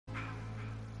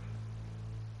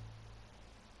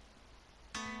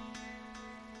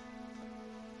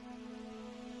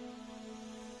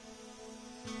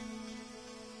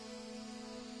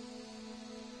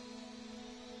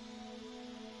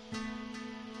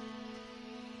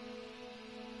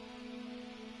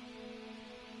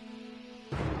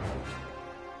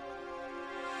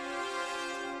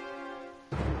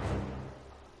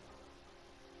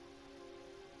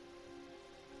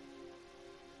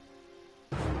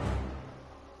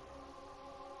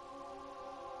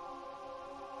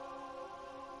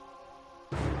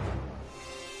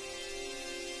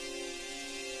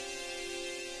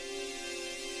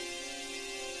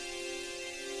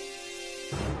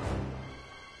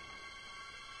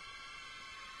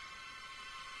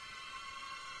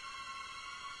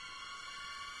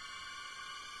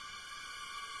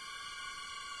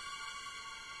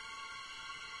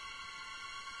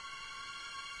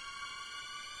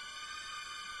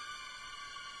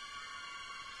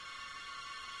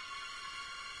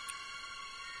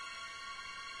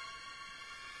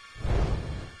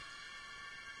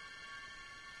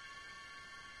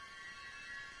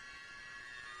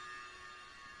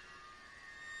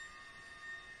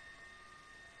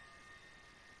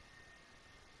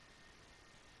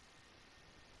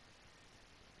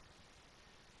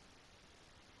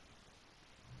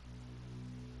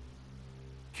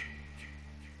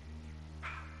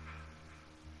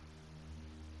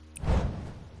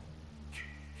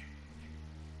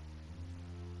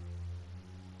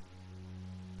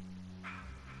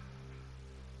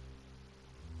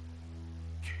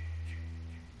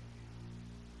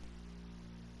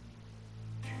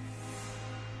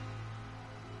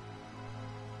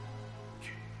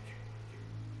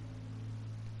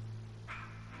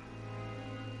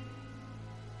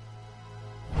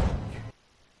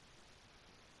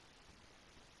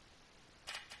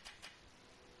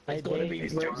It's gonna be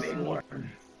Mr. Big Worm.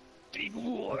 Big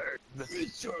Worm.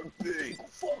 Mr. Big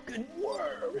fucking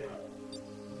Worm.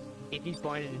 If he's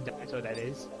blinded and dies, what that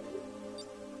is.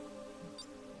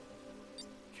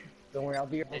 Don't worry, I'll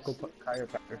be your local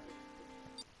chiropractor.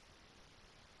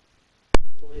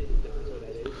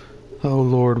 Oh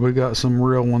Lord, we got some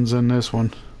real ones in this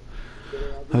one.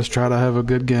 Let's try to have a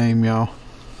good game, y'all.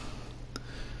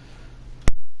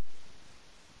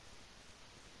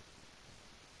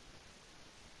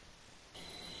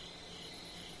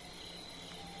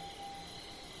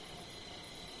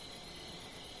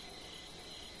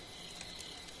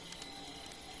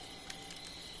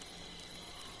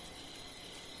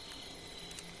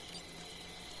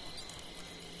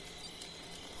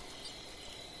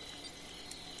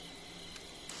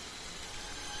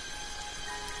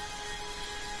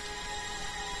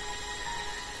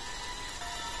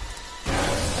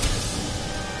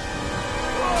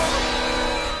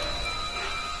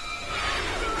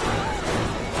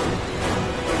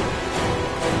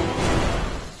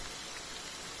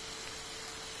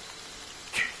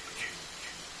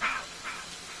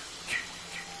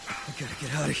 I gotta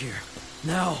get out of here.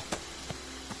 Now!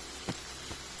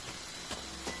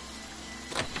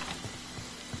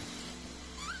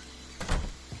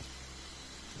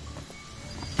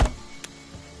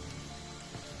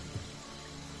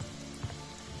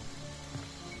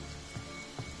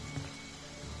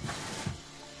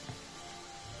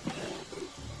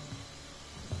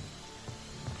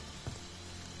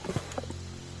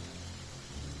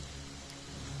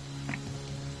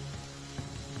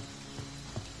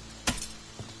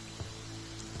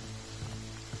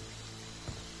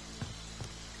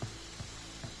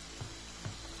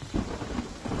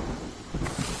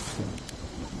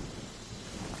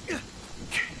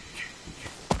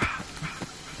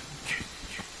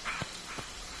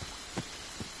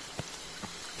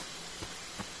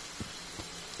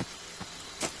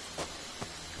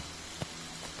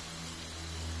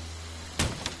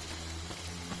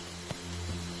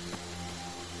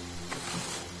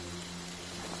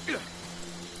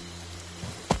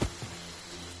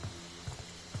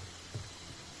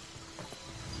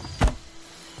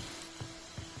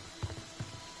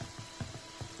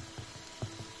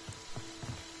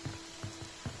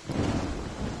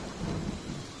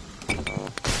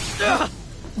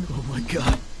 Oh my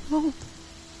god. Oh.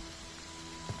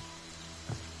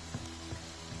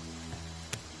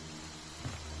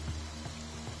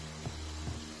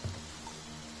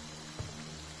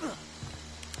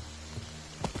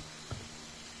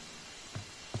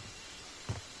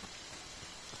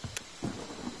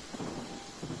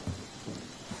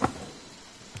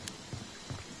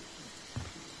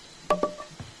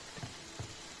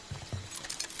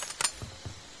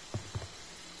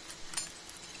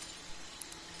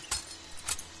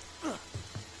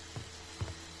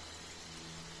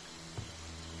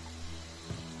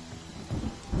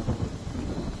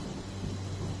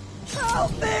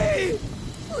 Help me!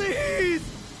 Please!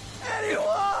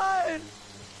 Anyone!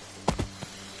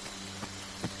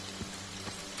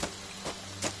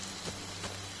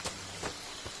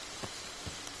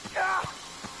 Ah!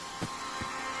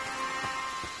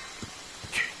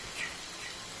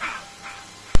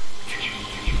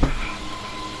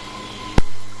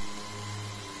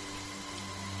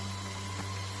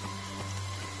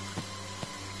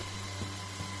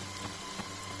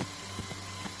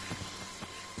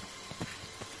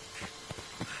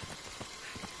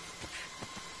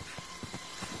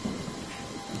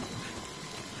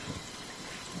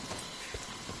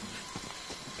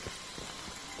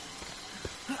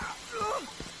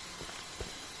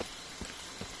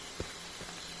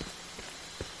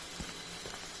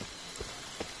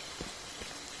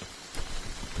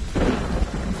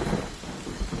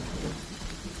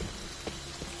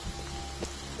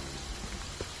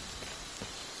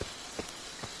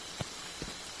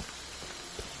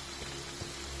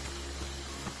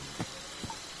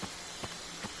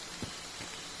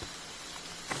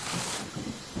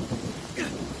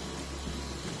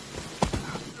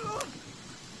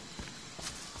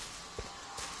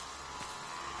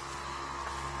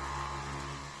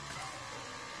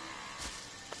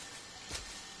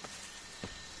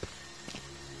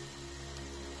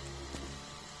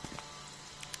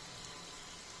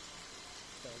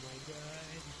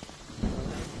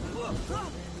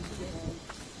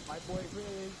 My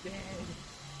boyfriend is dead.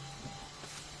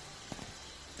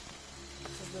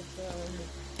 I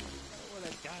want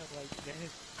to die like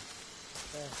this.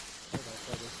 Hold on,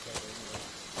 try this guy anyway.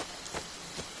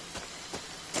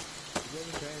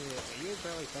 Are you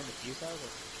barely trying to fuse out?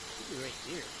 Or you're right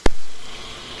here.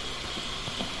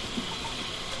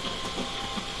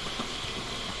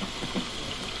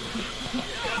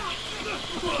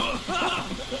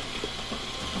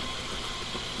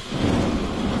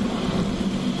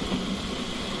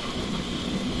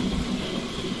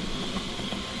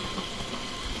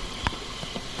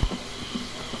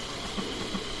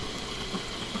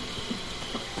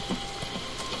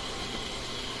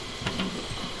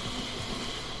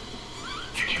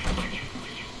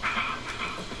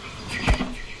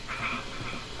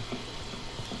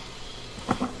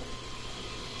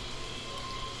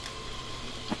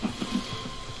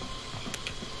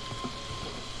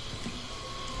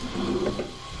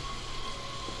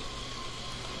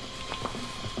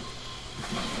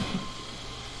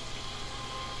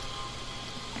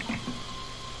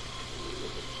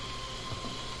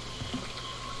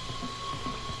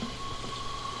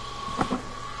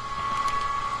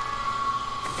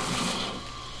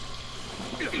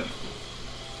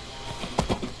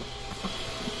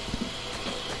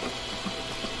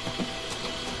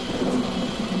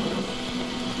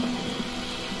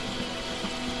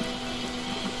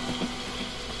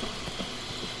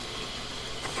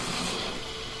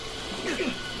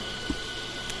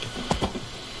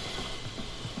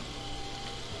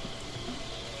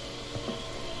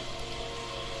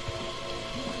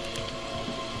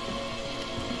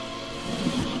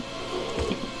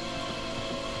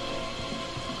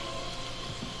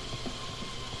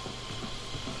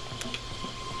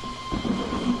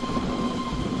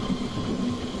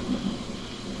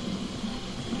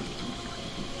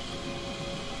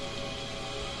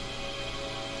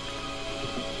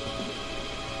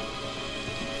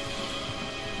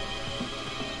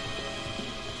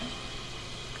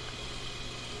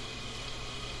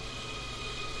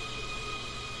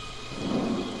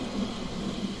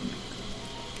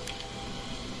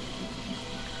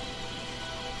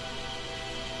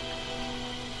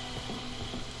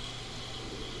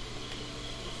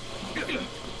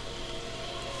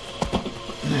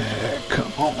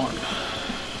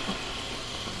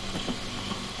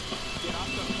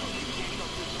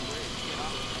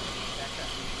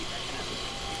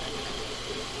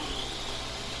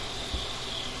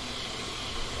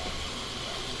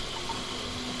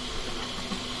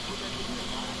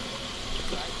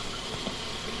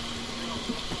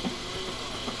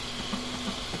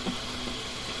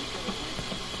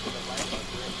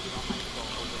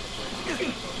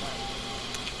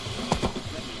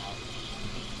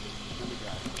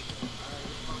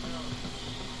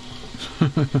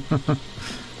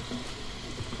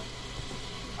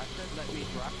 said let me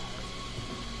drive.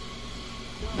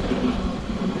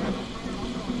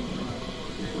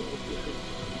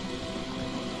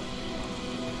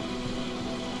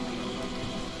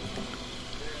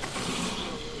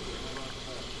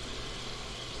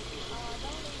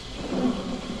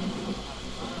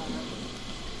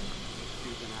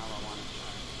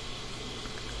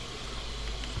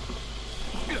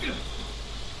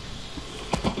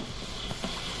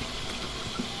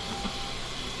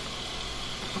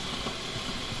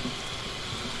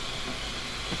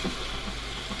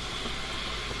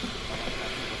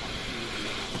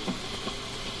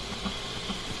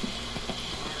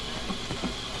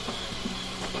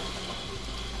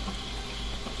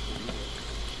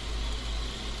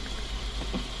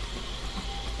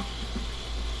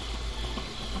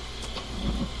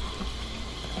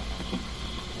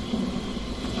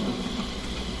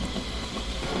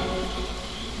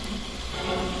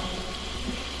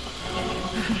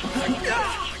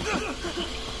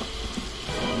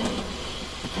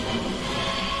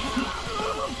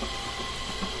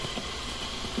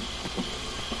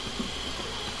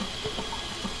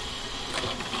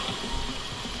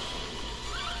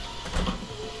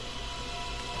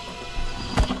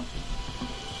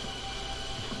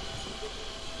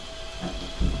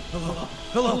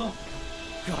 Hello?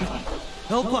 God,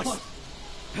 help us!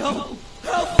 Help!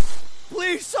 Help!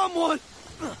 Please, someone!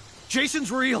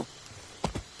 Jason's real!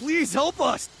 Please help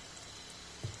us!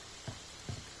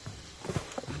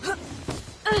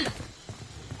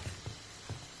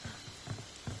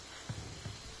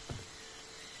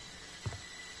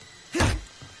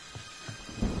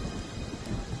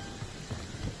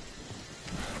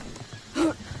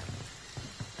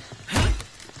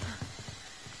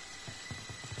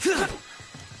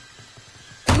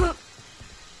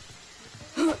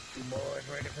 Boys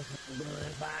ready for some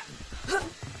blood fighting?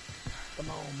 Come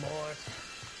on, boys.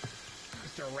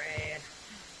 Mr. Rad.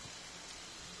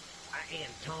 I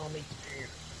am Tommy too.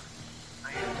 I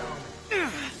am Tommy.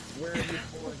 Where are you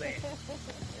boys at?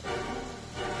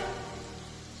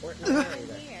 Where's the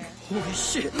area? Holy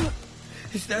shit!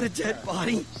 Is that a dead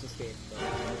body? It's escaped, so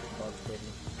Bug's bitten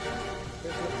him.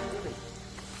 There's Willie.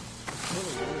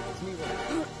 Willie, it's me,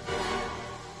 Willie.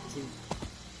 See?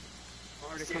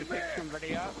 Or to come pick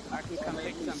somebody up. I can come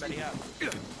pick somebody up.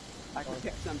 I can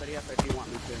pick somebody up if you want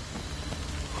me to.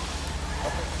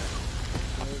 Okay.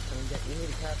 You need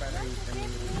a car battery.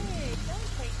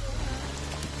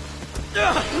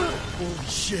 Holy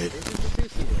shit!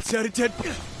 Is that a dead...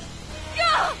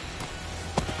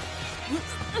 You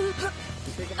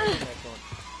take him out the next one.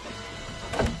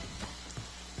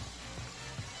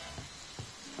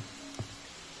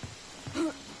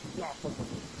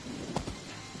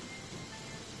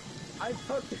 I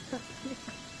fucked it up.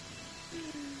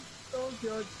 Don't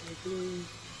judge me, please.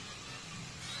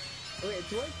 Wait,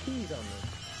 do I have keys on me?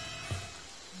 I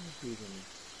have keys on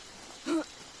me.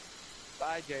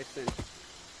 Bye, Jason.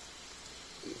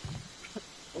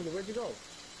 Wait, where'd you go?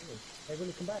 Hey, when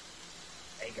you come back?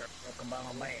 Hey, girl, come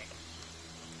on back.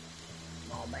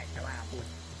 Come on back to our boy.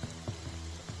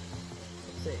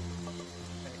 Let's see.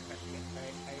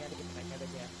 I gotta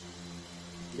get.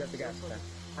 You got the gas tank.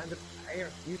 Hand it.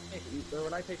 Here, you take it. Or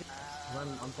will I take it?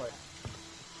 I'm quiet.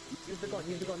 Use the gun,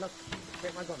 look.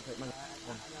 Take my gun, Let's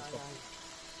go.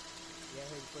 Yeah,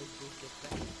 please get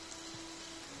that.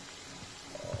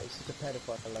 Oh, he's such a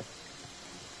pedophile, like.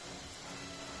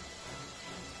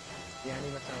 Yeah, I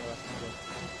need my sound left.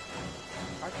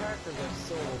 Our characters are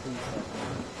so obese, like.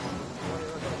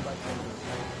 We're gonna fight something.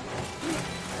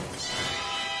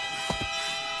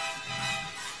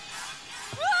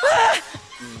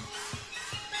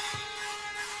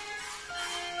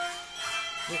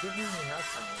 This isn't even house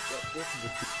sound. This is the...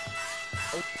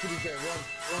 Oh, he's there. Run,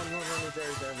 he's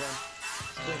there, run.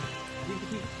 Sprint. Leave the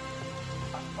key.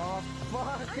 Oh,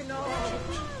 fuck, no!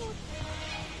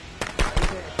 He's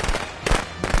there.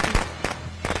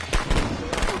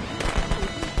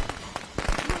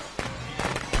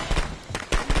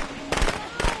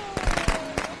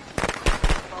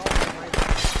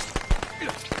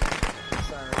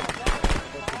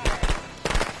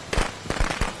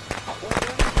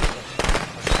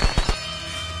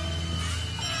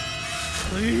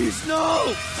 Please,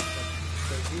 no!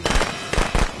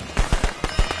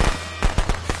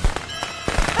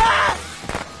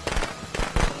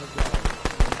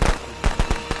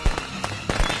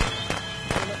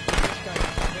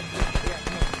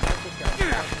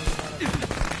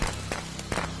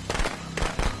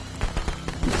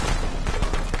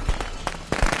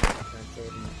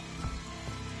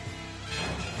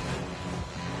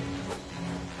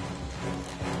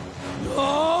 No!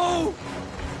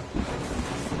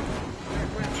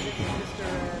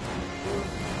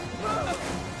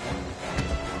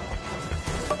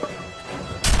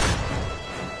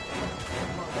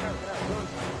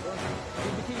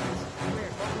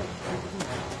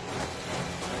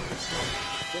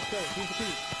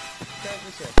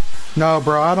 No,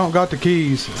 bro, I don't got the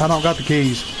keys. I don't got the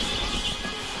keys.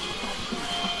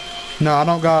 No, I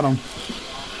don't got them.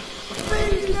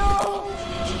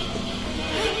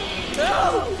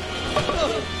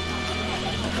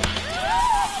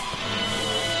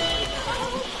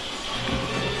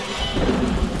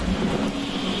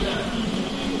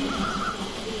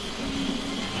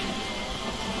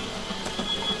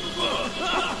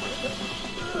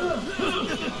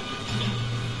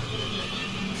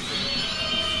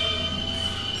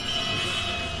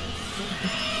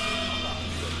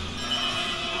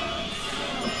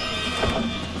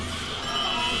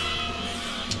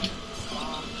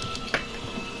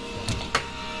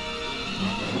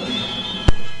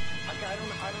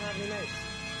 I don't have any mates.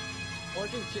 Or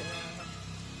do shit.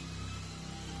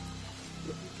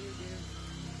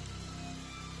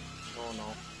 Oh no.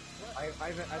 I have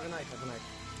a knife, I have a knife.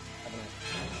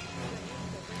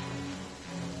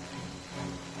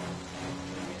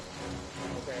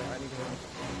 Okay, I need to run.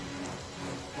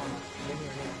 Come on, in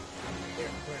here.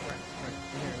 Here, right.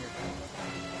 In here.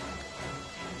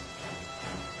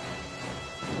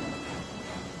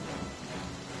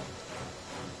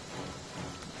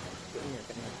 Get in here.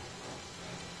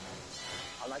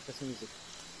 I like this music.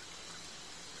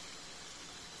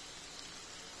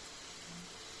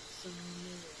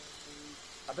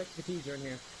 I bet the keys are in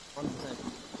here. 100%.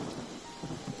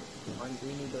 We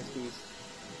need those keys.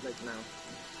 Like now.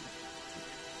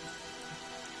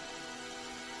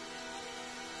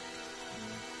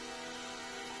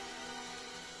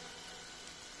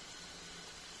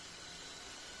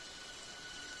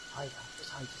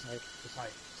 Just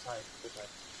hide.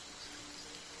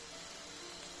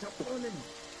 Stop running!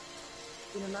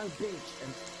 In a loud bitch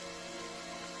and...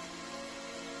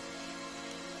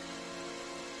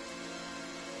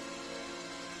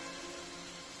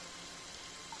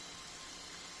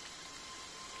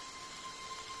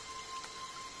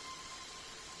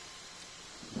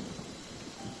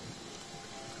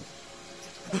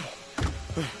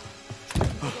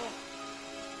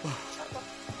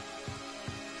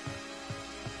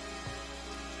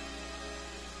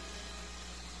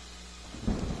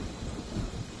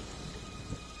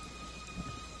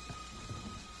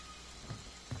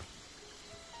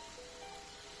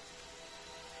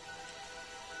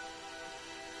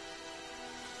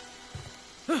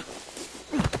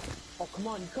 Oh, come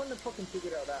on, you couldn't have fucking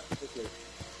figured out that quickly.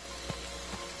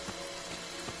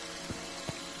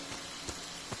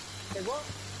 Hey, what?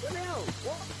 Let me out!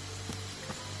 What?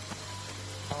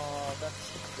 Oh,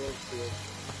 that's bullshit.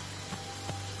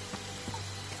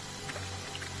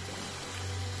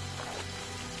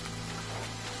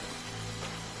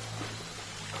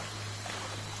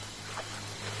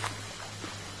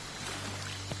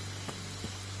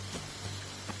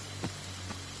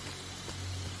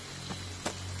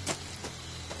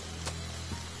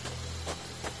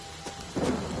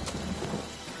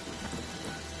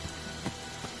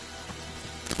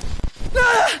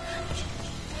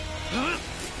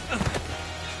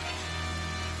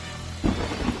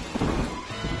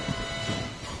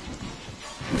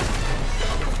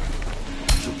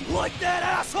 Like that,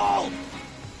 asshole!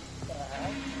 What the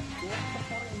heck? What's the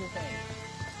fuck in your thing?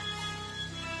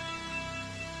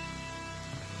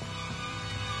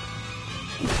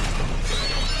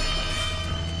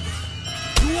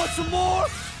 You want some more?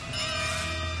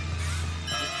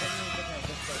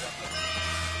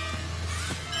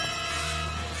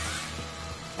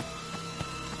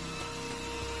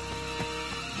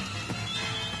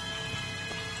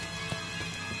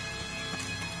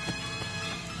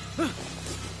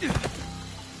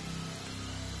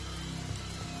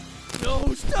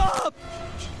 No, stop!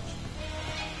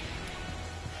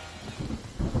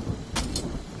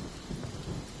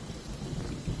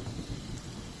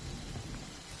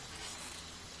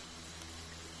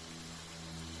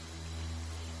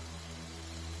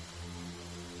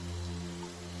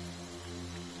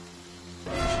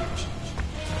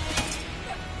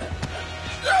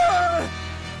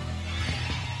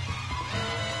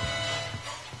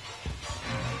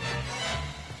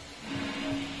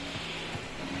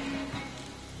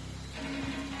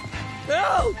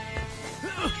 Help!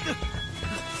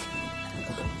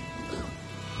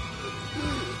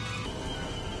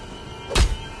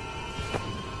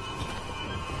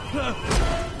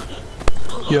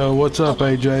 Yo, what's up,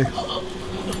 AJ?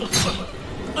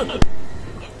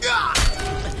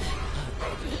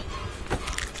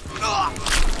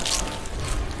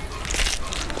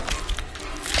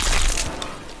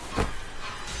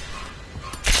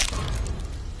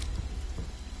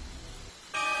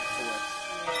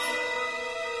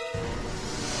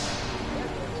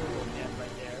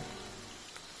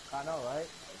 I know, right?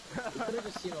 We could have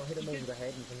just, hit him over the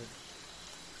head and he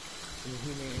me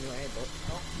anyway, but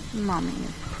Mommy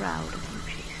is proud of you,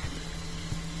 Jason.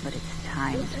 But it's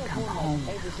time to come home.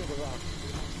 every single rock.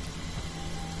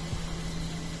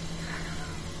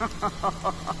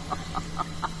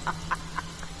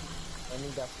 I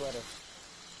need that sweater.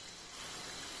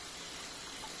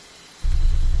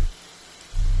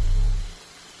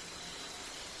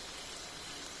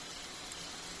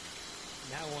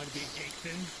 Now I want to be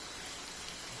Jason.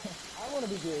 I want to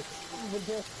be Jason. But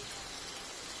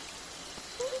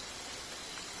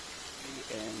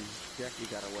And Jackie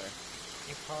got away.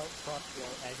 You caught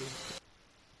Eddie.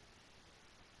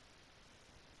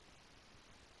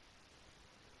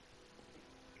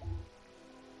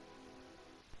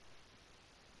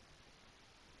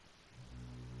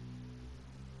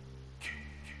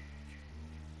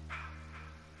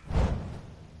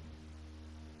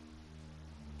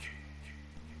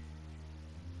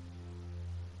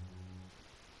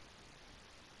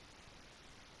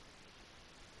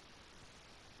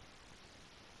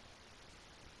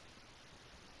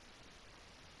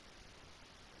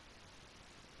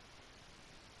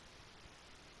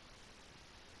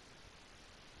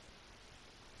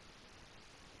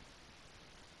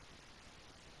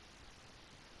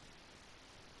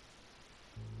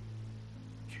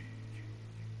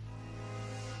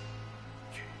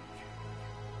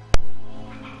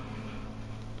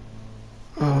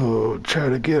 Oh, try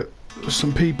to get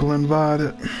some people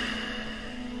invited.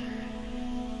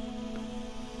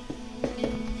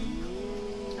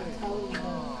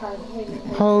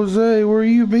 Jose, where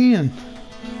you been?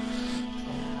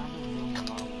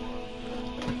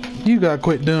 You gotta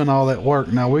quit doing all that work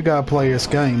now. We gotta play this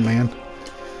game, man.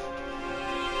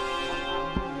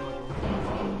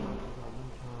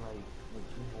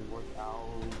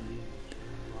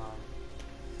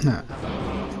 Nah.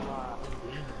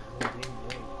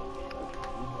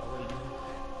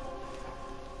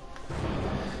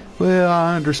 Well,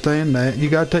 I understand that. You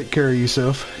gotta take care of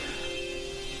yourself.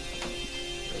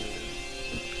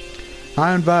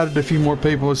 I invited a few more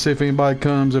people to see if anybody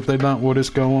comes. If they don't, we'll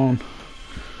just go on.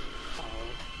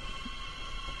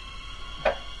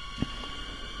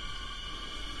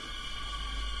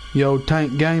 Yo,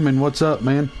 Tank Gaming, what's up,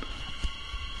 man?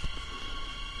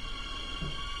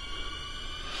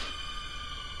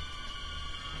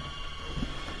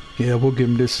 Yeah, we'll give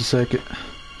him just a second.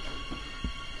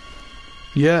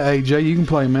 Yeah, AJ, you can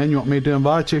play, man. You want me to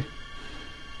invite you?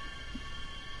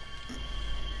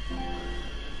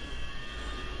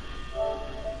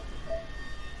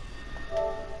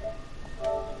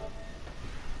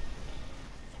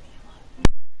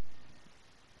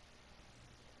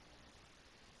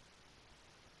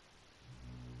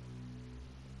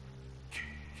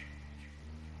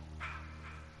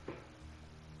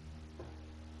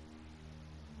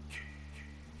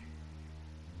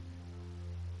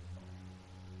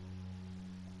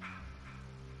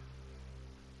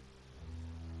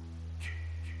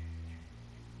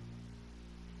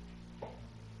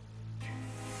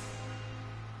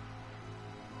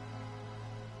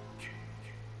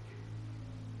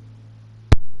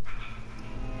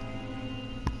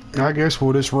 I guess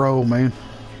we'll just roll, man.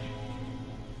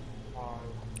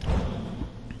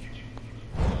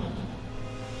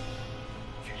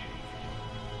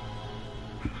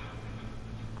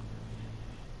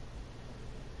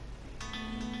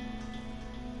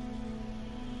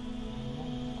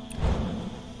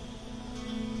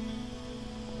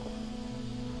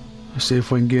 Let's see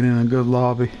if we can get in a good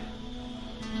lobby.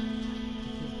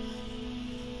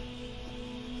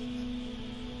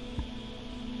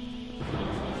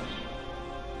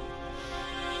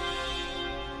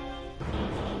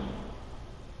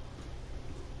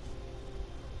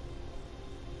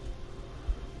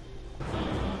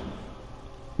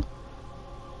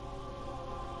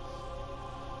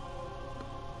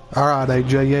 Alright,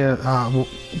 AJ, yeah,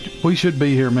 we should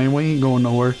be here, man. We ain't going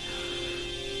nowhere.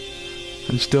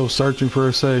 I'm still searching for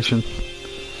a session.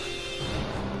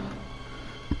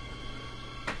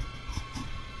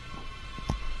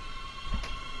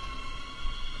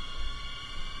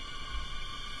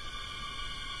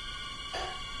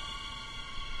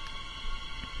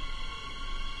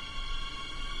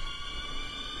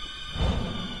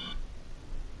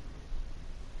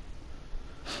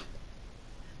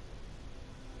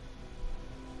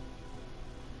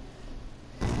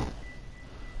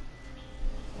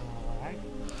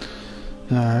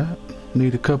 Alright,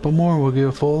 need a couple more, we'll get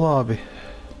a full lobby.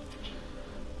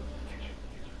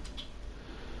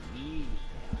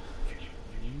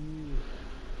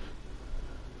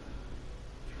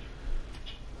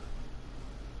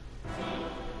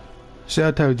 See,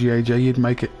 I told you, AJ, you'd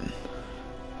make it.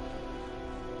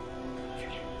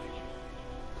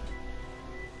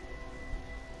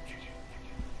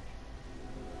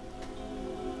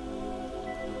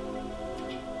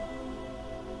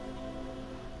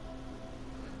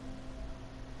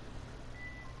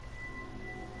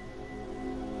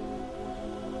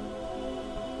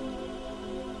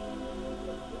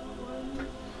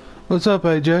 What's up,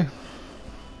 AJ?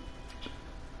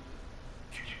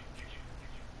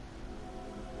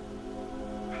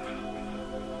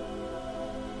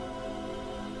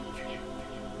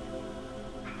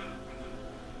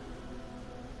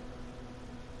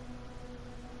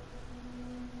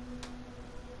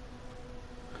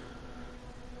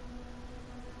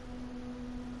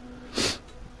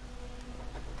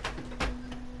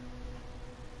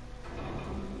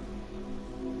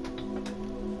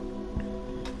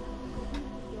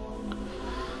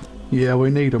 Yeah, we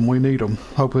need them. We need them.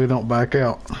 Hopefully they don't back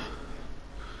out.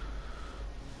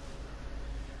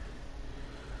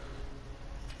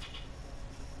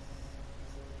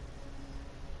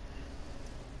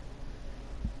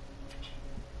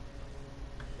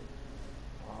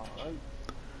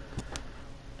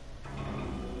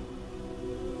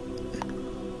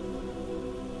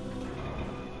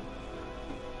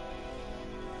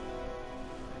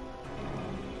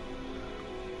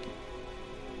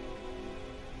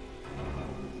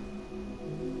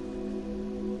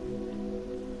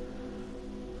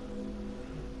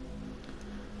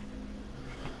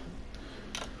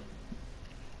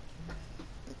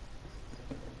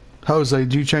 Jose,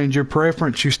 did you change your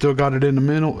preference? You still got it in the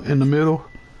middle? In the middle?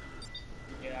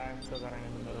 Yeah, I still got it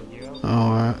in the middle. You?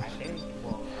 All right. I think.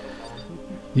 Well, I don't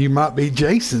know. You might be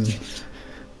Jason.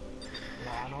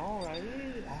 I know, right?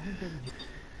 I haven't been.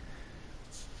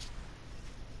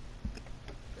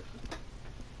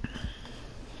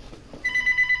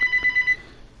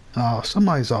 Oh,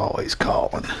 somebody's always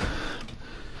calling.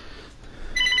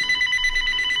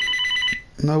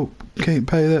 Nope, can't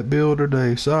pay that bill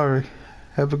today. Sorry.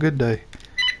 Have a good day.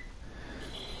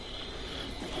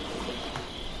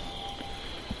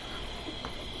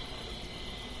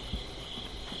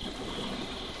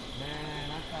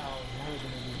 Man, I thought I was never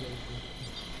gonna be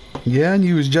Jason. Yeah, and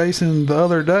you was Jason the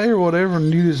other day or whatever,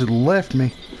 and you just left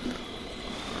me.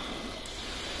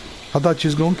 I thought you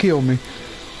was gonna kill me.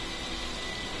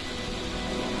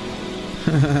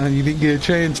 You didn't get a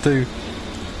chance to.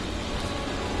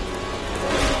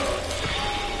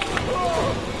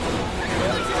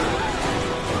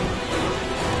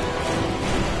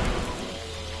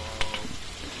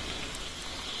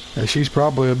 She's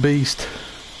probably a beast.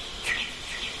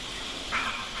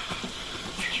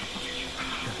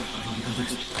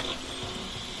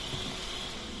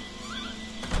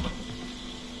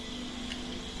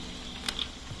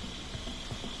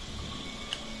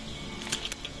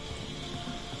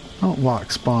 I don't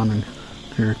like spawning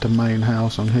here at the main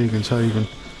house on Higgins Haven.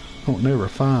 Don't never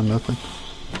find nothing.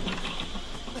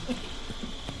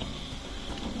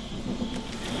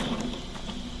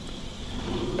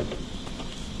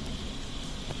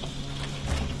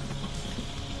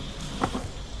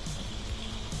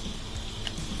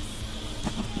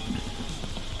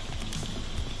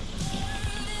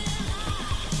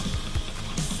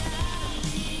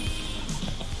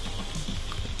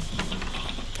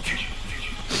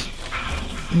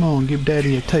 Come on, give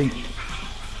Daddy a tape.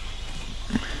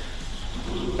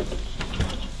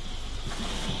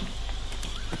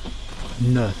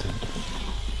 Nothing.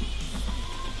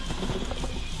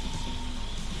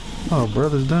 Oh,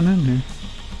 brother's done in here.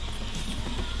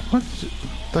 What's it?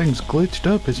 Thing's glitched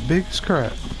up as big as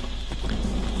crap.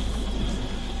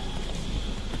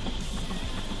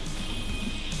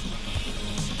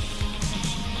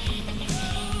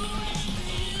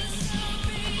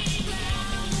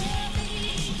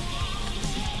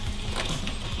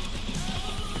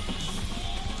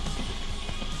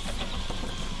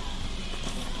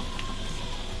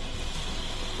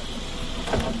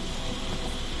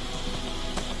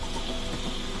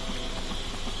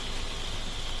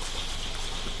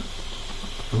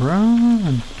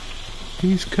 Run!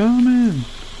 He's coming!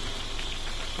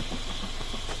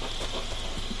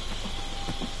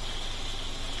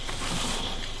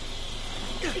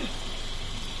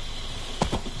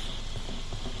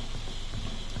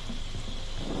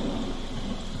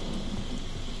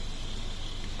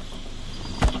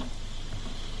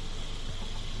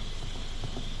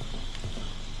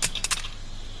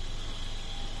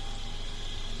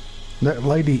 That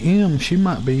Lady M, she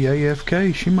might be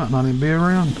AFK. She might not even be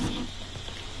around.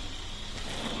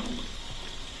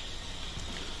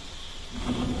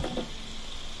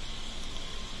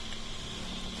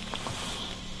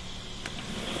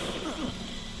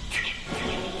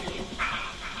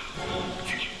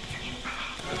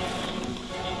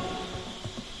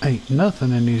 Ain't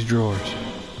nothing in these drawers.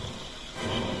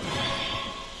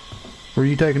 Where are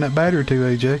you taking that battery to,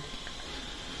 AJ?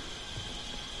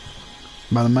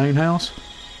 By the main house?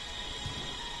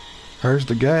 There's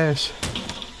the gas.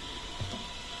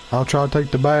 I'll try to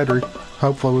take the battery.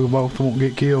 Hopefully we both won't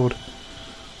get killed.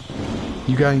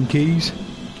 You got any keys?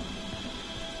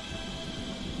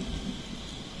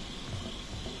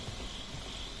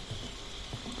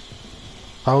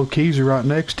 All the keys are right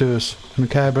next to us in the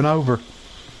cabin over.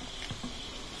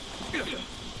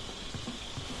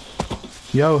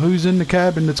 Yo, who's in the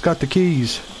cabin that's got the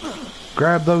keys?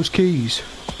 Grab those keys.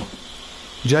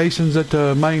 Jason's at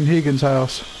the main Higgins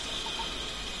house.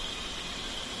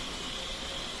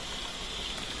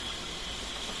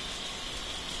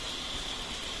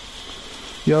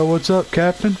 Yo, what's up,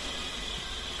 Captain?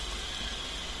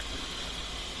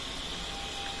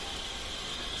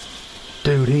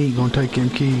 Dude, he ain't gonna take them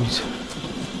keys.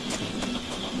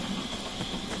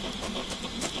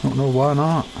 Don't know why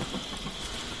not.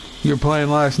 You were playing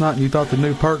last night and you thought the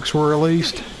new perks were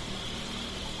released?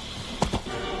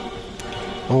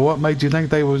 Well, what made you think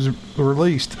they was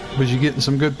released? Was you getting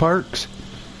some good perks?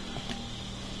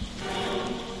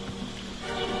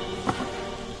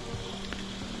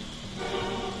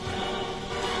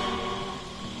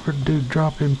 Where'd the dude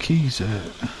drop them keys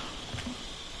at?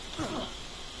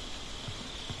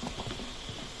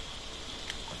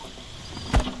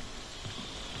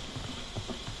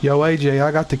 Yo, AJ,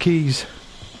 I got the keys.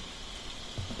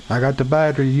 I got the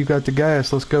battery, you got the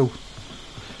gas, let's go.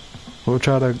 We'll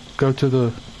try to go to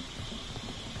the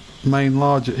main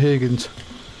lodge at Higgins.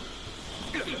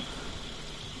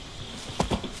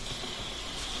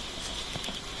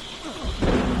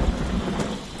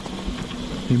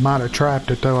 He might have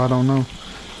trapped it though, I don't know.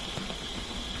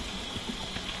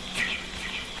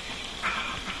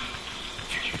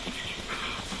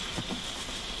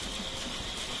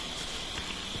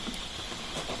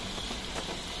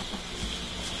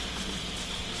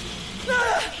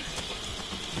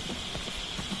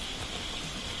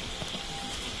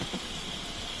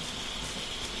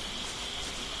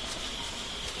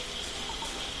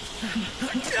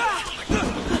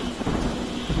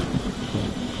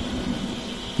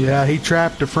 Yeah, he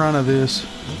trapped the front of this.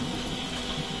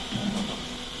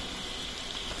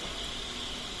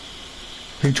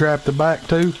 He trapped the back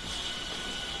too.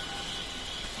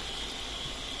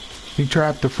 He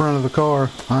trapped the front of the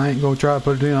car. I ain't gonna try to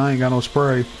put it in. I ain't got no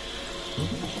spray.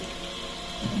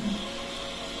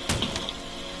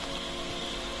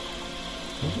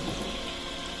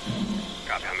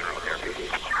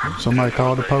 Somebody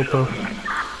called the popo.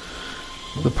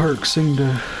 The perks seem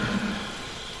to...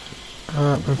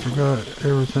 I forgot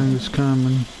everything that's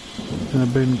coming in a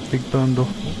big bundle.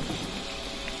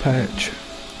 Patch.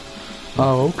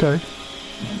 Oh, okay.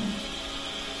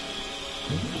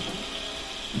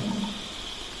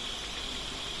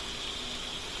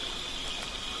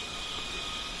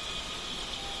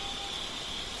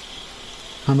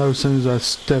 I know as soon as I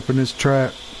step in this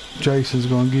trap, Jason's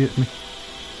gonna get me.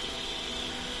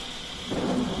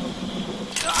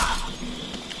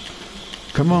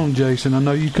 Come on, Jason, I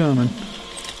know you coming.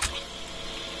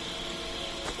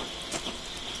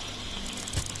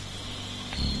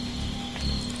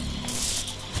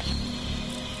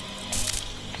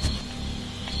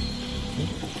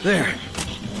 There.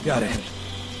 Got it.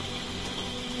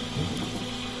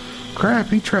 Crap,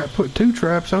 he put 2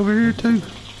 traps over here too.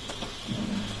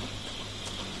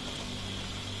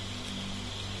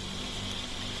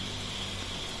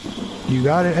 You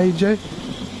got it, AJ?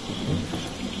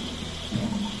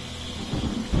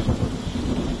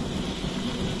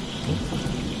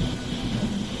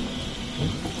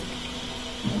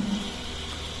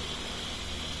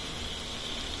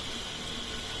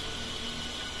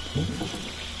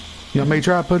 You want me to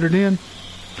try to put it in?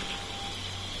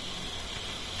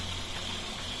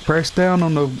 Press down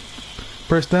on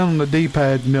the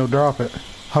D-pad and it'll drop it.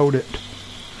 Hold it.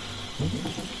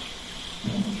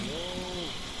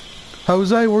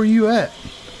 Jose, where you at?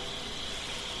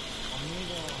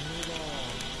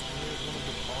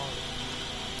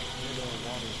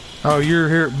 Oh, you're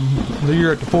here.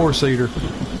 You're at the 4-seater.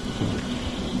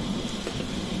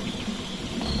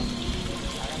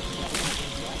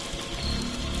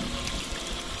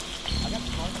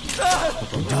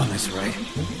 I'm doing this right.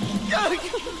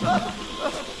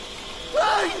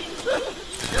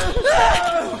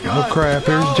 Oh crap,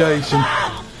 here's Jason.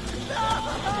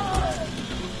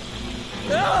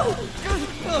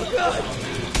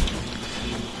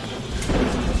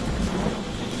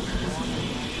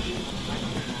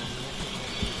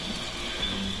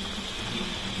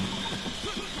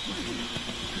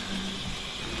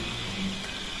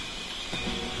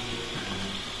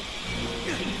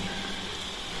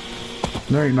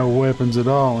 There ain't no weapons at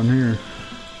all in here.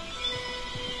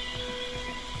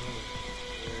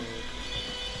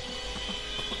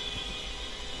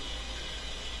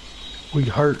 We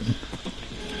hurting.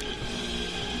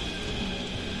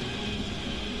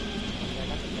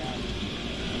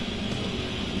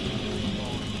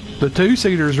 The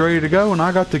two-seater's ready to go, and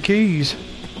I got the keys.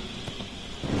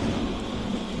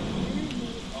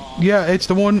 Yeah, it's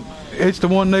the one. It's the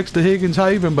one next to Higgins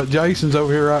Haven, but Jason's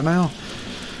over here right now,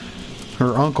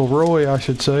 or Uncle Roy, I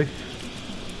should say.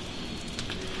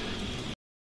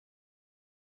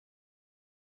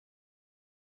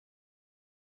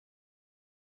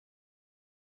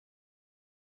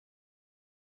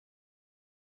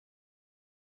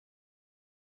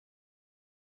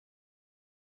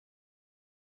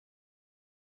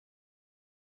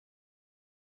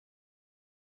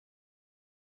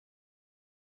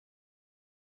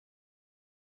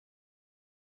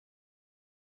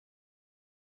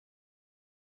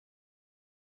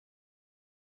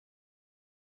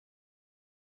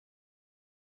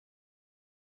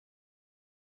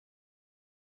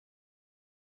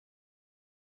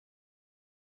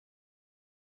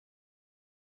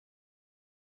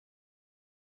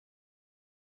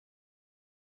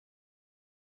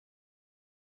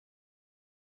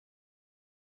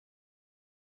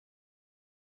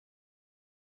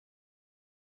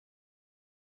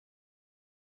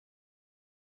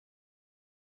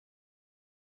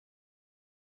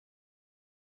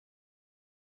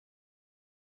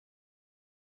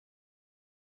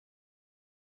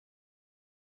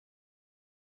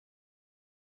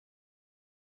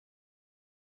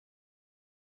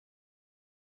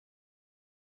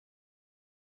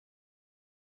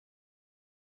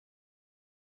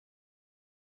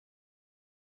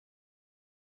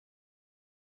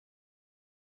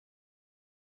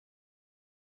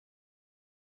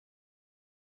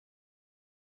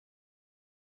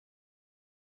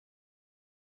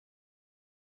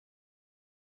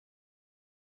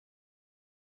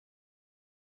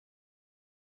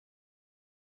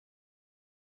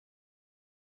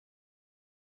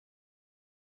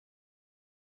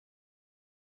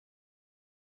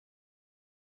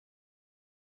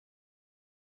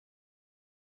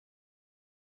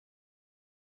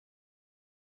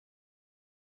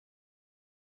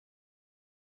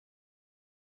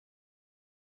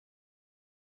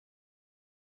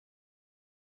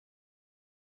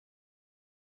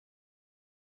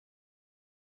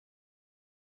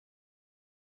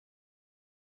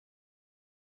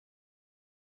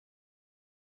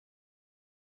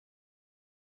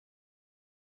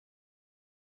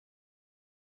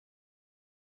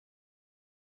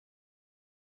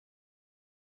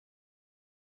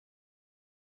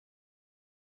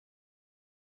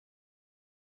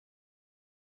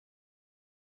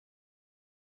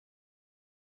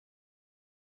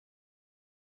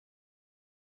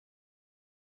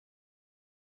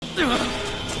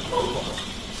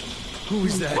 Who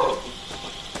is that? Oh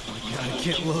my God, I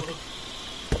can't look.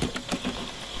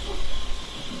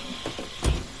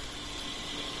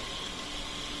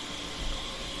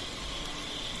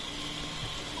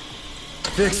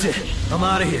 Fix it. I'm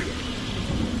out of here.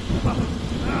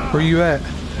 Where you at?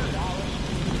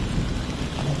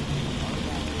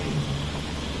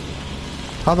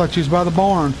 I thought you was by the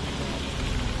barn.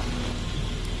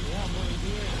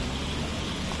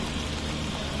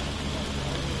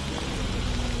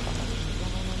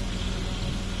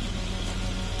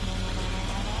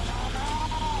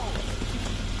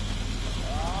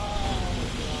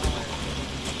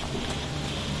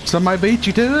 Somebody beat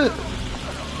you to it?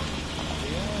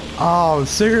 Oh,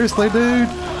 seriously, dude?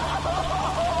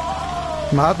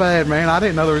 My bad, man. I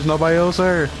didn't know there was nobody else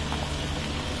there.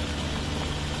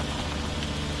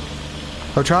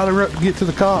 I'll try to get to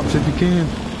the cops if you can.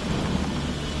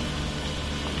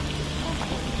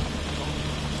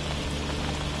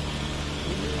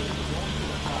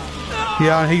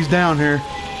 Yeah, he's down here.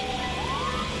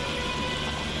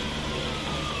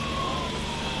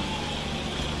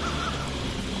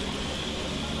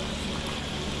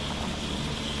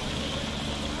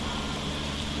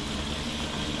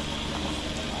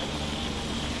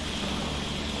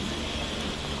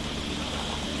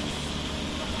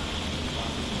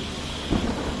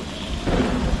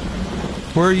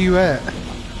 Where are you at?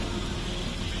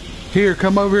 Here,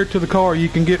 come over here to the car. You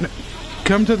can get.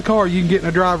 Come to the car. You can get in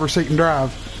the driver's seat and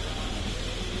drive.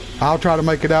 I'll try to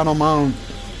make it out on my own.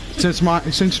 Since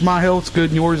my health's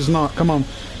good and yours is not. Come on.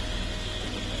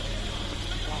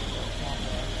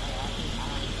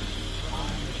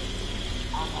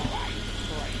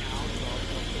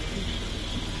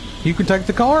 You can take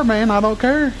the car, man. I don't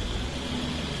care.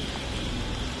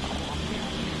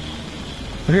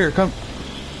 Here, come.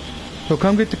 So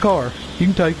come get the car. You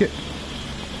can take it.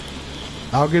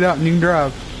 I'll get out and you can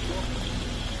drive.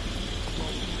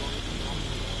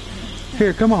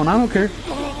 Here, come on. I don't care.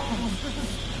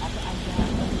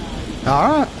 All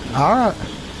right. All right.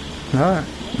 All right.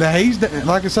 Now he's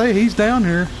like I say, he's down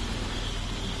here.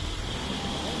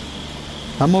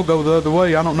 I'm gonna go the other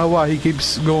way. I don't know why he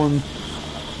keeps going.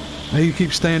 He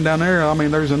keeps staying down there. I mean,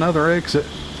 there's another exit.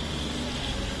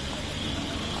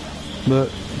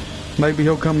 But maybe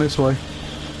he'll come this way.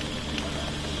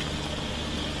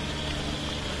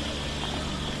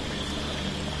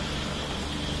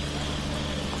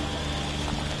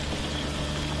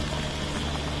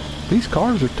 These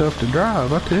cars are tough to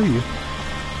drive, I tell you.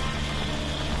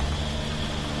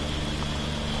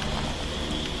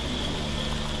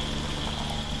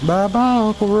 Bye-bye,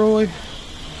 Uncle Roy.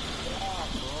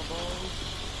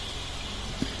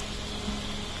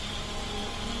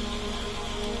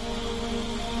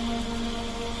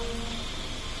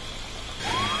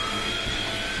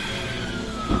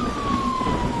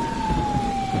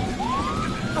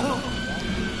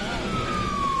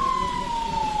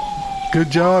 Good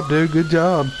job, dude. Good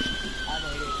job.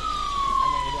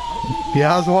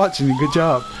 Yeah, I was watching you. Good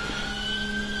job.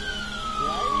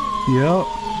 Yep.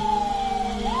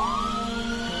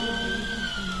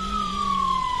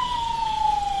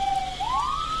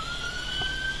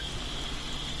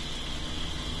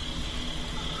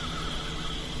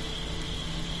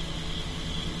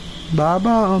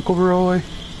 Bye-bye, Uncle Roy.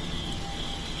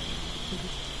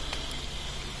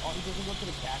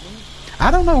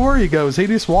 I don't know where he goes. He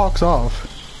just walks off.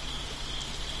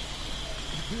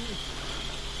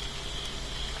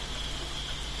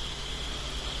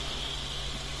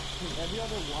 Every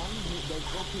other one, they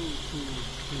go to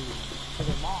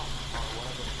their mom or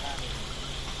whatever the cabin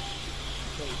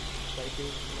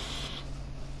place.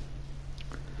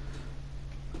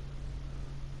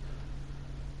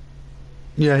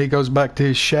 Yeah, he goes back to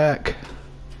his shack.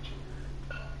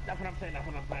 That's what I'm saying.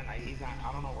 Like, he's not,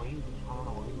 I don't know where he's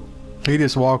going. He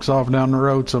just walks off down the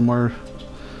road somewhere.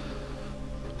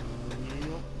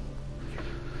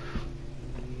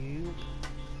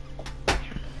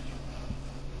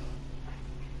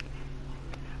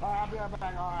 I'll be right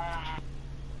back.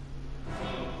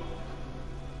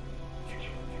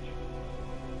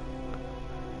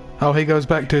 Oh, he goes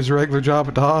back to his regular job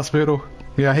at the hospital.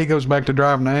 Yeah, he goes back to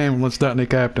driving the ambulance, doesn't he,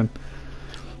 Captain?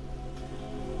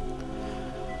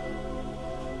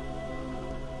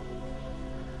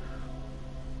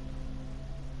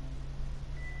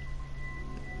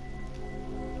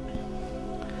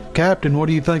 Captain, what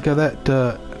do you think of that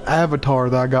avatar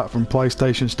that I got from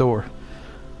PlayStation Store?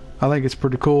 I think it's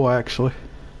pretty cool, actually.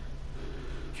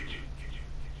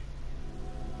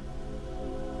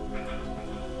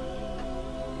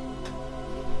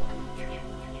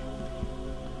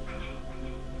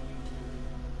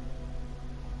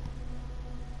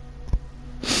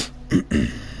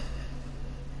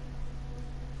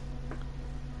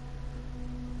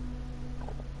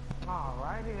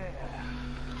 Alrighty then.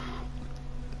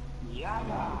 Yeah.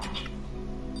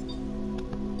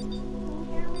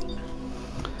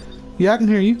 Yeah, I can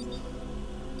hear you.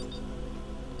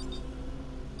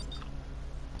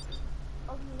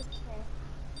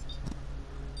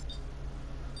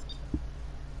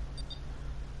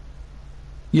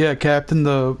 Yeah, Captain,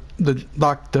 the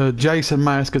like the Jason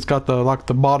mask, it's got the like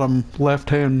the bottom left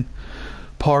hand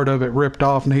part of it ripped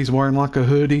off and he's wearing like a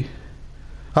hoodie.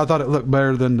 I thought it looked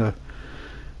better than the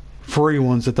free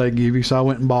ones that they give you, so I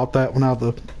went and bought that one out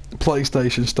of the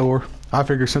PlayStation Store. I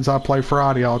figured since I play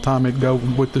Friday all the time, it'd go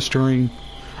with the stream.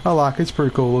 I like it. It's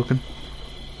pretty cool looking.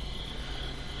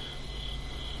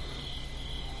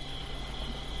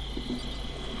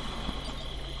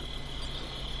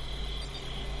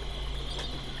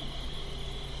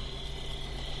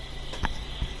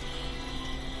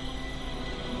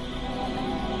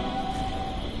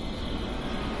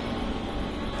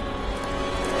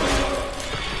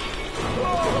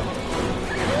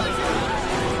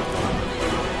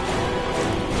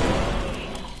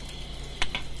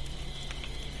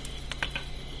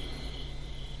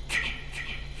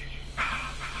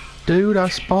 Dude, I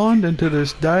spawned into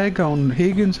this daggone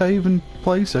Higgins Haven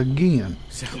place again.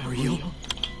 Is that real?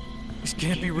 This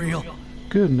can't be real.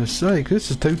 Goodness sake,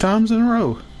 this is 2 times in a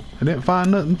row. I didn't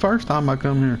find nothing first time I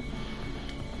come here.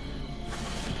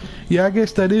 Yeah, I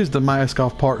guess that is the mask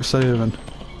off part 7.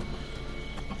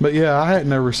 But yeah, I had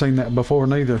never seen that before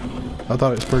neither. I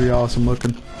thought it was pretty awesome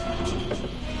looking.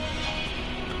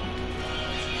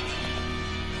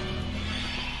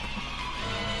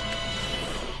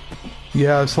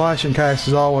 Yeah, Slash and Cass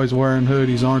is always wearing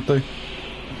hoodies, aren't they?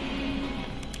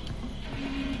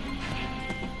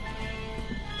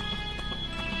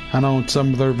 I know in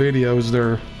some of their videos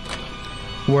they're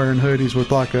wearing hoodies with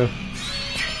like a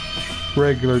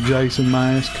regular Jason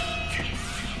mask.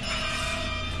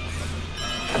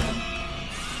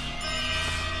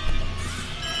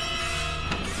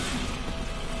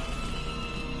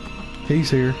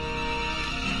 He's here.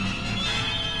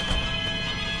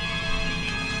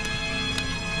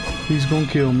 He's gonna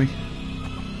kill me.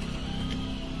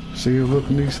 See, look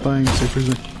at these things. See if there's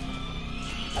a...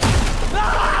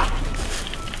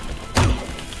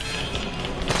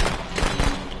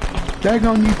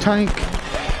 Daggone you, tank.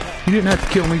 You didn't have to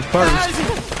kill me first.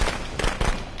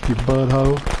 You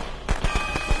butthole.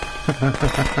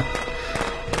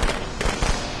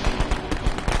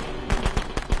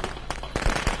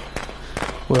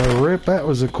 Well, Rip, that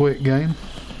was a quick game.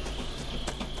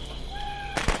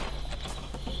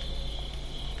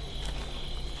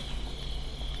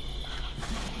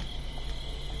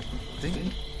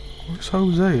 Where's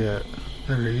Jose at?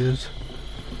 There he is.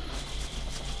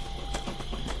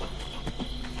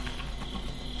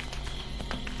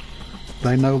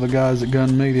 They know the guys at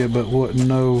Gun Media, but wouldn't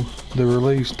know the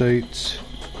release dates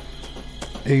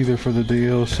either for the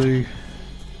DLC.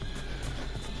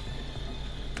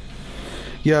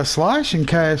 Yeah, Slash and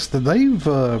Cast, they've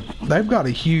got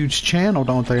a huge channel,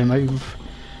 don't they? And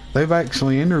they've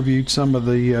actually interviewed some of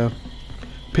the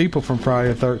people from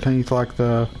Friday the 13th, like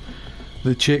the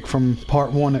chick from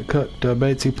Part 1 that cut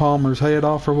Betsy Palmer's head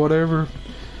off or whatever.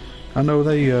 I know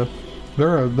they're a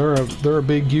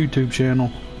big YouTube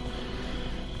channel.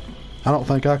 I don't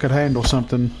think I could handle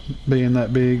something being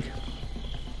that big.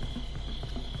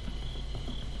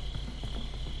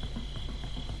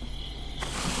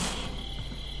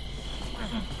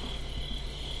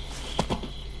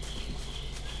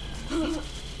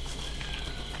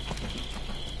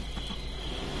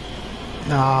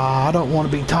 Nah, I don't want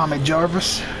to be Tommy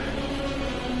Jarvis.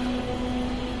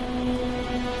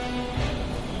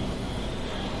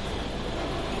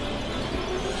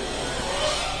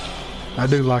 I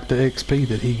do like the XP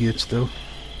that he gets, though.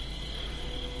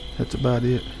 That's about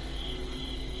it.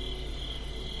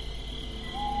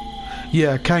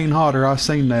 Yeah, Kane Hodder, I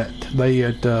seen that. They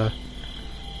had,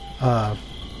 I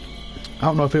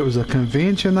don't know if it was a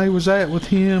convention they was at with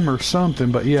him or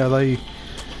something, but yeah,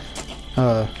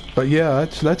 but yeah,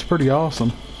 that's pretty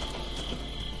awesome.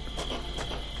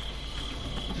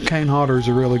 Kane Hodder's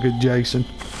a really good Jason.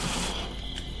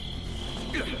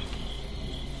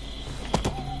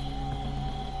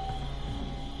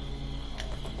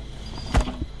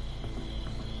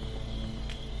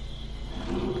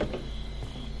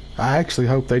 I actually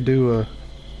hope they do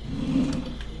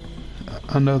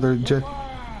another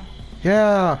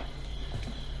yeah.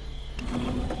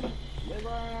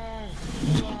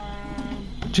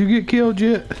 Did you get killed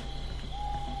yet?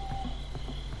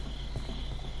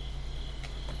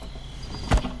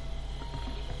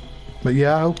 But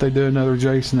yeah, I hope they do another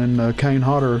Jason, and Kane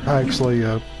Hodder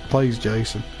actually plays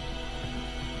Jason.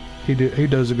 He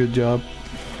does a good job.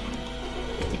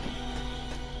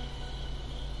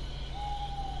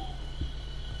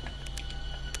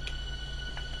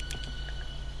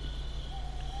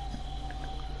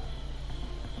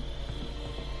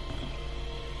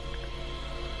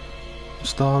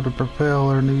 Install the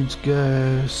propeller, needs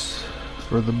gas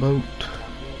for the boat.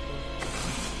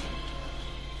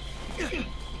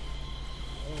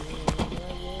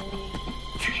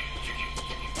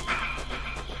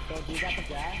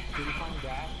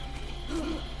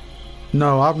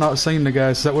 No, I've not seen the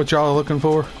gas. Is that what y'all are looking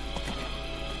for?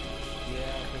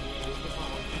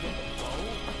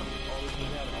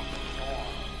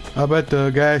 I bet the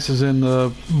gas is in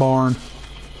the barn.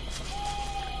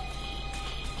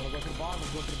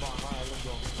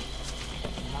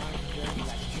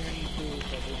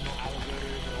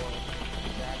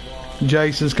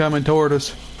 Jason's coming toward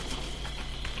us.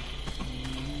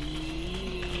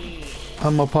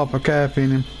 I'm gonna pop a cap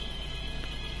in him.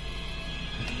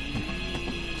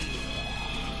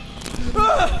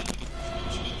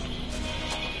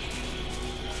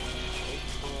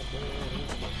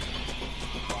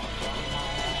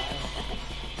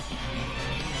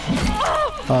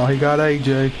 Oh, he got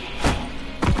AJ.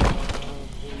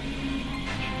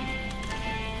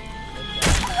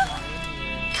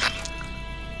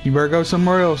 You better go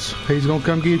somewhere else. He's gonna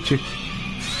come get you.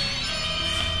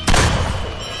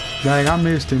 Dang, I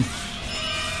missed him.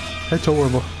 That's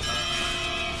horrible.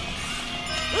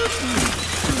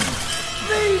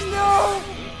 Please, no!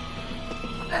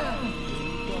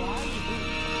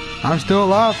 I'm still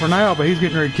alive for now, but he's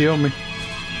getting ready to kill me.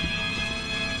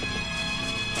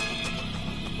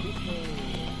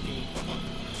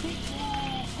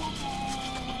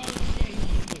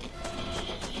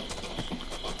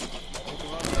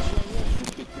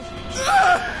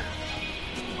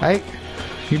 Hey,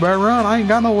 you better run. I ain't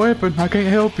got no weapon. I can't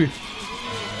help you.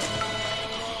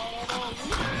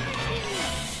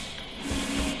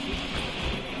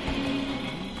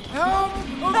 Help!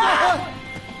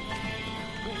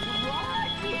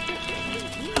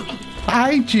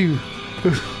 I hate you.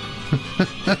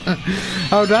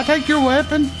 Oh, did I take your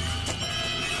weapon?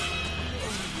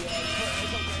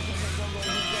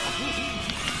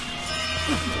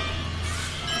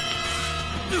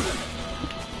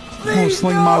 I'm gonna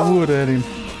sling my wood at him.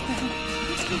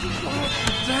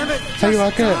 Damn it! How you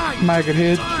like that, maggot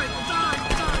head?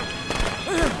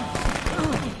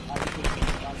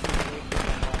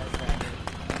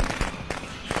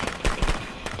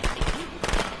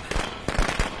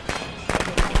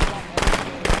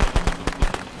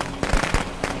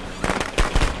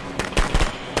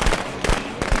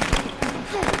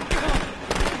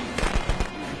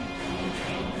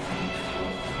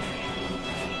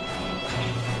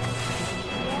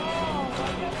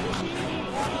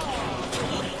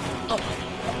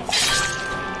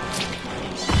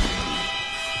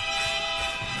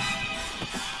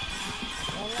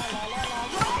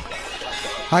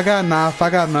 I got enough, I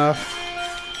got enough.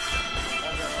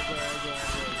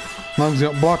 As long as you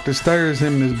don't block the stairs,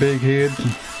 him and his big head.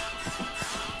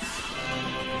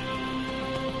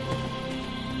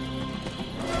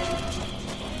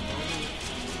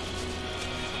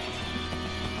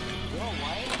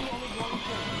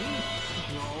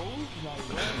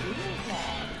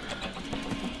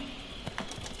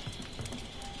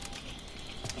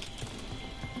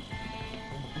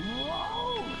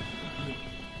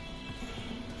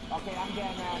 Okay, I'm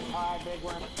dead, man. Alright,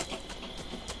 BigWorm.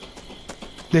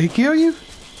 Did he kill you?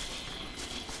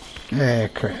 Ah,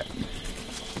 crap.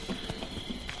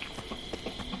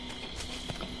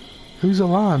 Who's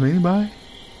alive? Anybody?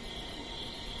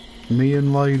 Me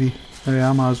and Lady. Hey,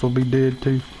 I might as well be dead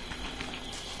too.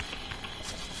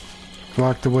 I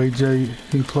like the way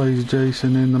he plays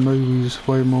Jason in the movies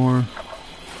way more.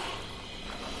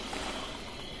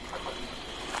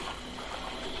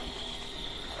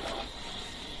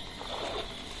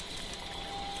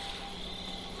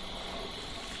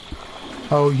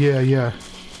 Oh yeah, yeah.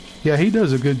 Yeah, he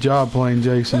does a good job playing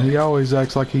Jason. He always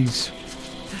acts like he's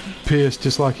pissed,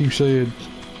 just like you said.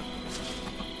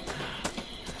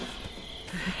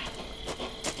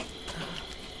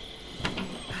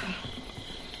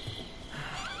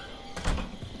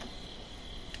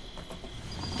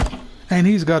 And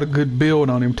he's got a good build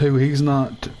on him too. He's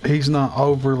not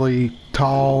overly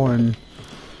tall and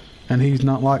he's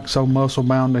not like so muscle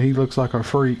bound that he looks like a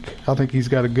freak. I think he's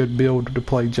got a good build to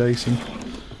play Jason.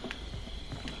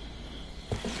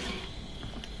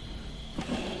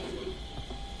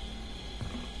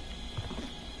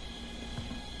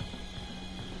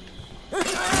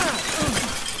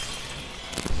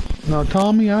 No,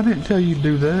 Tommy, I didn't tell you to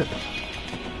do that.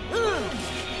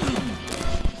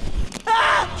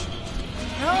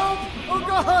 Help! Oh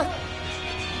God!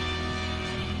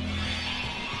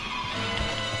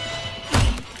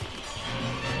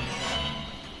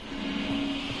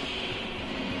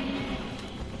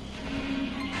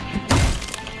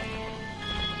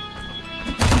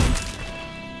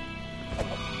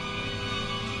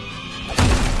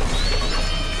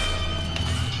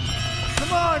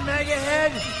 Come on, maggot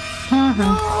head!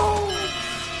 No!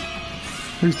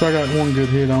 At least I got one good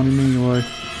hit on him anyway.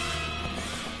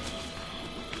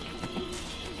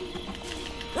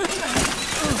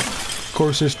 Of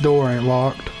course, this door ain't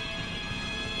locked.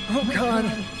 Oh God!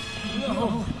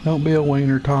 No! Don't be a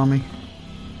wiener, Tommy.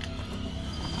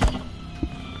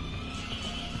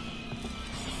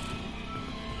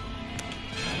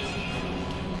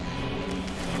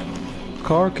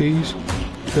 Car keys.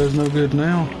 Does no good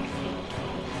now.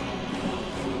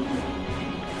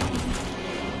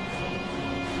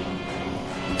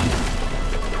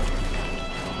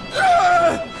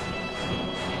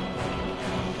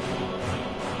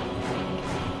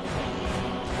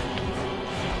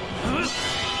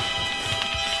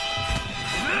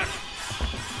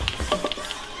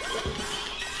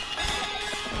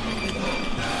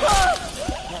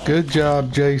 Good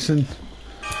job, Jason.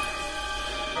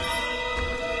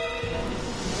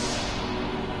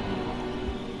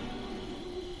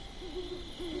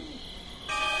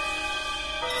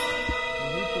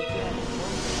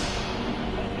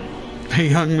 He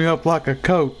hung me up like a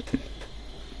coat.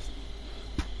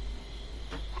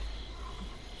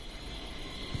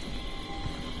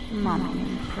 Mommy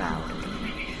is proud of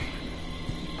you.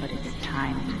 But it's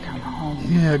time to come home.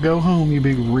 Yeah, go home, you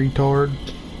big retard.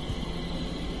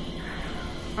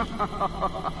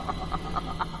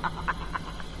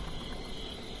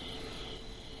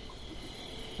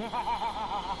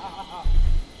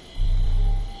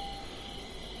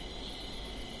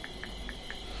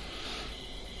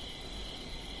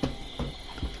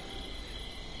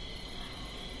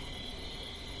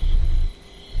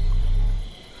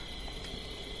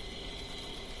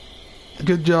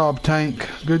 Good job, Tank.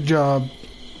 Good job.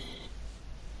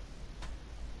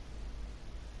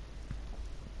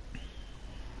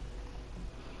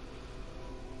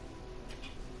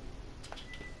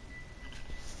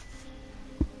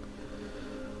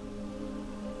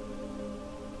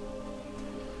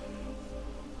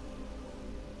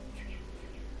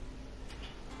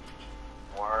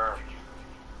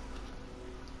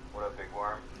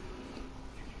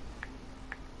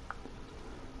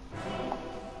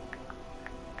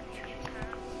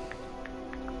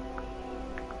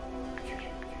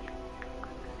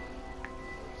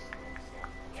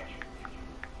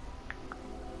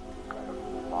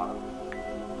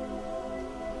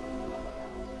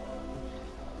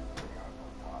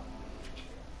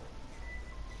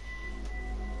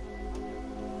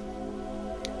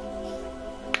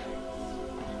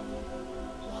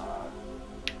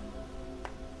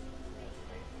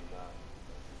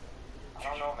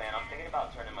 know, man. I'm thinking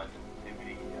about turning my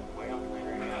sensitivity the way I'm playing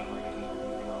right now. Like,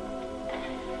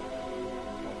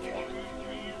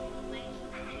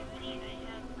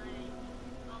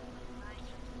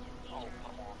 oh,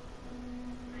 come on.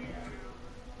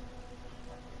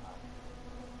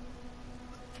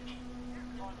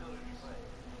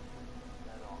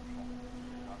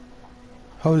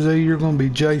 Jose, you're gonna be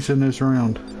Jason this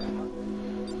round.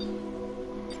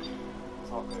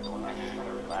 It's all good. When I just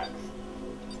gotta relax.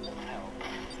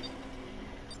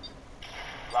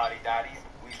 Lottie Dotties,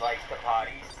 we like the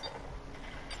potties.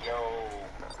 Yo.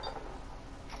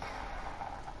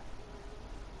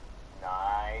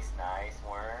 Nice,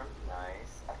 worm.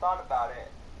 Nice. I thought about it.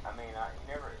 I mean, you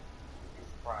never be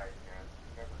surprised, man.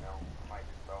 You never know. I might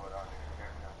just throw it on you. You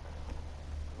never know.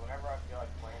 Whenever I feel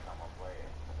like playing, I'm gonna play it.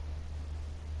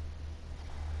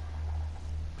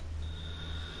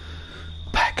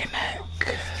 Pack a neck.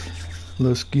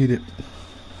 Let's get it.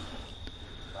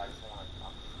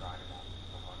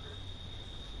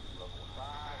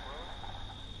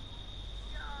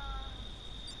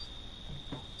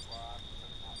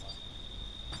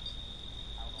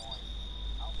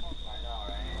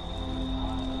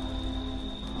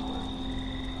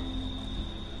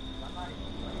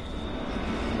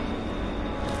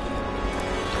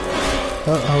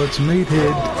 Uh-oh, it's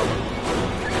Meathead.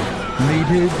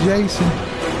 Meathead Jason.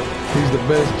 He's the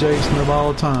best Jason of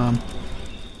all time.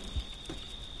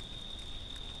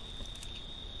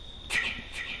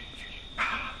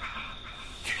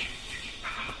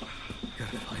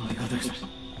 Gotta find the others.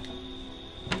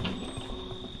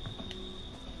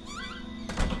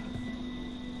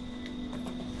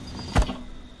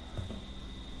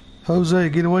 Jose,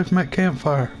 get away from that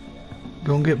campfire.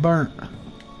 Gonna get burnt.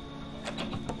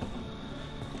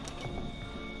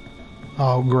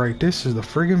 Oh great, this is the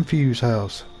friggin' fuse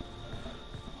house.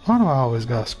 Why do I always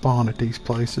gotta spawn at these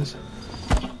places?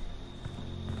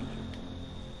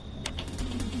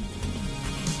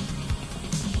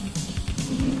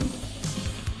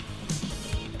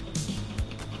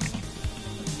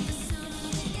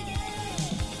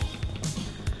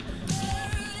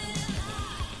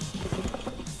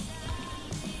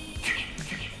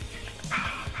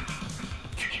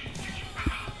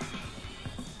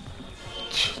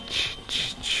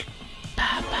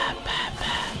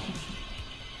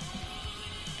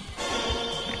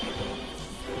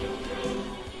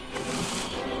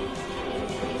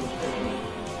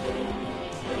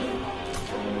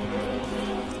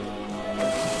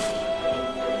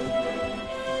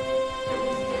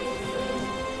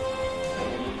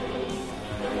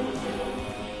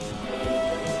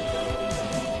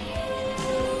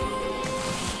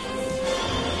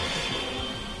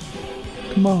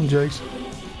 Come on, Jason.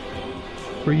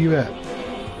 Where you at?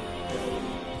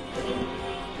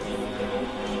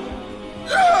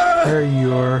 There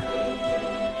you are.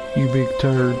 You big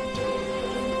turd.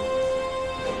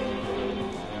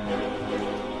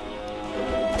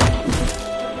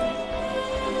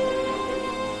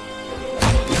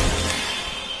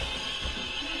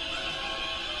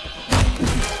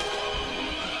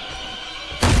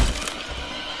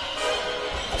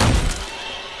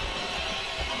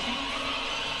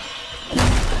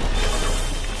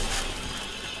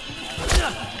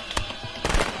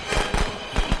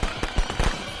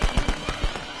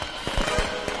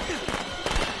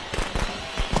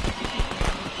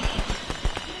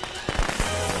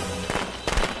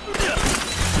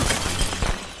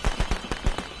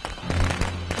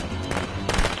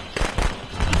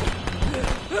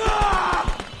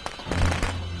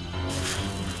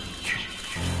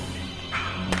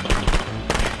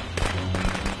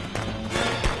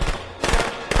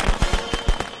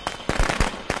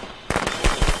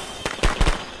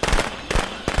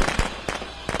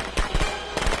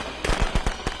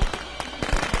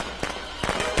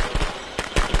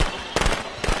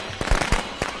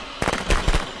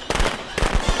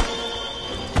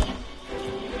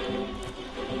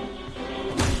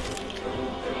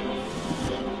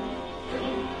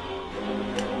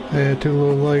 Yeah, too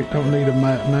little late. Don't need a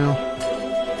map now.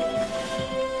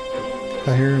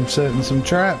 I hear him setting some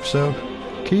traps, so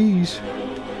keys.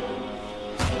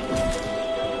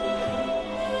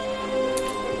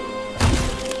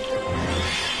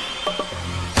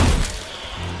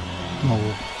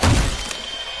 Oh.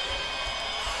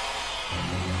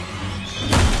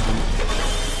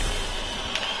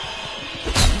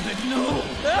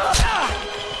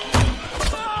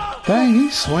 Dang,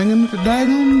 he's swinging at the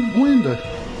daggone window.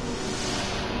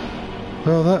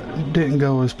 Well, that didn't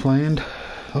go as planned.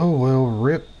 Oh well,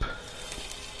 rip.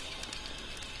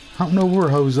 I don't know where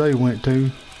Jose went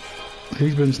to.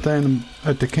 He's been standing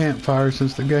at the campfire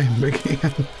since the game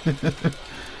began.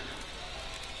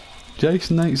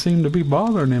 Jason ain't seemed to be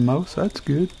bothering him most. That's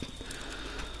good.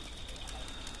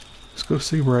 Let's go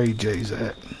see where AJ's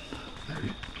at.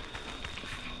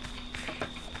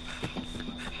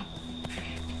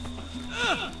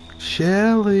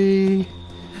 Shelly.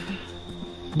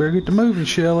 Better get to moving,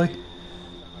 Shelly.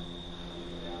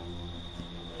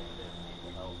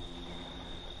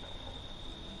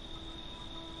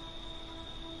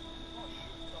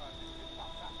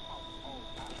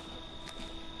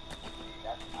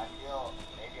 I feel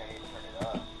maybe I need to turn it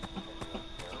up because it looks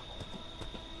terrible.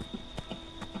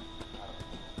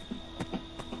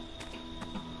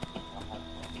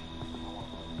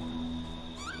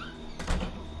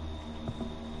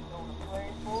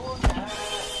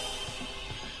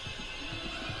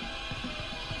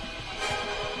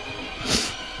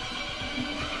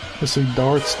 Let's see,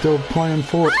 Darth's still playing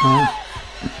Fortnite.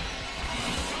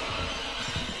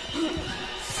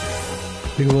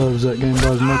 He loves that game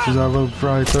about as much as I love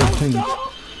Friday 13th.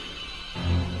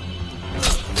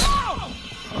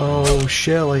 Oh,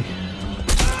 Shelly.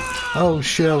 Oh,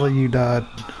 Shelly, you died.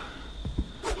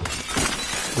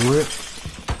 Rip.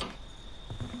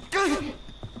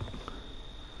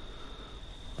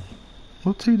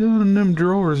 What's he doing in them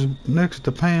drawers next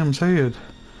to Pam's head?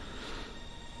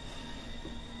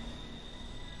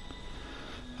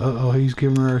 Uh-oh, he's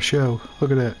giving her a show. Look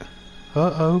at that.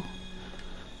 Uh-oh.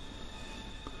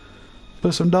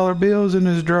 Put some dollar bills in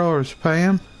his drawers,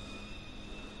 Pam.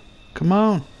 Come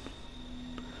on.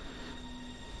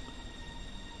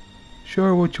 Show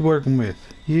her what you're working with.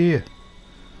 Yeah.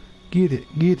 Get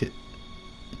it, get it.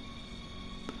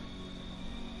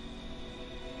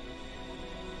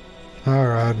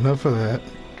 Alright, enough of that.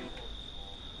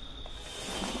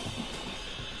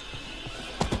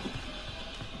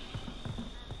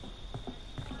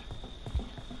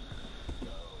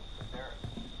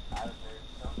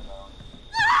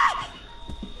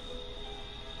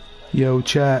 Yo,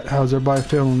 chat, how's everybody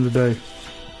feeling today?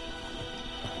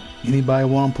 Anybody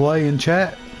want to play in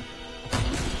chat?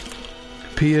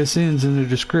 PSN's in the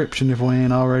description if we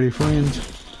ain't already friends.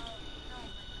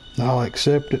 I'll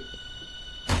accept it.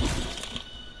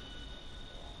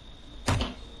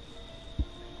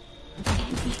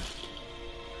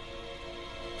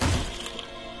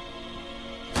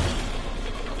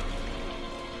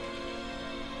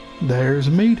 There's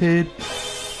Meathead.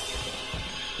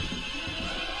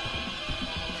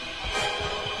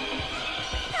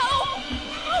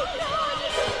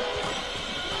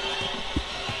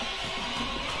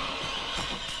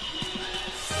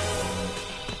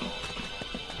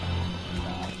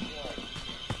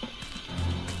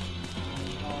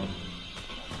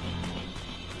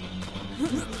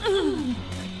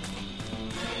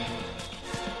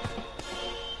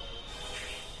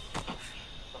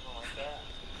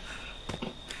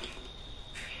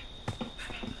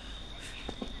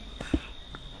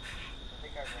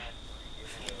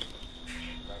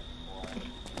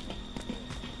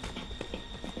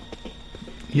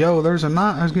 Yo, there's a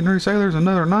knife. I was getting ready to say there's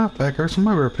another knife back there.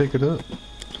 Somebody better pick it up.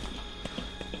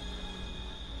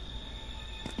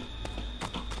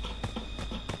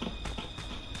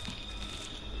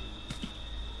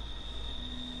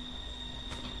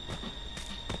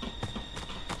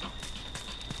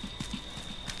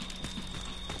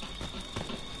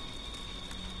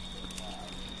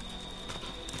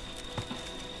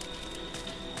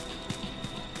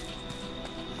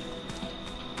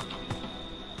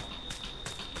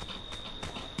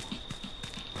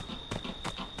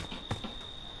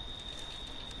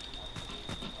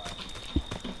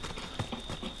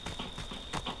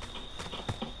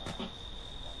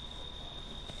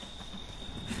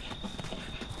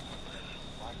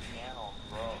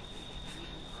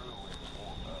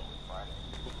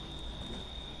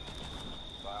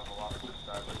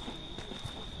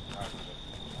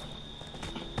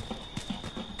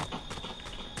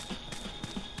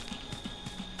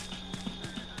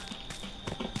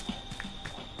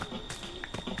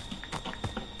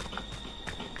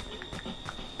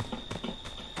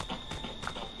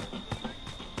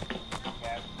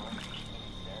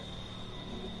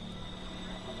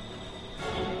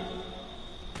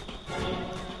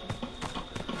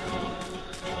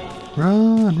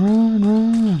 Run, run,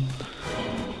 run.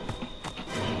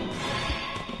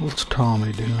 What's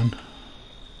Tommy doing?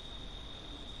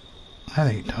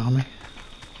 That ain't Tommy.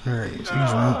 There he is.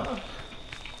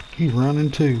 He's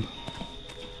running too.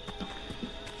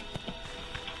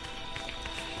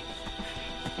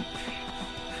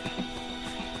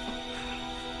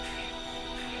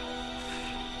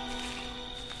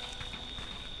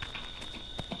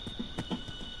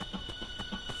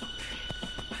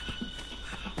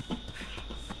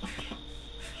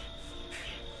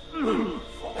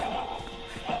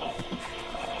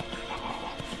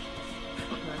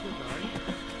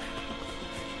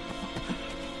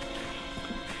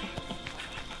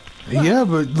 Yeah,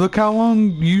 but look how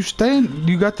long you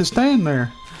got to stand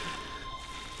there.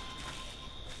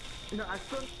 You know, I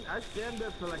stand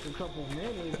there for like a couple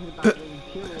minutes without getting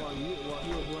killed while he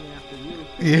was running after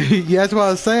you. Yeah, that's why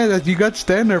I was saying that you got to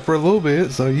stand there for a little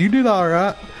bit, so you did all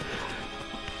right.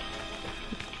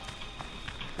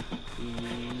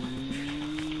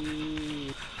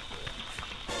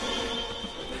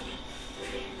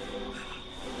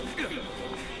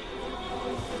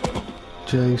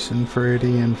 Jason,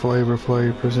 Freddy, and Flavor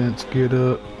Flav presents Get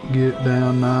Up, Get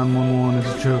Down, 911 is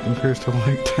a joke in Crystal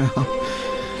Lake Town.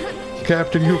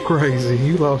 Captain, you're crazy.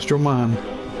 You lost your mind.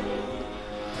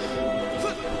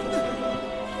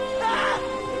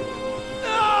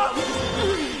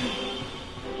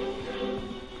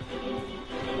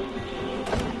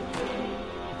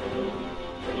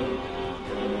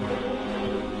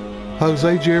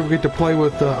 Jose, did you ever get to play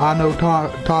with I Know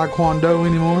Taekwondo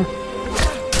anymore?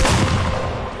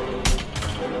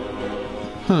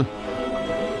 Huh.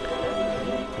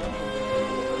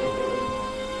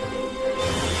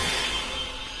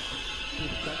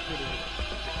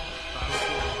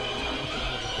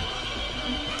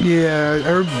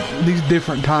 Yeah, these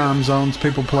different time zones,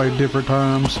 people play different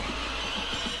times.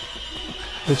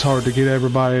 It's hard to get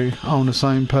everybody on the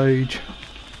same page.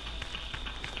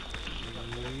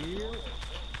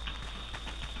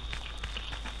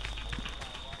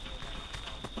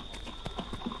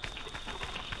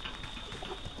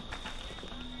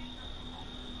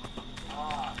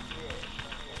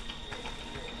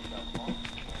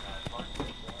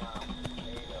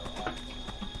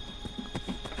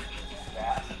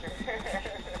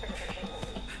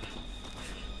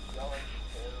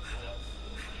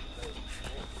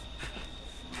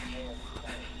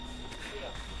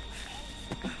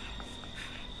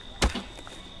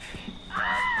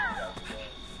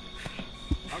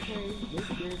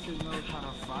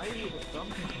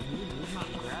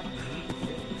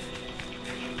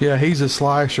 Yeah, he's a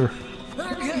slasher.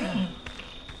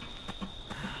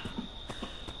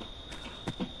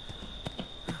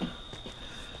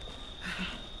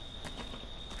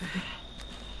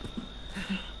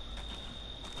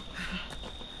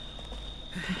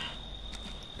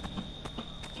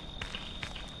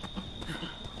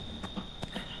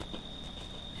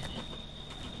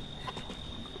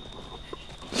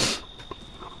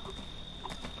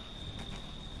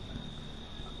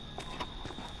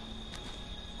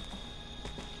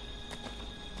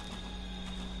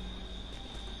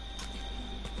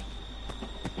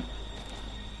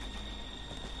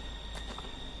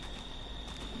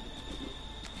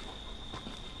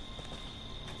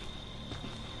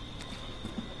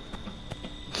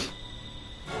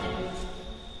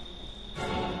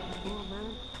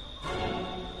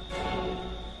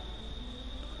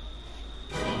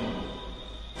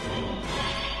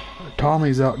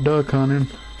 Tommy's out duck hunting.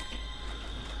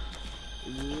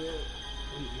 Yeah,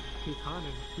 he's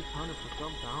hunting. He's hunting for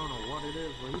something. I don't know what it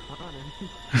is, but he's hunting.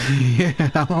 Yeah,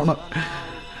 I don't know.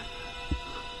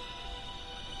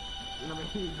 I mean,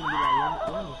 he's gonna be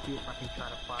like, let me see if I can try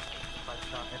to find,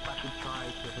 if I can try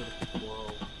to hit a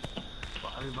squirrel.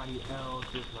 But everybody else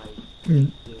is like,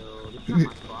 still, it's not my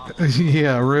problem.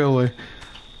 Yeah, really.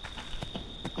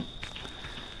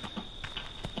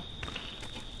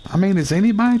 I mean, is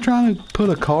anybody trying to put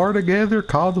a car together,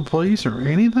 call the police, or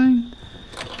anything?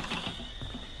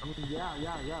 I mean,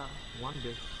 yeah. One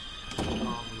day,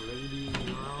 lady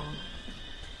around,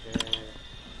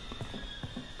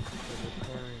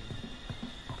 repairing.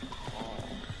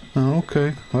 Oh,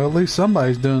 okay. Well, at least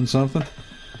somebody's doing something.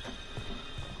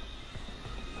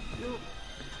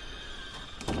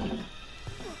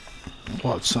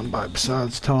 What, somebody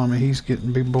besides Tommy? He's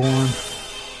getting to be boring.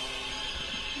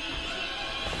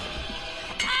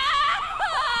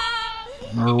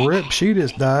 Rip, she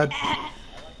just died.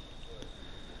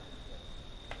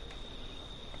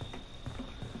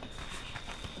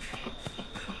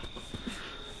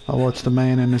 Oh, what's the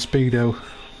man in the Speedo?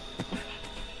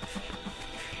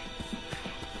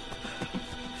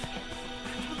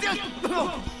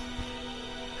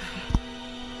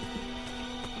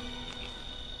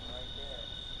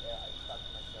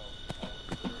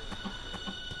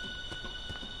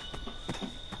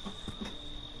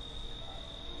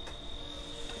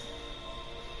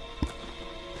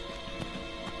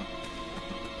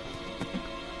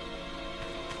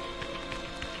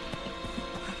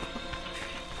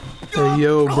 Hey,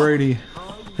 yo, Brady.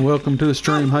 Welcome to the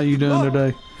stream. How you doing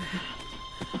today?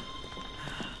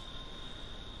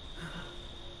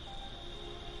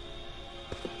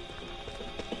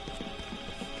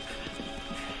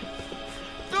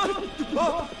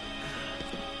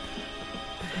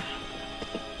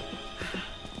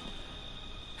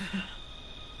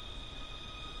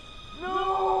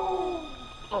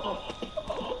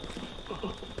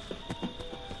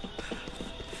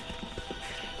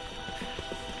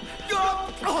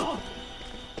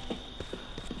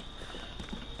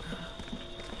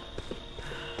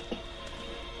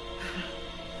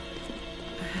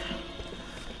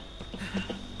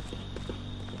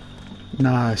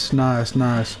 Nice, nice,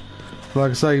 nice.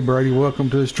 Like I say, Brady, welcome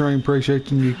to the stream.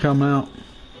 Appreciate you coming out.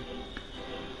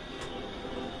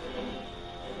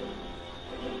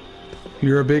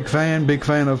 You're a big fan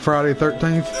of Friday the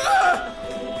 13th?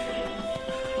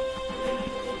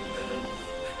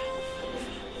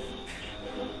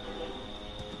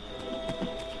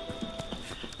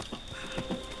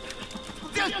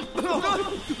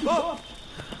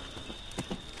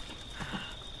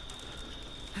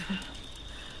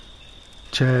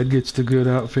 Chad gets the good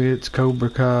outfits, Cobra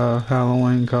Kai,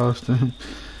 Halloween costume,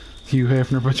 Hugh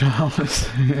Hefner pajamas.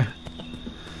 Yeah.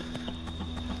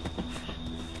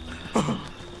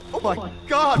 Oh my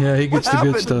God! Yeah, he gets What the good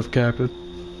happened? stuff,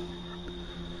 Captain.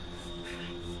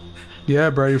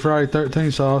 Yeah, Brady, Friday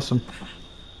 13th's awesome.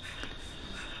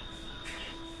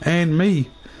 And me.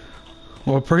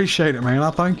 Well, appreciate it, man. I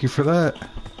thank you for that.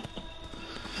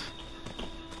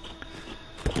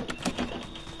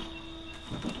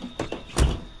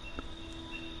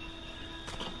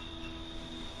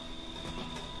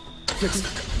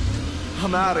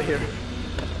 I'm out of here.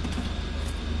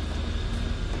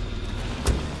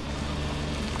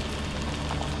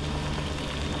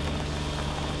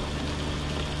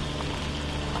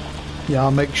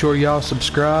 Y'all make sure y'all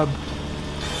subscribe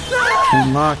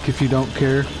and like if you don't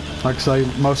care. Like I say,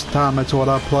 most of the time that's what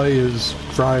I play is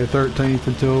Friday the 13th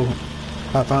until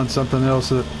I find something else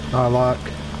that I like.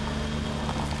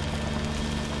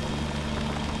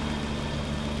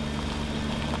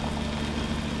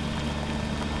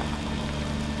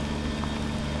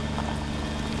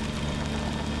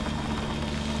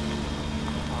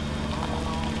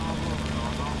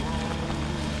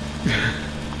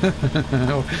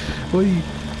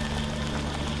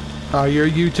 You're a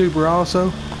YouTuber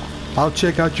also? I'll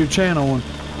check out your channel and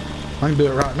I can do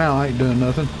it right now. I ain't doing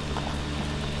nothing.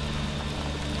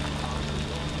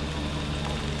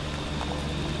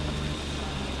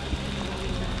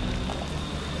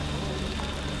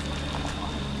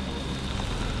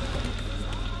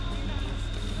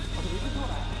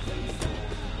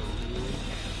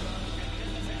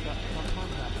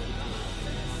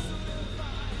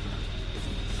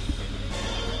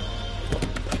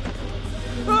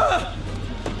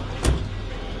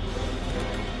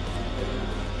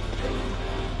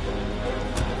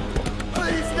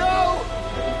 Please, no!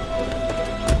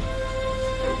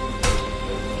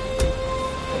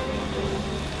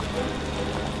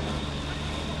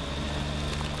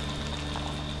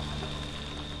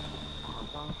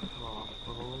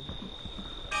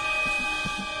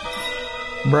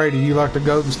 Brady, you like the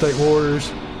Golden State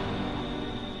Warriors?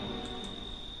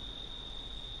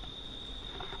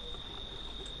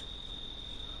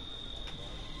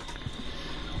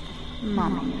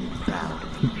 Mommy is proud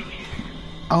of you.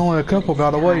 Only a couple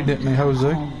got away, didn't they, Jose?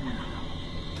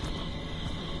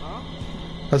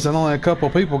 I said only a couple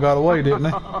people got away, didn't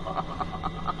they?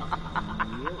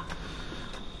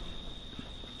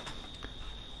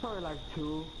 Probably like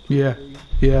two. Yeah,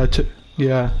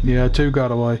 two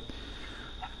got away.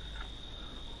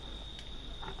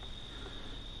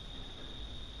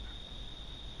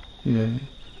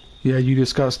 Yeah, you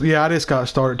just got. Yeah, I just got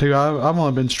started too. I've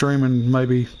only been streaming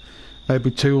maybe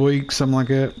 2 weeks, something like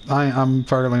that. I'm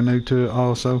fairly new to it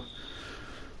also.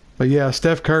 But yeah,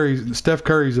 Steph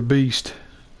Curry's a beast.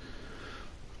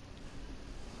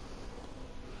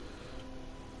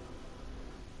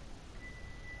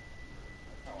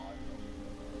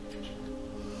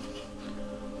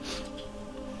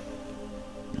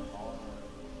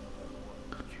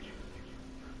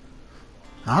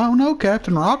 I don't know,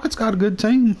 Captain. Rocket's got a good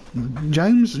team.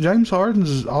 James Harden's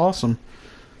is awesome.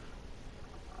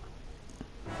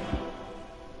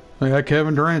 Yeah,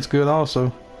 Kevin Durant's good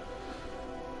also.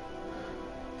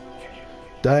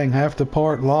 Dang, half the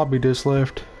park lobby just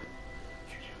left.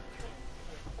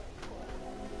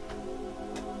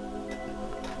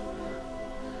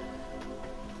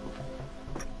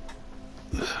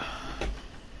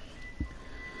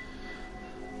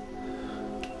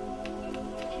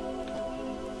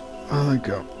 I think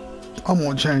I'm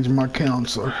gonna change my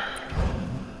counselor.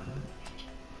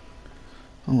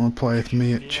 I'm gonna play with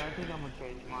Mitch. Yeah, I think I'm gonna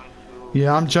change mine too.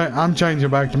 Yeah, I'm changing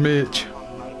back to Mitch. Oh,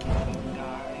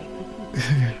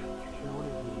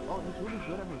 he's really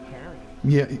good at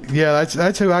repairing. Yeah,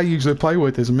 that's who I usually play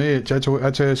with is Mitch. That's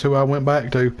who I went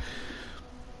back to.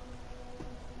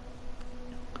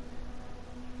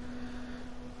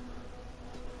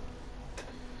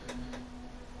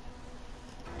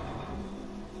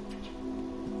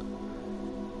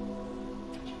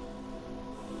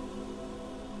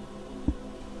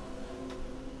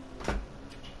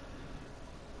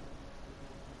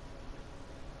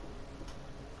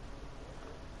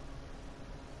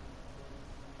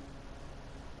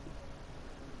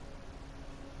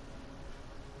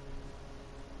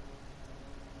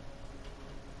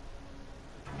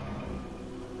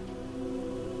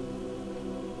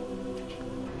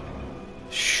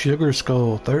 Sugar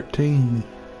Skull 13.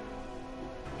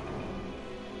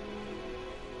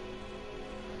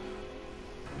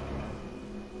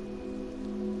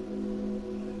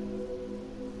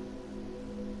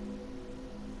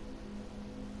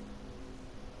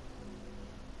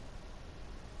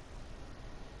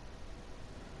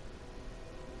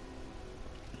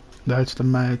 That's the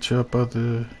matchup of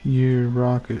the year.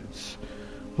 Rockets,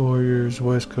 Warriors,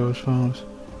 West Coast Finals.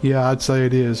 Yeah, I'd say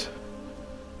it is.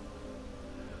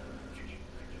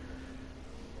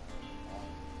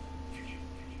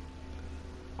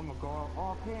 I'm gonna go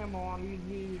off him on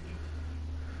these.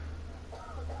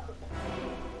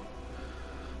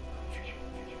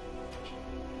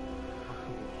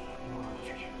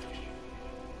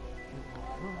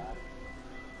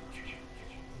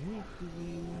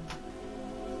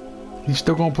 You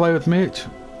still gonna play with Mitch,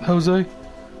 Jose?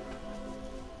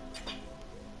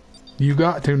 You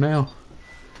got to now.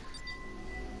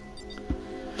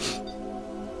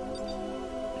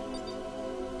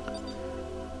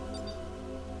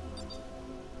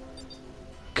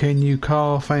 Can you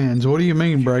call fans? What do you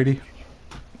mean, Brady?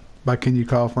 By can you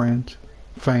call friends?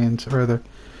 Fans, rather.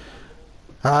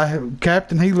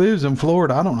 Captain, he lives in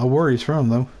Florida. I don't know where he's from,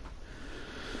 though.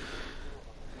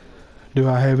 Do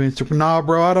I have Instagram? Nah,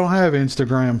 bro, I don't have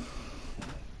Instagram.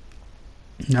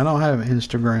 I don't have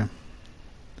Instagram.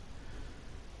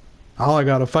 I only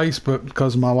got a Facebook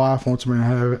because my wife wants me to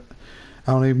have it.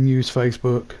 I don't even use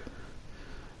Facebook.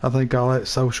 I think all that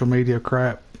social media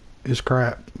crap is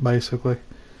crap, basically.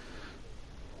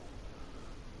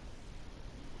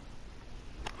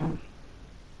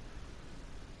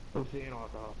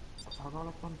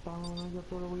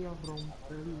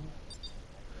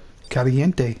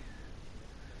 Caliente.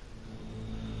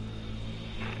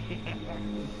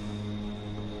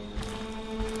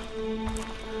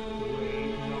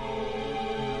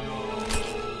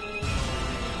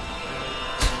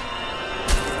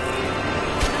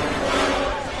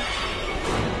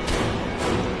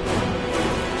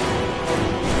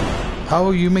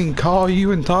 Oh, you mean call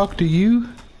you and talk to you?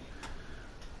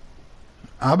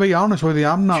 I'll be honest with you,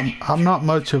 I'm not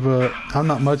much of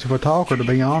a talker, to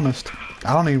be honest.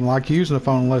 I don't even like using the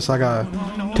phone unless I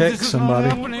gotta text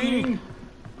somebody.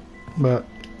 But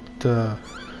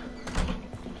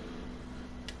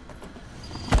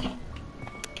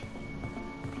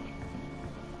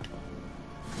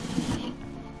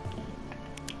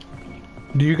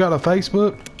do you got a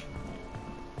Facebook?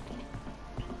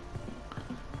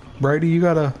 Brady, you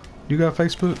got a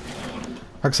Facebook?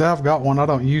 Like I said, I've got one. I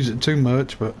don't use it too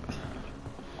much, but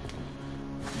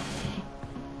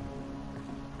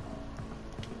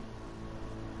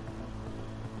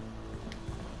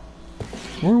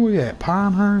where are we at?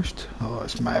 Pinehurst? Oh,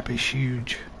 this map is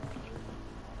huge.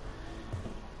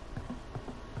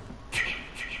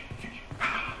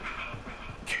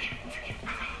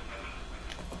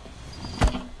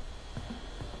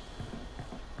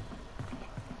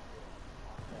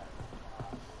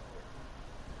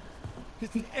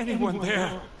 Isn't anyone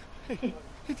there? Hey,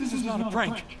 this is not a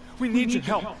prank. We need your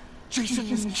help. Jason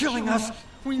is killing us.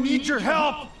 We need your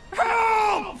help.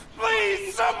 Help!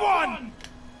 Please, someone!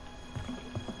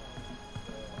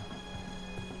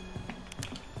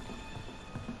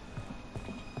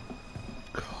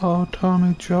 Call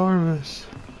Tommy Jarvis.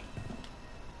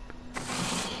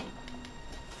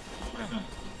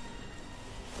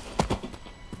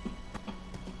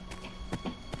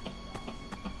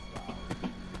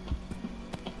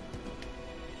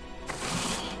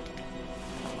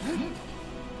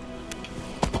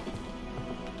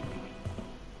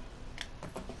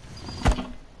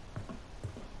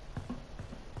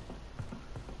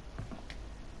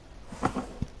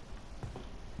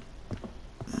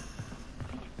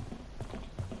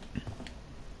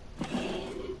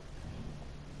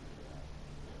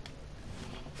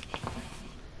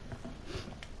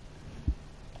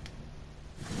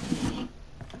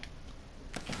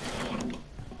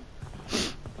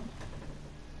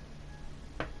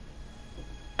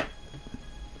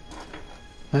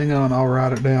 Hang on, I'll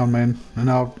write it down, man. And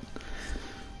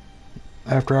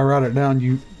after I write it down,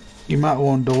 you might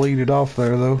want to delete it off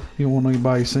there, though. You don't want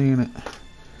anybody seeing it.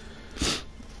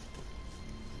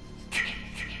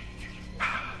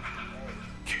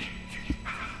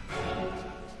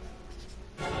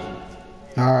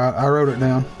 Alright, I wrote it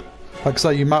down. Like I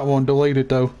say, you might want to delete it,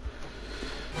 though.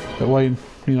 That way,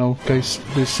 you know, in case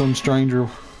just some stranger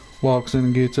walks in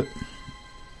and gets it.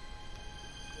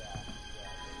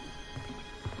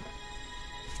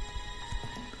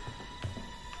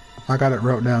 I got it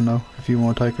wrote down though. If you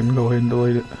want to take it and go ahead and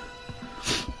delete it.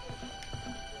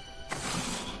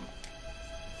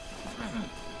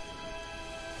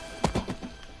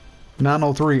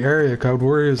 903 area code.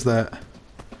 Where is that?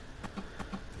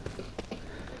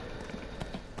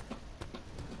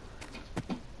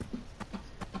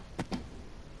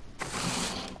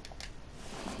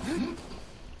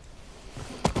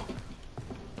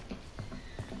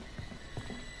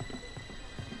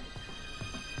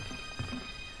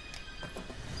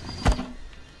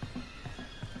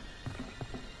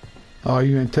 Oh,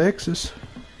 you in Texas?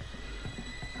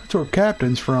 That's where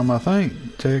Captain's from, I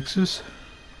think. Texas.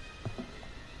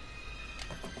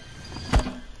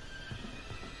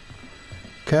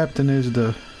 Captain is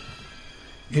the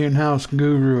in-house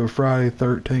guru of Friday the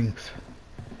 13th.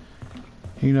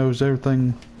 He knows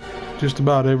everything, just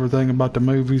about everything about the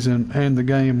movies and the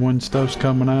game when stuff's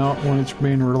coming out, when it's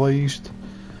being released.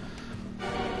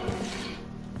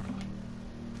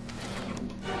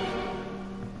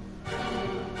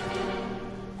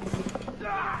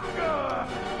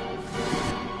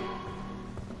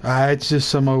 It's just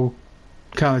some old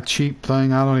kind of cheap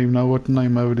thing. I don't even know what the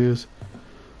name of it is.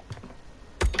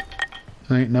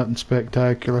 It ain't nothing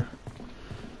spectacular.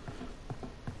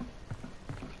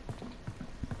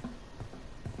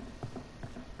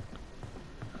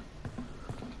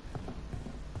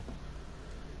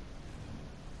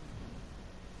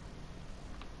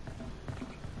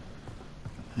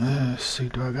 Let's see,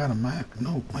 do I got a map?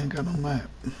 Nope, I ain't got no map.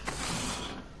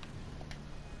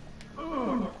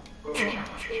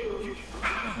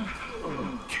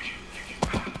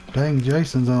 Dang,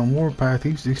 Jason's on a warpath.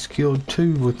 He's just killed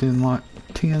 2 within like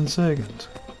 10 seconds.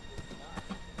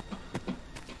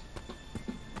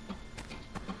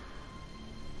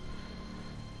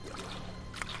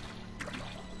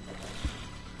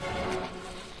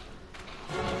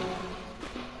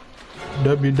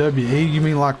 WWE? You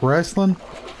mean like wrestling?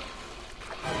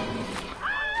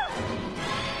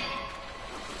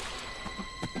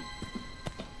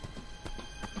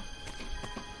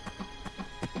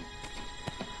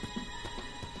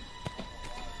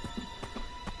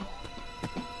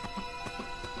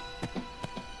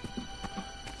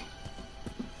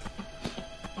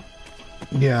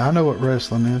 Yeah, I know what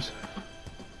wrestling is.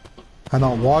 I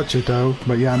don't watch it though,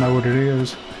 but yeah, I know what it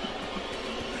is.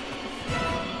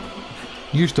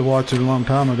 Used to watch it a long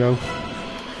time ago,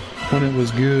 when it was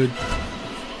good.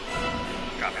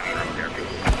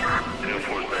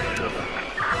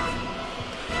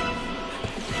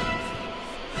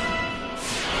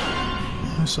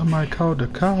 Somebody called the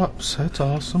cops. That's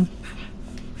awesome.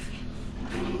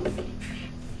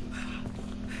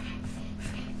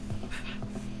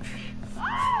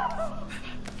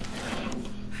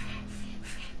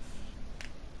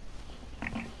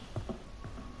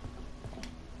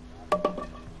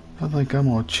 I think I'm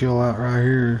gonna chill out right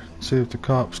here, see if the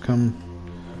cops come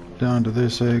down to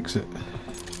this exit.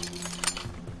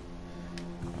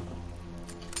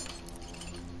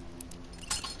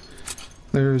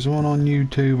 There's one on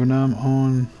YouTube and I'm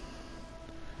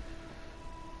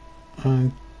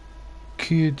on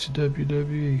Kids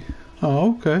WWE.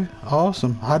 Oh, okay.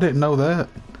 Awesome. I didn't know that.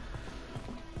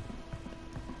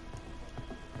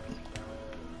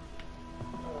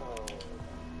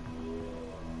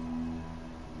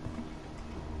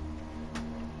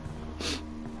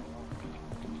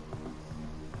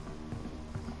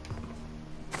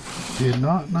 Did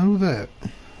not know that.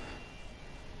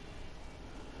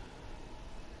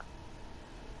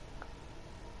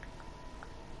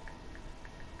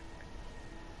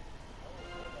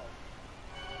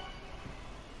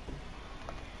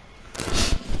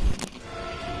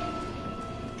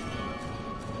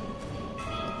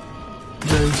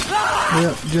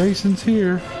 Yep, Jason's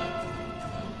here.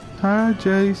 Hi,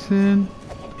 Jason.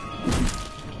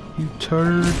 You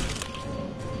turd.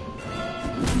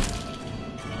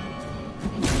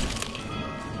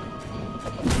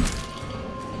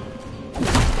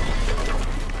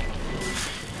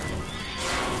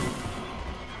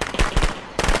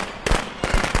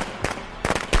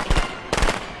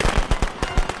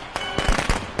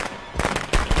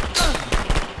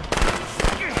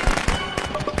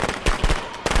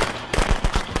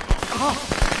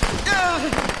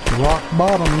 Rock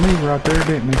bottom me right there,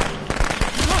 didn't he?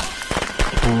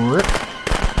 Rip.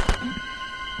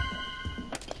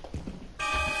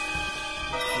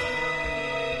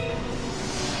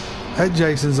 That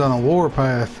Jason's on a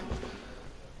warpath.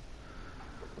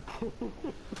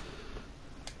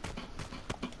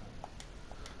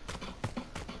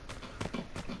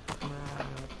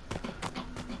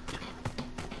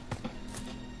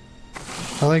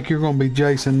 I think you're going to be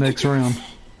Jason next round.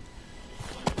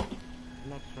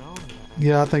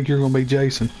 Yeah, I think you're gonna be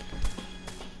Jason.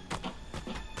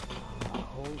 I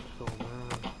hope so,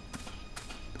 man.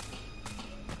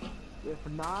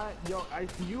 If not, Yo,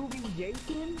 if you be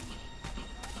Jason,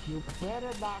 you better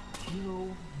not kill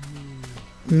me.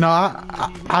 No,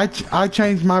 I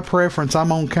changed my preference.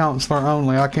 I'm on counselor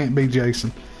only. I can't be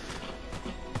Jason.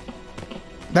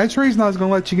 That's the reason I was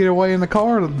gonna let you get away in the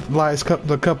car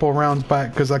the couple of rounds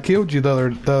back, because I killed you the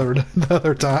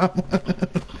other time.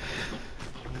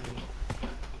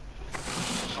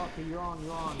 Okay, you're on.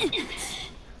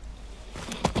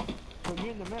 So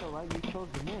you're in the middle, right? You chose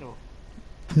the middle.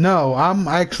 No, I'm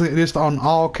actually just on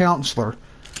all counselor.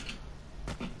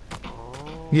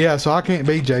 Oh. Yeah, so I can't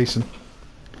be Jason.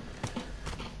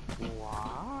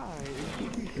 Why?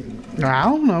 I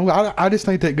don't know. I just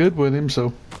ain't that good with him,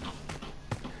 so.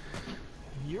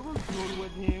 You were good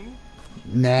with him.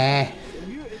 Nah. If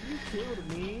you killed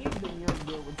me, then you're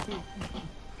good with him.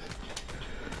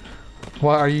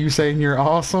 Why are you saying you're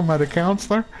awesome at a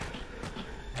counselor?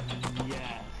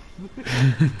 Yes.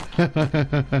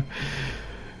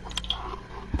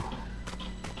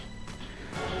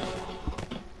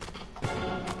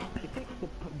 It takes the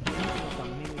game like a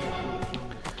minute or two.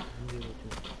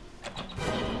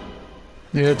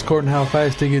 Yeah, it's according to how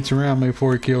fast he gets around me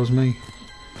before he kills me.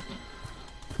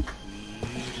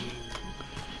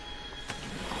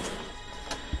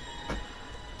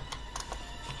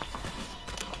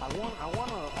 I want a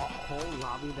whole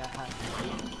lobby that has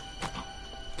mics.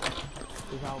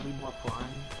 Because that'll be more fun.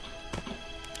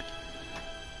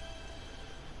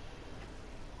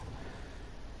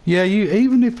 Yeah,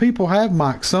 even if people have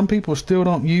mics, some people still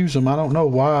don't use them. I don't know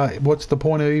why. What's the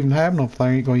point of even having them if they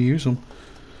ain't gonna use them?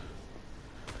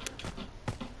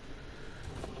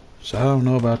 So I don't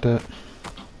know about that.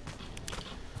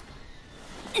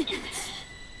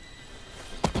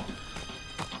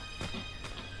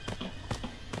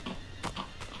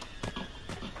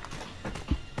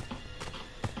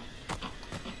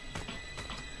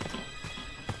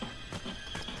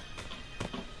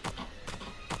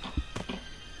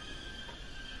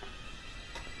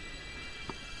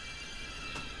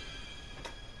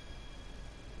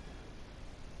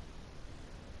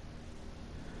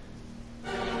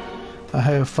 I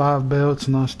have 5 belts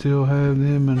and I still have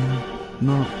them and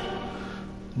not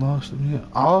lost them yet.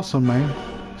 Awesome, man.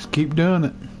 Just keep doing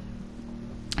it.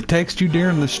 Text you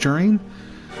during the stream.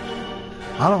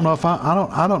 I don't know if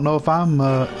I don't know if I'm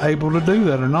able to do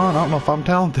that or not. I don't know if I'm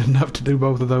talented enough to do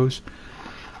both of those.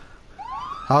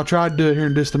 I'll try to do it here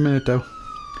in just a minute though.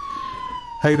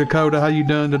 Hey Dakota, how you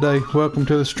doing today? Welcome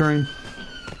to the stream.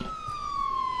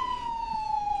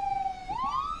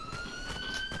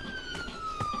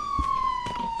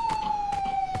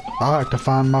 I have to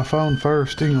find my phone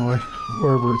first anyway,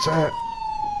 wherever it's at.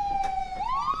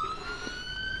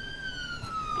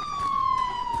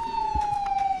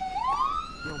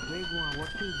 Yo, BigWorm,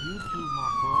 what's your YouTube, my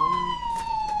bro?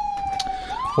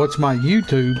 What's my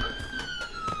YouTube?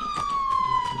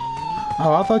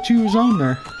 Oh, I thought you was on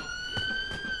there.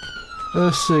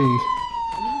 Let's see.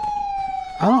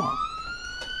 I don't.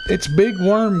 It's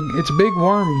BigWorm. It's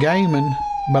BigWorm Gaming,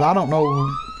 but I don't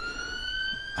know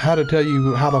how to tell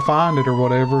you how to find it or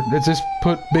whatever. It's just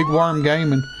put BigWorm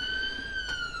Gaming.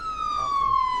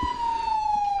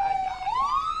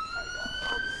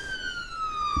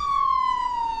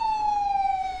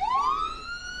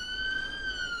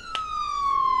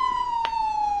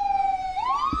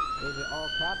 Is it all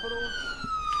capitals?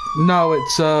 No,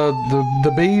 it's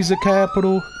the B's a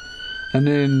capital, and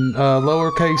then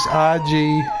lowercase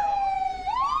IG,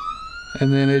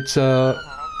 and then it's a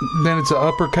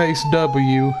uppercase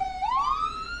W.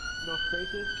 No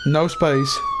spaces? No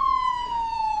space.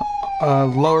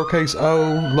 Lowercase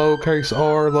O, lowercase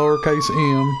R, lowercase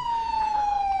M,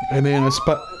 and then a After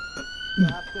the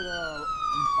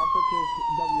uppercase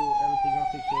W, everything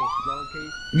else is just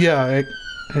lowercase? yeah,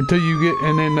 until you get,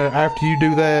 and then after you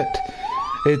do that,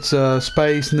 it's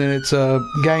space, and then it's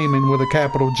gaming with a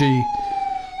capital G.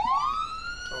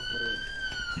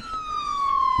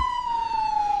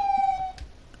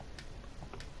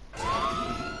 Okay.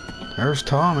 There's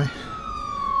Tommy.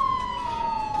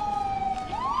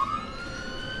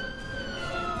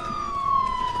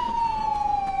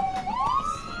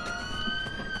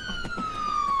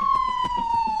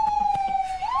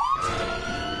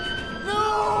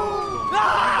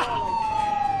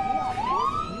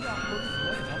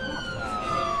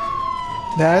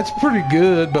 That's pretty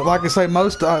good, but like I say,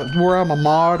 most where I'm a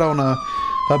mod on a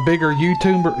bigger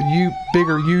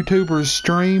YouTuber's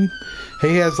stream,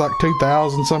 he has like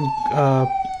 2,000 some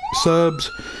subs.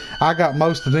 I got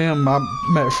most of them. I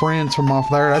met friends from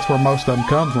off there. That's where most of them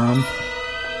come from.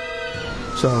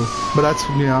 So, but that's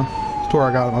that's where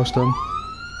I got most of them. Well,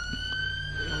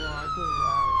 I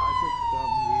took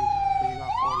some views, so you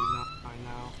got 49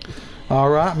 now. All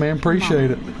right, man.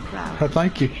 Appreciate it. Proud.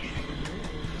 Thank you.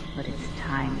 But it's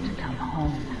time to come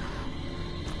home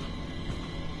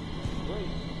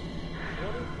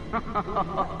now.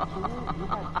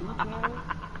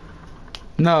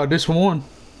 No, just one.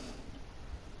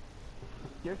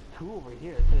 There's two over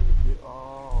here. It says,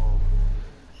 oh.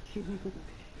 This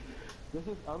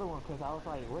is the other one, because I was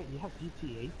like, wait, you have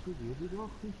GTA 2 years ago?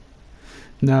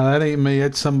 No, that ain't me.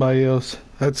 That's somebody else.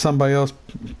 That's somebody else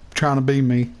trying to be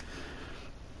me.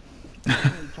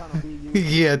 Trying to be you.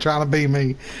 Yeah, trying to be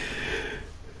me.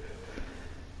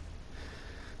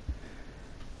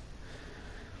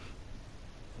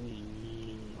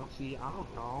 See, I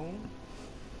don't know.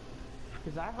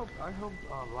 Because I hope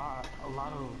a lot of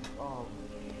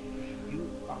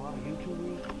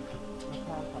YouTubers my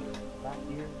past, like, last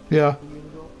year, Yeah. 2 years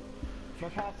ago. My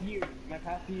past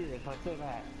year, if I say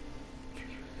that.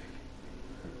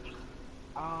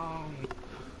 I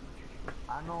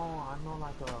know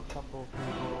like a couple of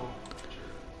people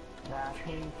that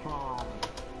came from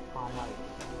like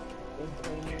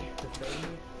infamous to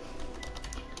famous.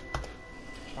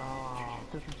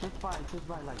 Just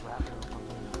by like rapping or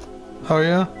something. Oh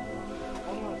yeah.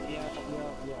 Anyway, yeah.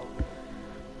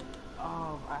 I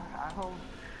hope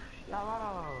a lot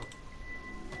of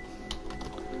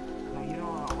like, you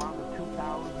know, around the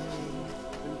 2,000,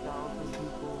 3,000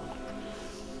 people,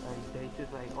 and they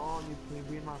just like, oh, you can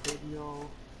be in my video.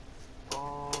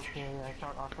 Oh, okay, I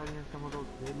started in some of those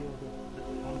videos.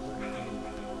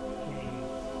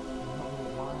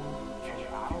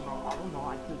 I don't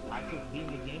know. I just be in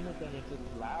the game with them and just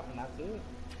laugh, and that's it.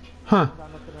 Huh. I don't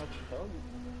got nothing else to tell you.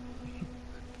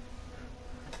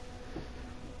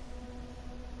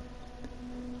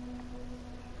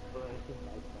 But it's just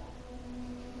like that.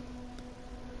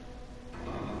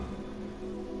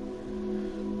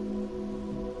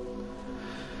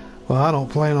 Well, I don't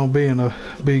plan on being a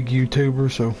big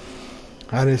YouTuber, so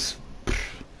I just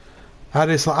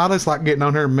like getting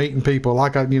on here and meeting people.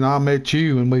 Like I met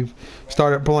you and we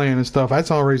started playing and stuff. That's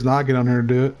the only reason I get on here and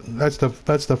do it. That's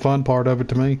the fun part of it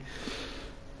to me.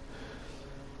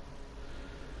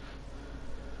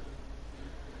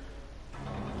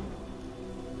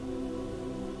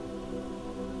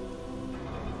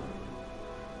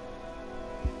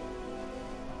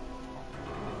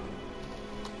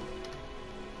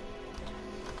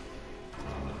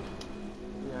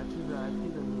 I see the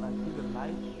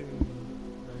live stream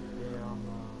right there on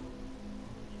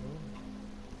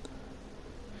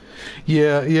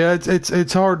Yeah,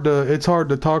 it's hard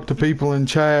to talk to people in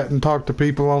chat and talk to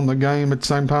people on the game at the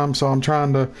same time. So I'm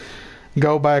trying to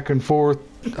go back and forth,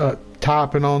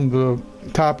 typing on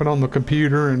the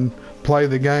computer and play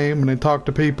the game, and then talk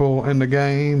to people in the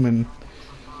game and.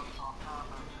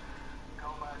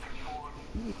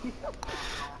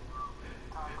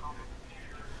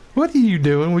 What are you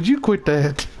doing? Would you quit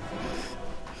that?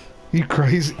 You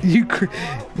crazy? You're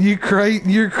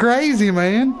crazy,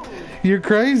 man. You're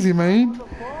crazy, man.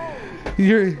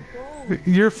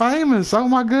 You're famous. Oh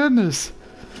my goodness.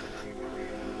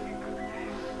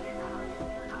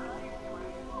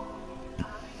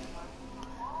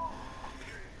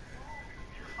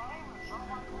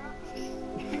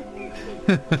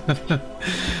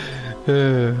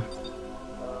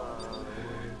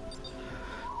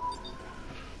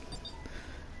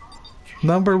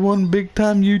 #1 big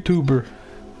time YouTuber.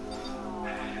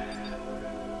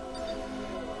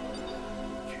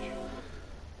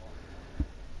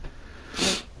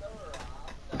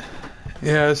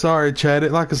 Yeah, sorry,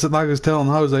 chat. Like I was telling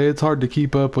Jose, it's hard to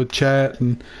keep up with chat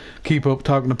and keep up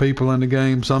talking to people in the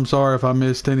game. So I'm sorry if I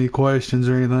missed any questions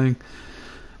or anything.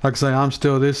 Like I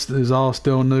say, this is all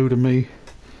still new to me.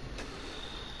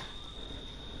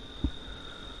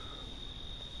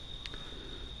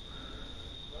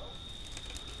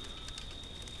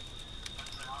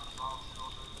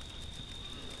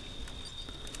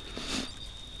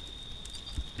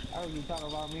 Oh, you talking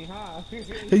about me, huh?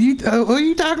 Are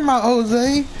you talking about, Jose?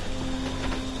 I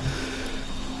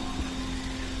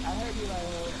heard you like,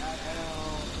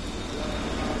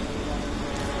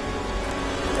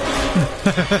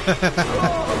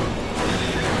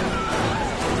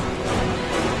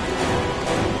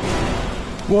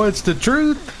 What's the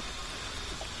truth?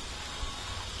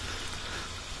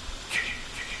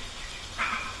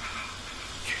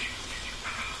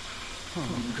 Oh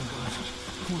God,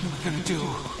 what am I gonna do?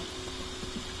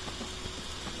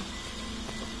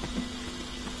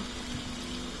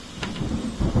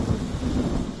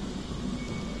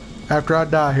 After I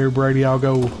die here, Brady, I'll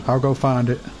go find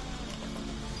it.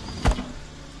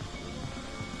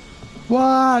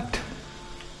 What?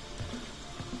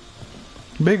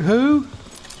 Big who?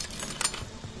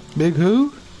 Big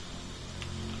who?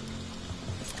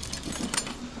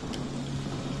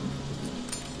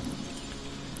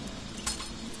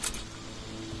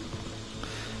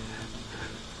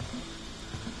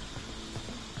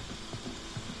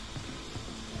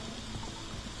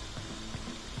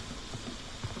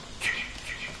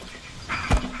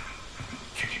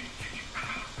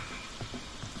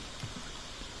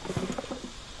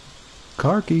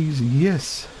 Car keys,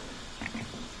 yes.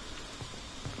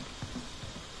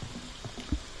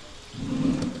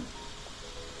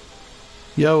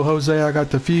 Yo, Jose, I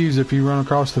got the fuse if you run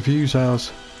across the fuse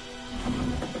house.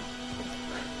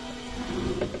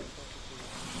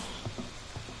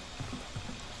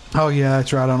 Oh yeah,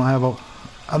 that's right.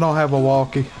 I don't have a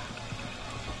walkie.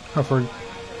 I forgot.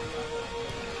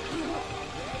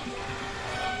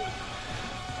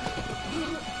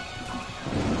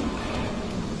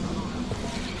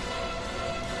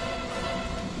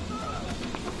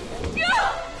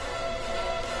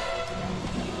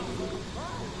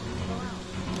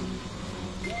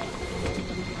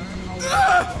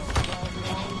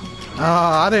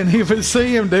 I didn't even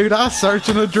see him, dude. I was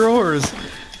searching the drawers.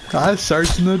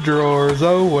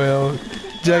 Oh well.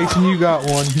 Jason, you got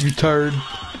one, you turd.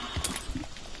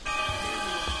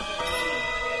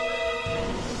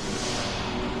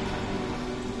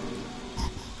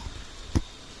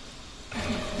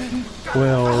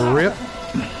 Well, rip.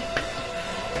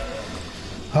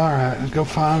 Alright, let's go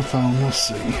find phone. Let's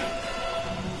see.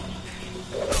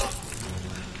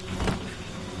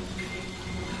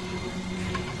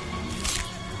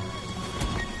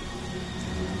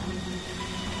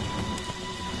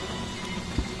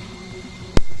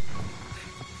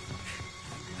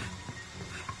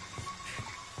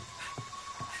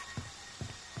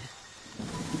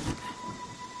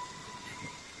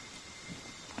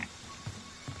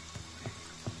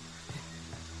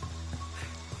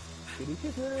 Did he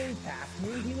just literally pass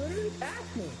me? He literally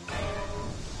passed me.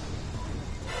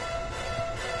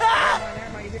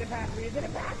 Never mind, you didn't pass me,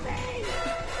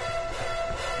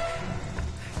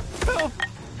 Help!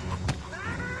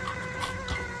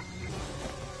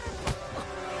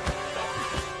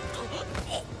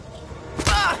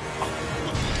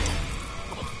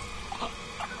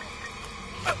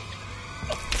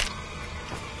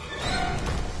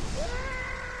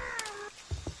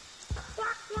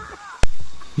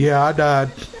 Yeah, I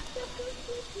died.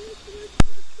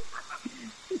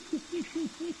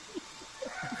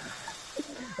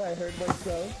 I heard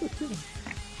myself.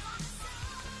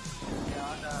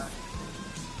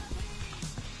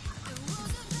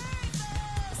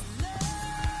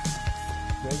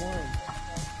 BigWorm.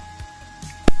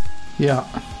 Yeah.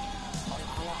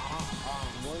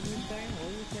 What were you saying?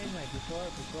 Like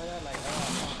before that, like, I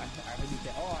heard you say,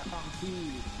 I found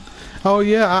keys. Oh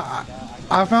yeah,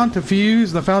 I found the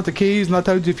fuse and I found the keys and I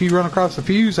told you if you run across the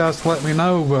fuse house to let me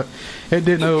know, but it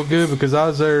didn't know good because I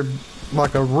was there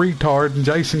like a retard and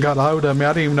Jason got a hold of me.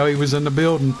 I didn't even know he was in the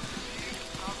building.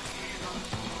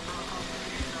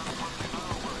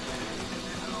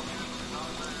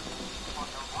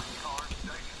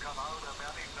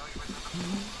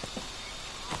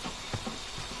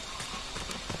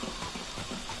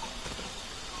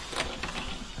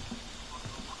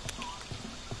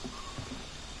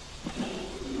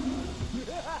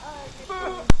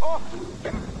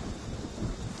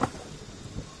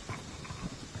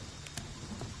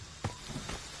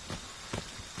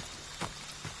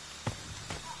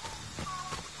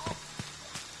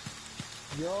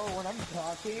 Yo, when I'm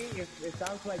talking, it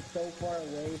sounds like so far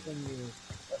away from you,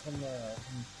 from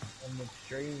the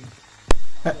stream.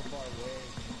 So far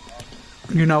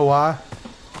away. You know why?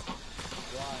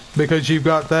 Because you've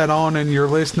got that on and you're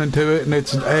listening to it and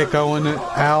it's echoing it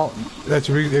out. That's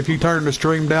if you turn the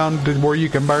stream down to where you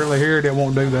can barely hear it, it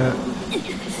won't do that.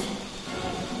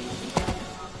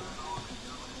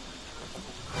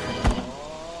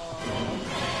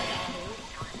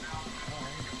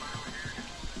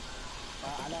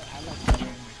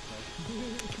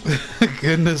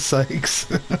 Goodness sakes.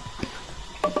 Is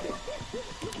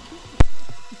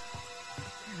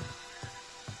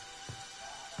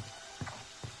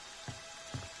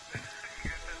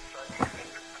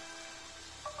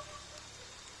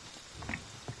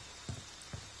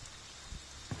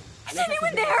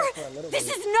anyone there? This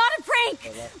is not a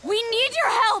prank! We need your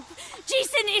help!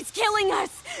 Jason is killing us!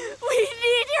 We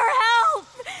need your help!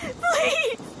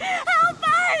 Please! Help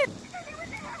us!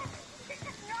 This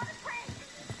is not a prank!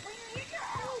 We need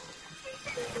your help!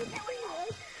 Jason is killing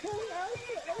us!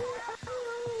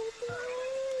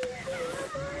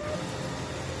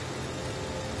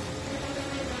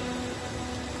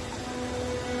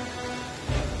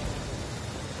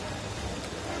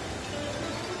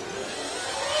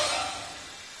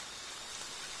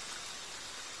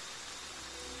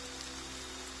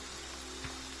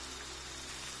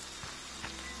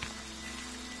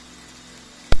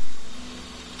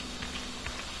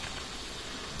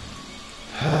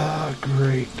 Ah,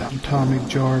 great. I'm Tommy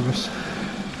Jarvis.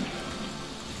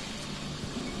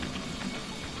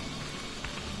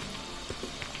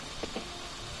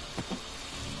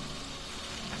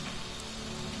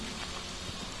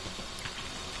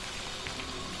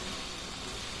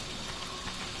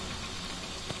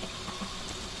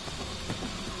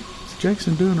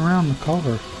 Jason doing around the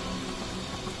car?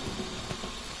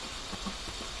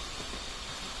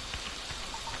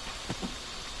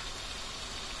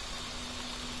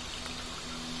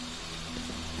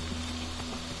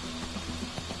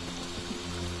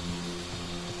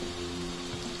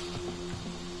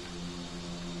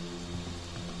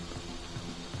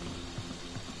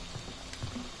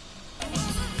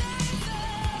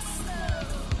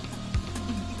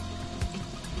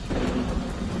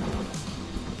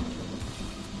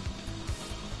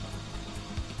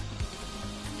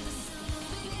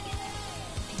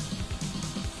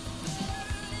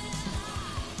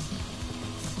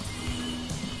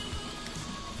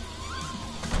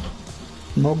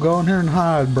 I'm gonna go in here and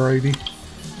hide, Brady.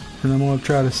 And I'm gonna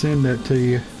try to send that to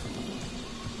you.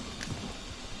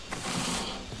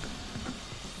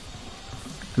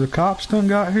 The cops done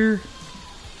got here?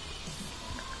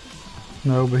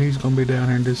 No, but he's gonna be down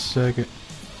here in just a second.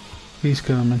 He's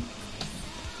coming.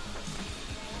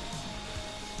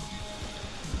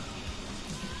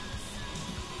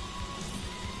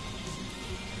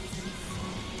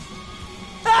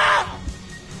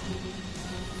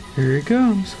 Here he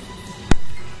comes.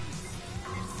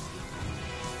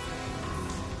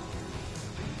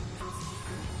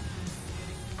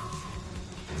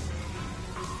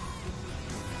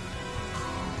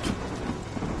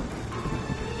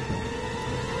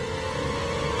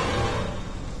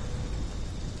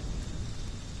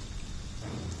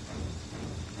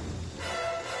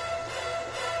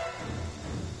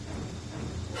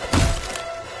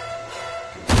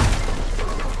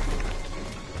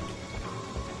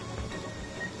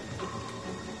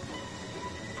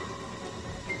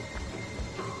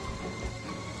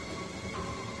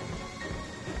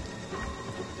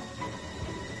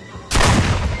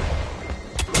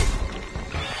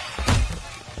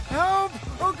 Help!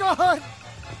 Oh God!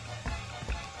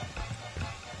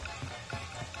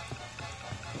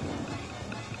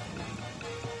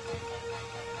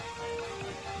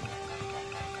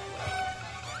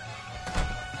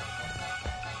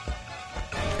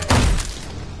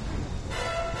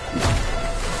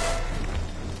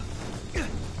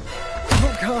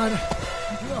 Oh God!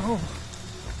 No!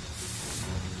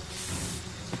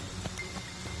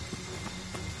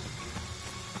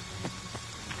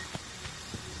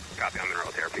 Copy, I'm in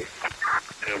neural therapy.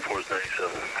 Air Force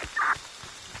 97.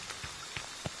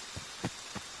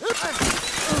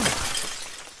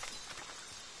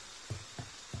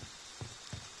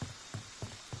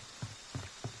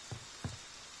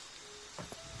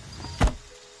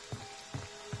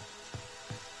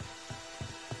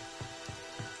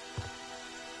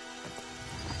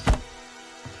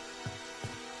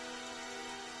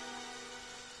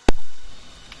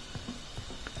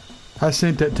 I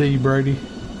sent that to you, Brady.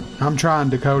 I'm trying,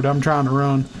 Dakota. I'm trying to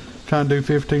run. Trying to do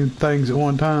 15 things at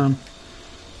one time.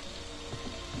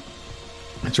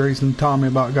 That's the reason Tommy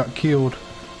about got killed.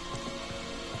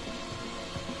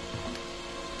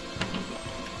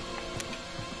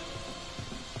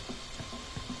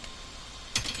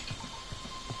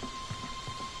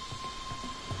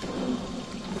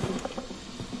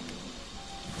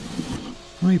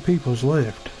 How many people's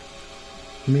left?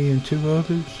 Me and two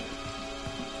others?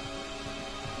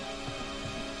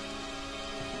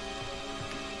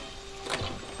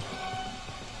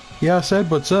 Yeah, I said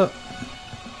what's up.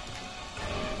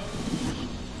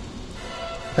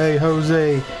 Hey,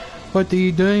 Jose. What are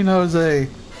you doing, Jose?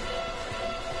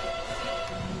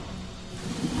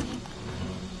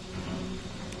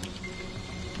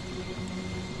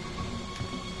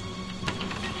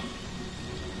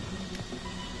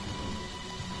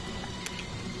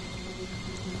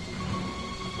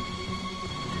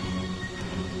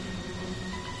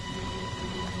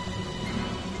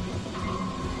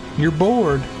 You're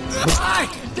bored.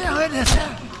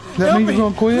 That means you're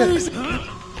gonna quit? Please.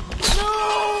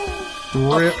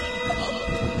 No! Rip.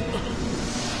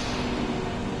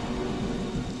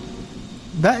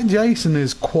 That Jason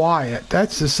is quiet.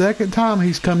 That's the second time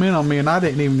he's come in on me and I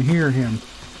didn't even hear him.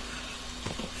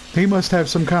 He must have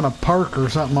some kind of perk or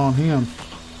something on him.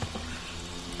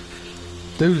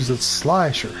 Dude's a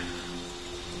slasher.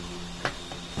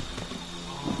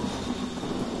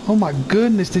 Oh my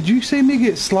goodness, did you see me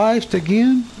get slashed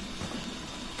again?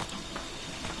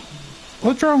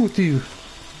 What's wrong with you?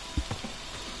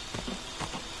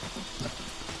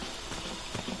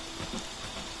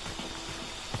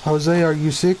 Jose, are you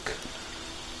sick?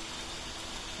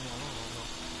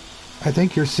 I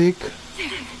think you're sick.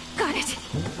 Got it.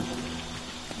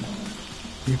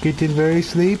 You're getting very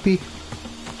sleepy.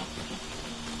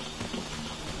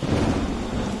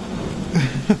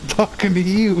 I'm talking to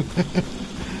you.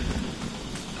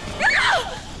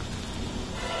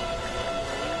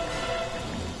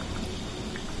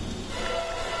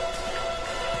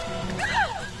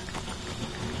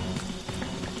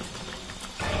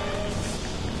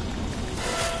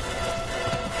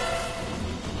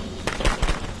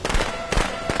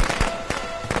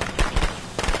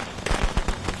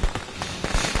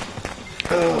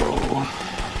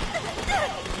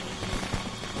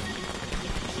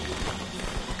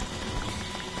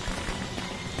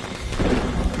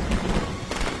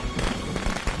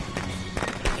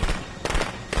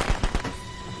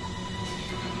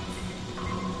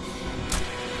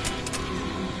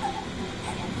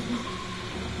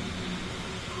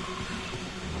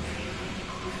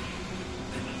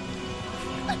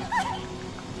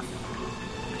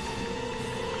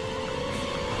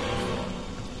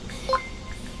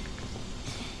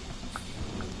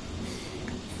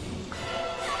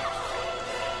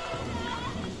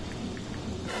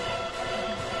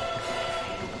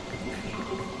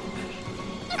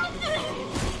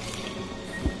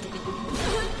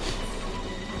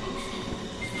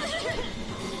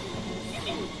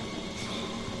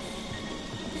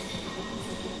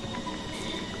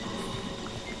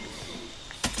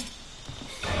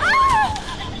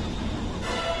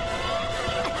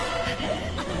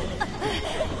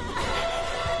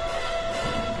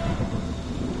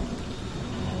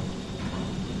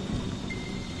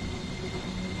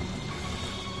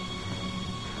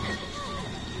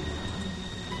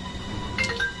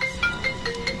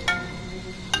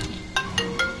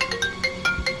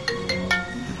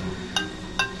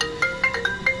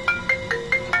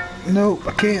 Nope,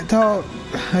 I can't talk.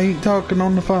 I ain't talking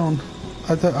on the phone.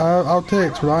 I'll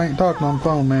text, but I ain't talking on the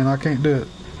phone, man. I can't do it.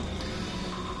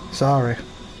 Sorry.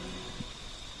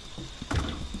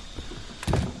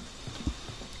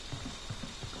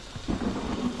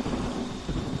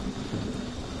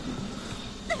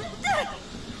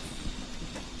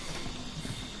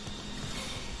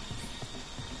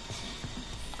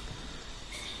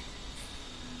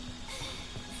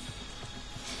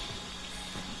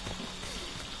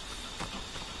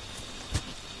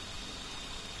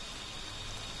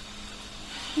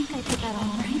 I think I did that all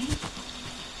right.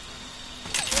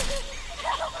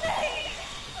 Help me!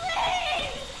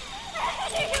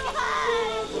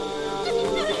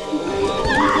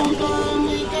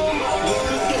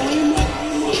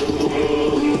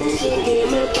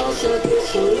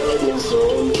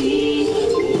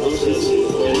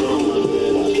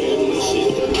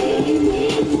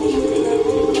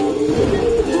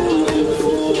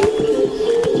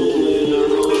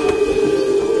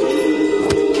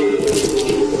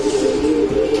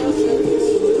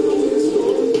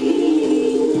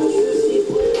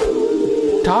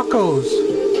 Tacos.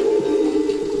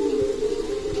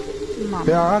 Mom,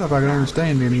 Be alright if I can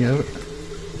understand any of it.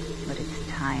 but it's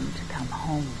time to come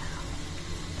home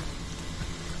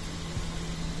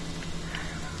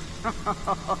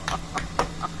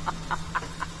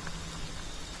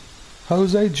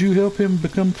Jose, did you help him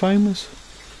become famous?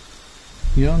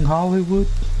 Young Hollywood?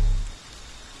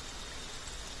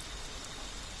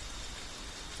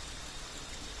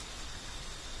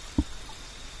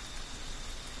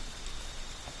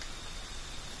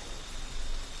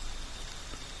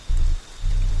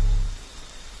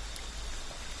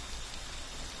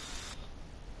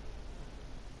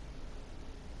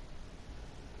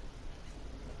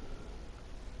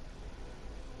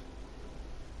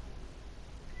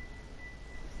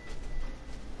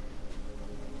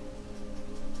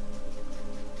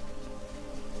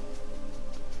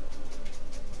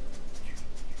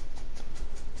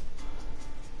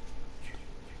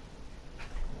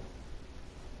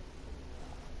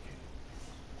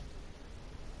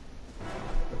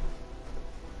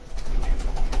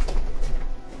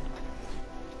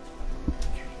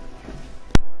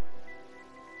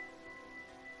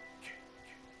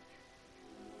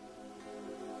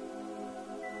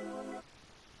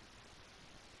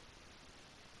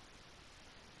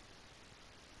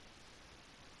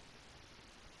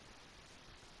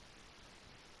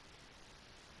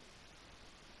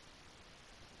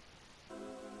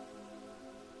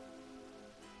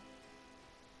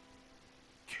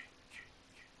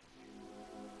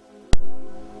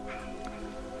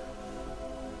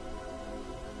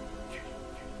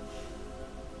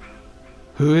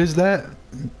 Who is that?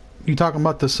 You talking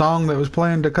about the song that was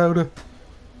playing, Dakota?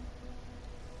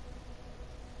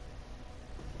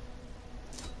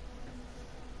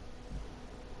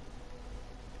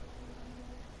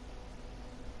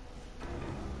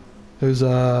 It was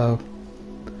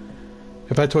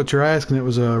if that's what you're asking, it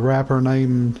was a rapper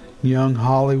named Young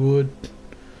Hollywood.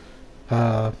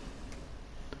 Not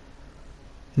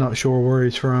sure where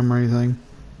he's from or anything.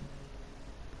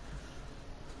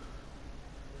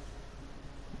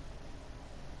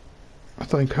 I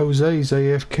think Jose's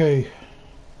AFK.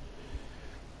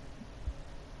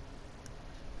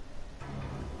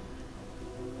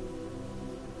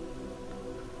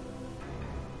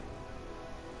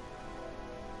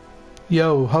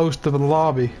 Yo, host of the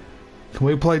lobby. Can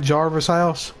we play Jarvis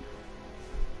House?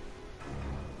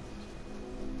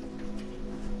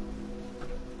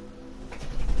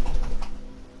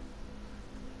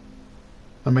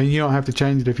 I mean, you don't have to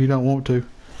change it if you don't want to.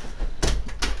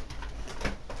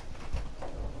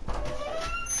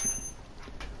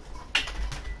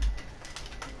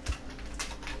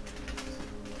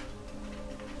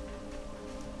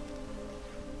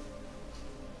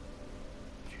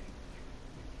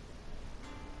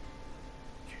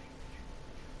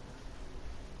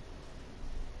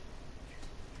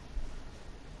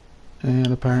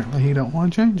 And apparently he don't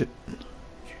want to change it.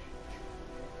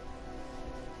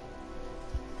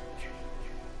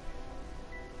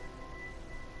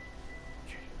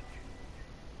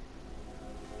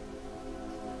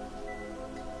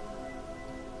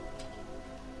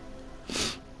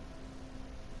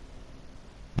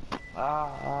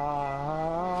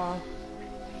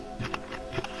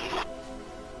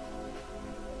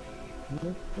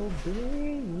 Little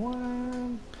big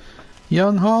worm.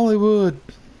 Young Hollywood.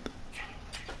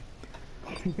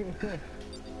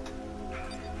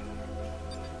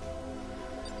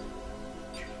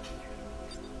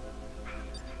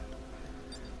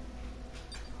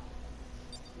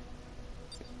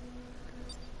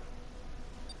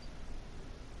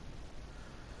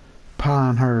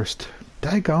 Pinehurst.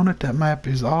 Daggone it, that map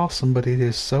is awesome, but it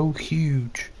is so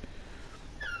huge.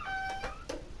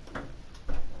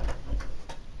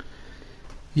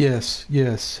 Yes,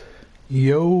 yes.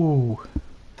 Yo.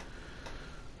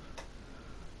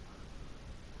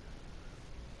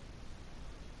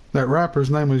 That rapper's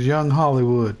name is Young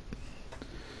Hollywood.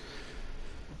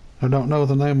 I don't know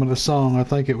the name of the song. I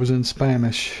think it was in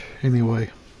Spanish anyway.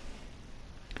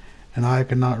 And I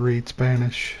cannot read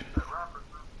Spanish.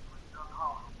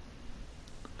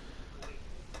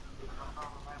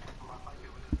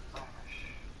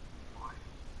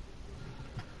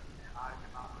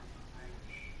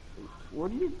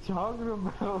 What are you talking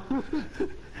about?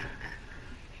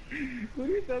 What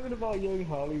are you talking about, Young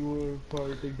Hollywood?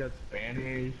 Probably think that's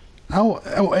Spanish. Oh,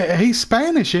 he's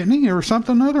Spanish, isn't he? Or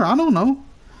something other? I don't know.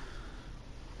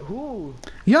 Who?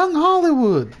 Young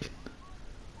Hollywood.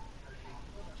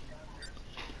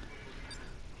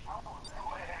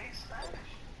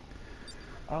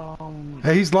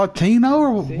 He's Latino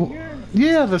or singer?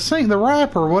 Yeah, the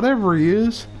rapper, whatever he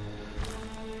is.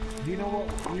 Do you know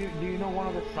what? Do you know one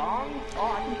of the songs? Oh,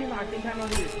 I think I know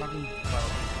who you're talking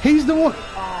about. He's the one.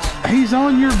 He's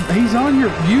on your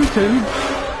YouTube.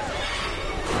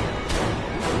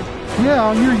 Yeah,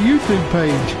 on your YouTube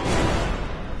page.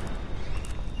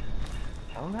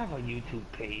 I don't have a YouTube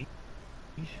page.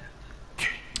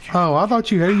 Oh, I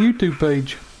thought you had a YouTube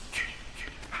page.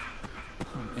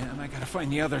 Oh man, I gotta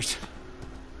find the others.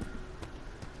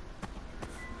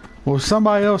 Well,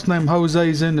 somebody else named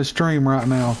Jose's in the stream right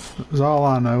now. That's all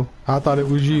I know. I thought it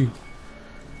was you.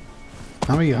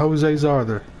 How many Jose's are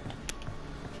there?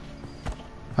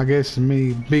 I guess as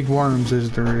many big worms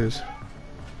as there is.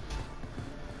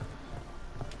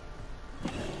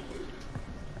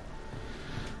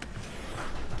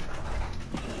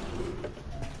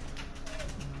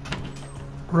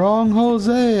 Wrong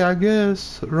Jose, I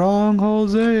guess. Wrong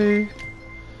Jose.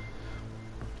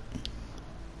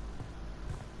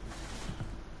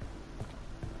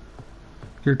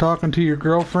 You're talking to your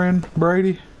girlfriend,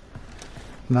 Brady?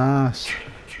 Nice.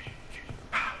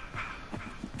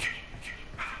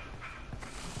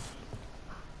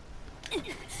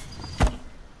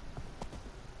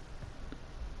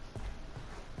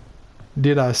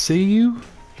 Did I see you?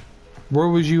 Where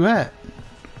was you at?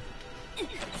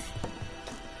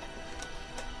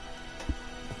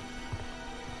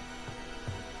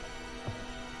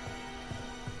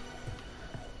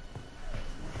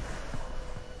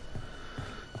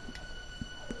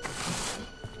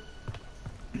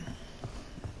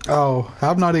 Oh,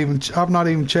 I've not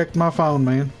even checked my phone,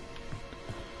 man.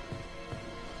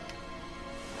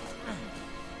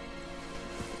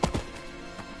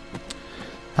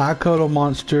 Hi, Cuddle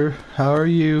Monster. How are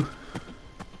you?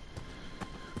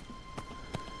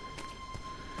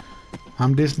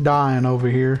 I'm just dying over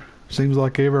here. Seems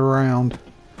like every round.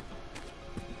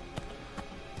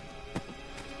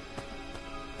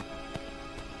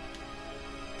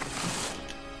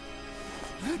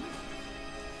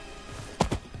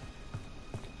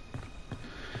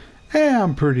 Yeah,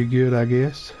 I'm pretty good, I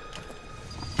guess.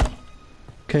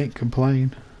 Can't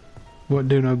complain. Wouldn't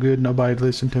do no good, nobody'd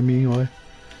listen to me anyway.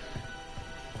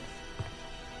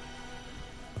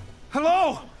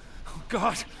 Hello? Oh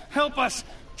God, help us!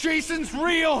 Jason's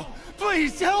real!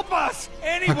 Please help us!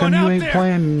 Anyone come you out ain't there?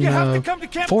 playing, You have to come to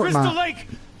Camp Fortnite? Crystal Lake!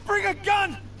 Bring a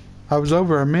gun! I was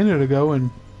over a minute ago and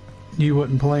You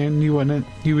wasn't playing. You wasn't.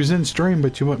 You was in stream,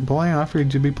 but you wasn't playing. I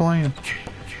figured you'd be playing.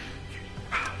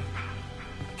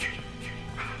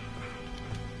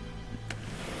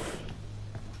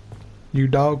 You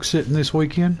dog sitting this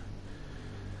weekend?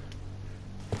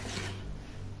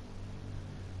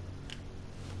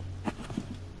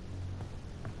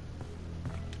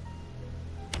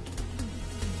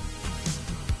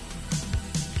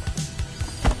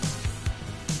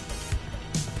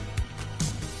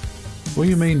 What do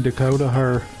you mean, Dakota?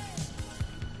 Her?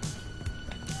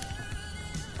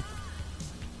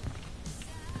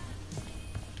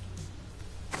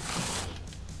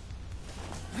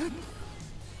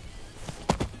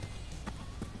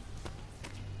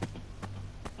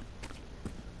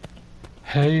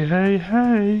 Hey, hey,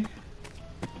 hey.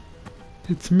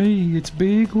 It's me, it's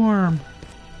BigWorm.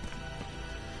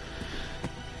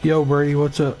 Yo, Brady,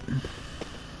 what's up?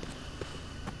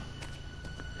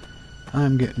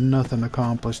 I'm getting nothing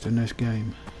accomplished in this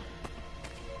game.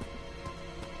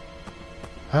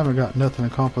 I haven't got nothing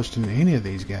accomplished in any of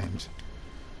these games.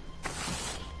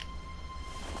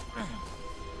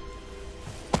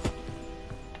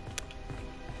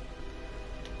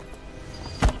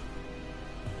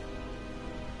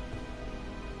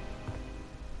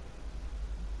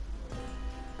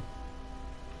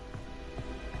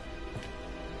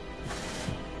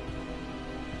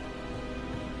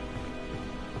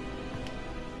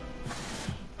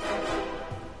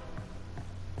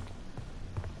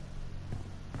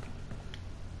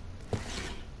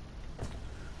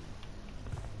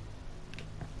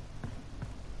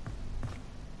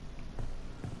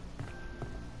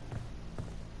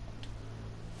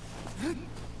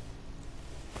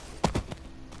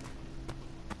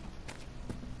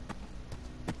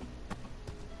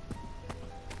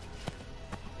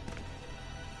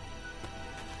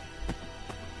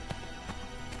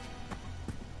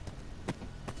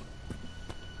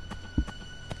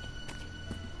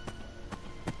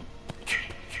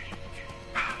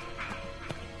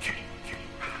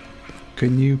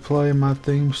 Can you play my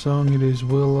theme song? It is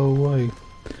Willow Way.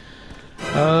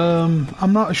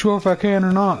 I'm not sure if I can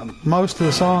or not. Most of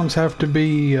the songs have to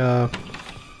be what's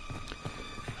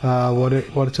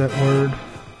that word?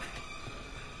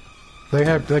 They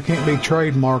can't be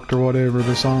trademarked or whatever.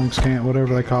 The songs can't,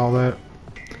 whatever they call that.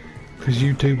 Because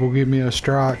YouTube will give me a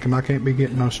strike, and I can't be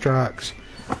getting no strikes.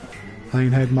 I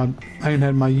ain't had my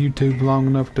YouTube long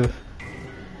enough to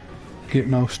get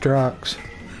no strikes.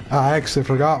 I actually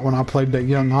forgot when I played that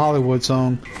Young Hollywood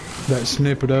song, that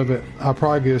snippet of it. I'll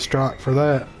probably get a strike for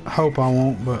that. Hope I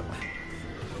won't, but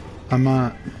I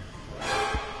might.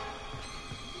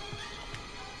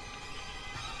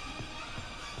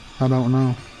 I don't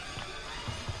know.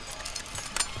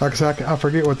 Like I said, I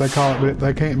forget what they call it, but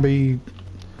they can't be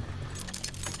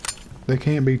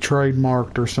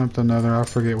trademarked or something other. I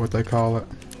forget what they call it.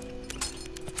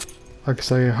 Like I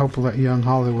say, hopefully that Young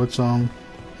Hollywood song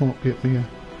won't get me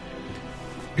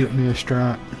a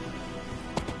strike.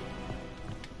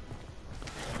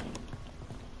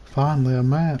 Finally a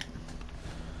map.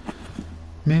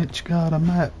 Mitch got a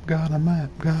map, got a map,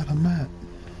 got a map.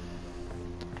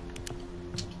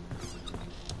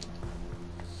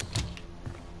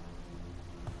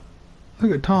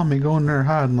 Look at Tommy going there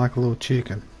hiding like a little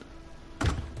chicken.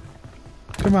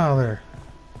 Come out of there.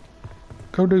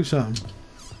 Go do something.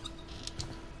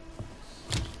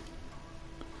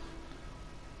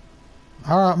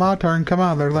 Alright, my turn. Come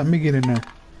out of there. Let me get in there.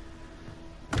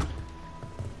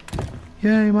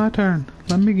 Yay, my turn.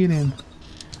 Let me get in.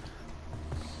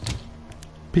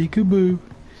 Peekaboo.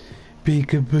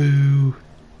 Peekaboo.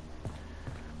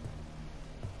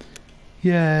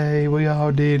 Yay, we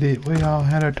all did it. We all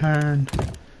had a turn.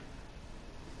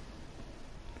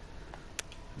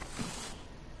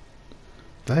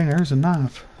 Dang, there's a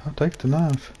knife. I'll take the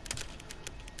knife.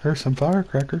 There's some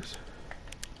firecrackers.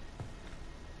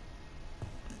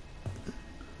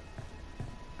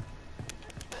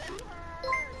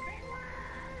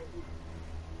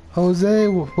 Jose,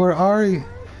 where are you?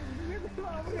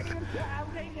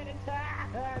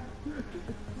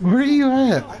 Where are you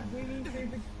at? I'm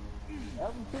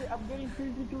getting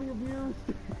physically abused.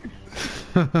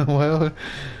 Well,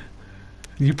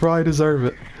 you probably deserve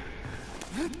it.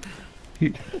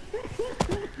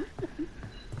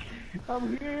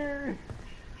 I'm here.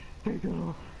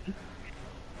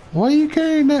 Why are you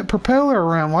carrying that propeller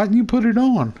around? Why didn't you put it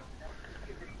on?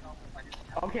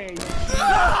 Okay.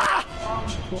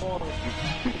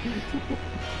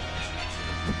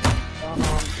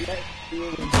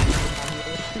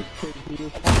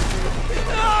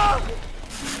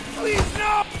 Please,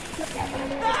 no!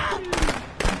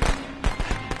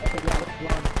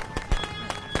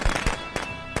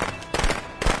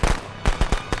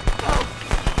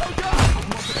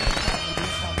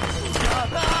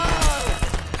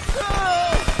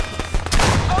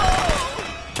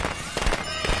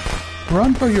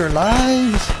 Run for your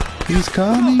lives! He's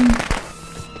coming!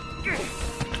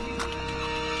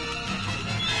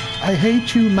 I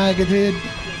hate you, maggot head!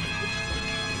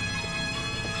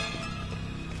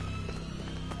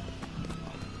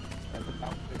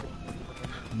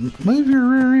 Move your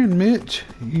rear end, Mitch,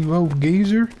 you old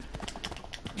geezer.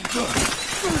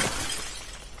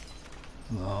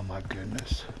 Oh my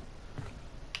goodness.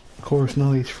 Of course, none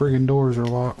of these friggin' doors are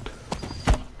locked.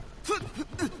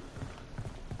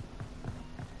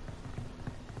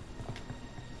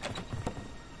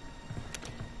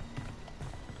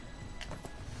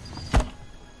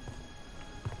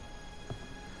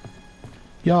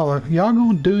 Y'all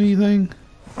gonna do anything?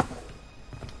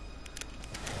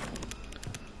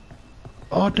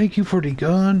 Oh, thank you for the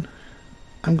gun.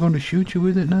 I'm gonna shoot you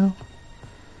with it now.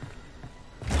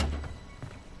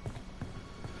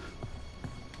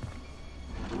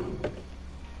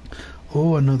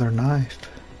 Oh, another knife.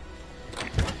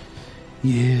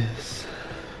 Yes.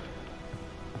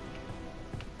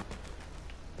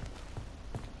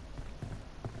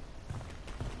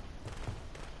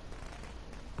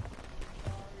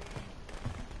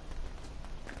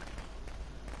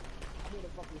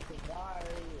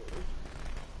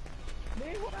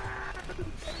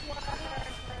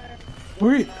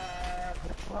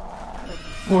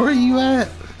 Where are you at?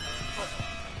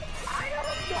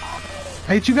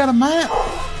 Hey, you got a map?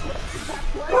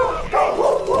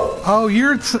 Oh,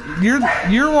 you're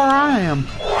where I am.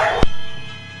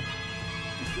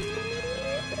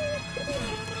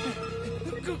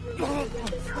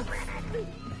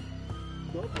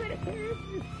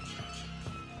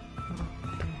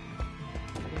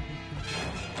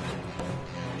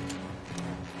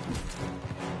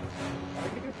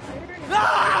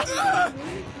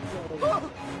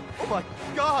 Oh my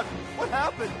God! What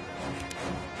happened?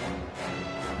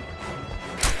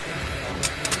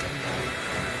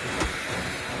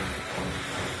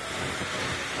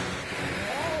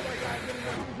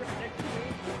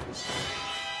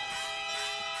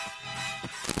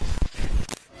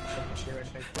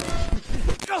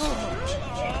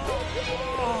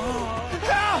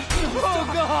 Oh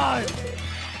God!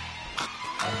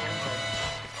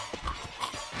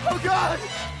 Oh God!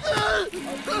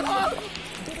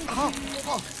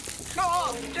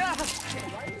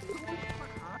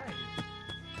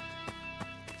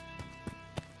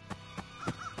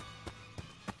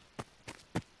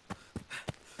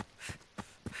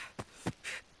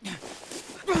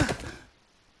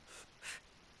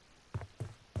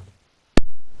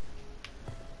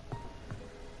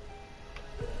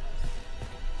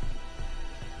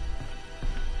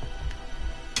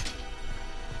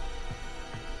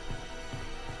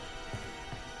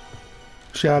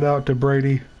 Shout out to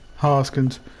Brady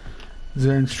Hoskins,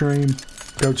 Zen Stream.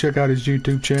 Go check out his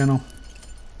YouTube channel.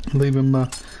 Leave him a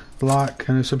like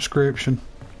and a subscription.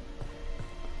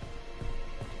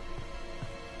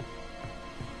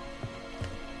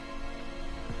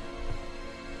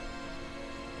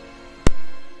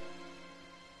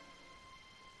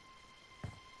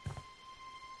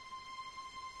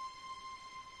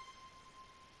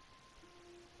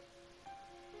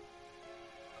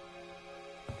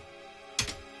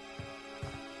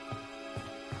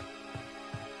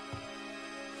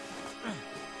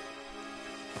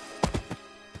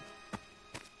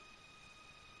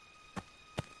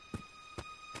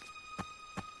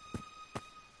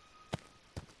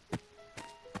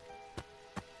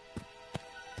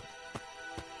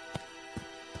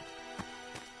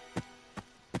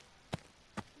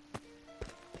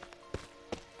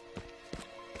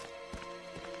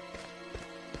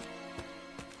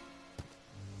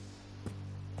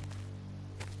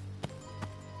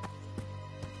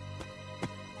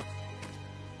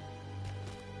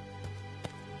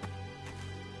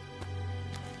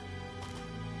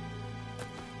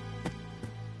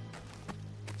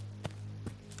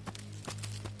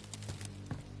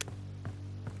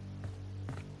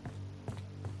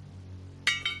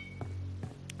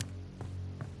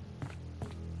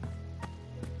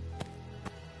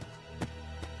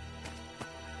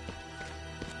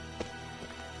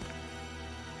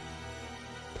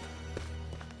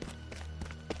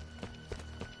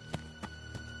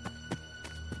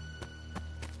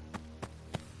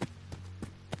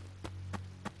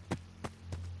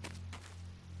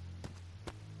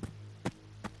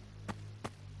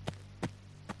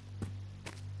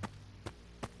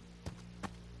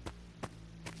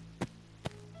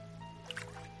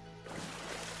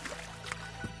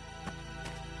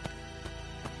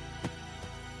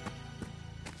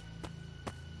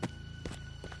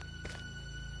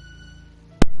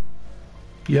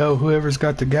 Yo, whoever's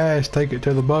got the gas, take it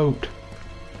to the boat.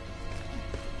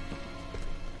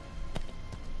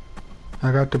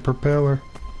 I got the propeller.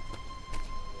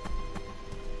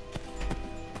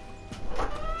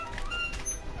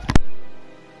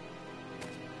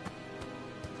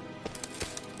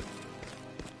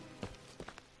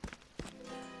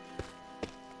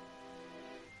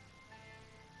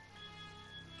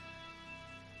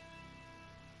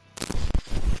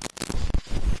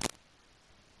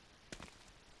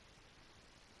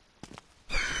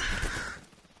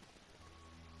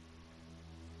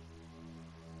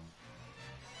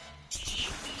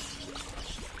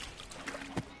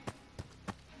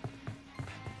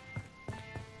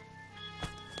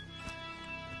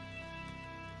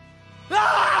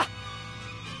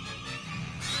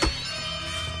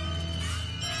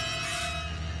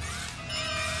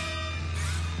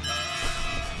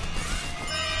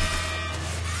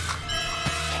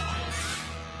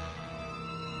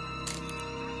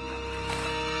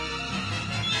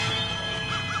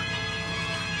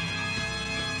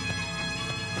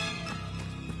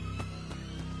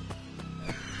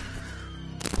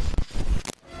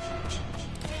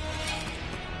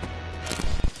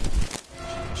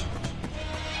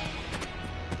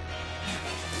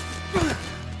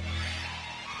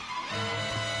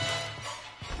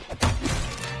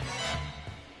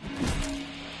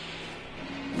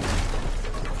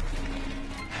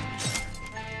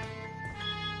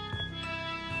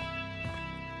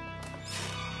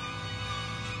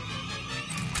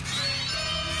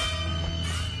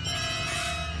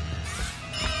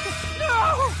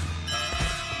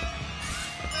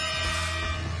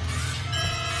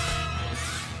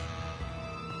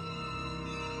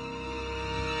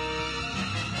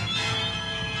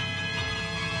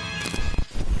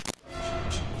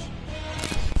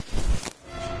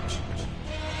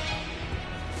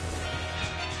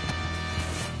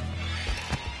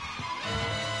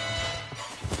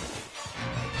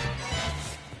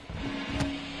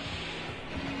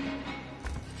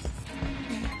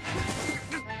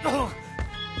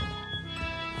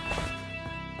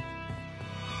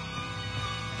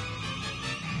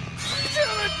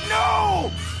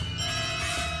 No!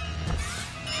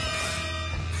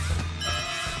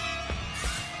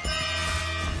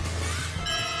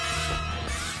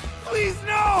 Please,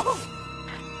 no!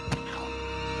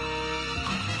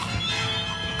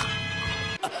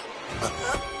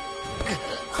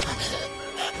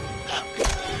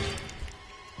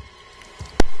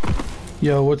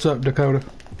 Yo, what's up, Dakota?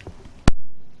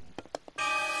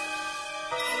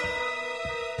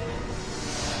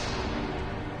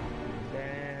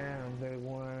 Damn,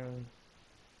 BigWorm.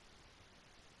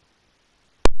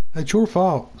 It's your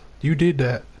fault. You did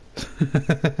that.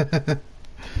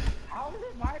 How is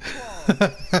it my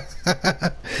fault?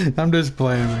 I'm just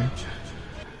playing, man.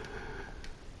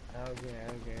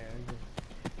 Okay.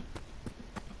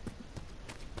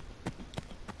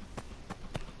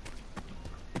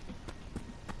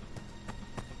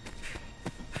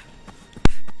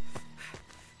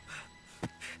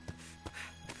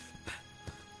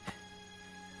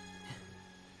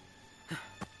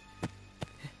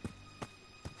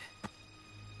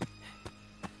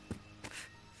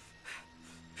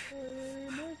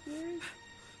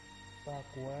 Fuck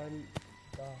when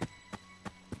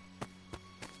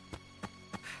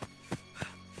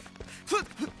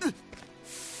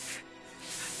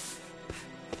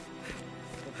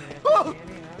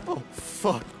Oh,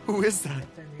 fuck. Who is that?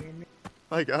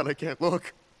 My God, I can't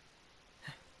look.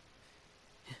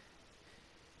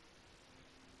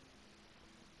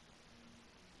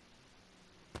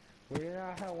 Well, you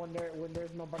know how when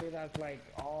there's nobody that's like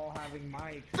all having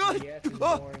mics, yes, it's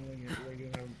boring when you have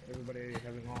everybody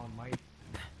having all mics.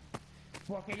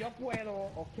 Porque yo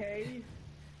puedo, okay?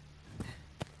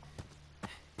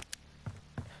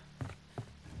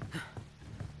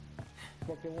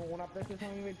 Porque una veces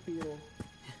son divertidos.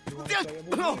 Y cuando estoy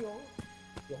aburrido,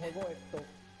 yo juego esto.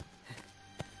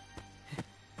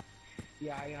 Y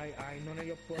ay, no,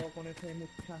 yo puedo conocer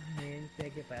mucha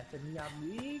gente que puede ser mi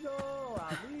amigo,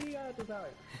 amiga, tú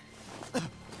sabes.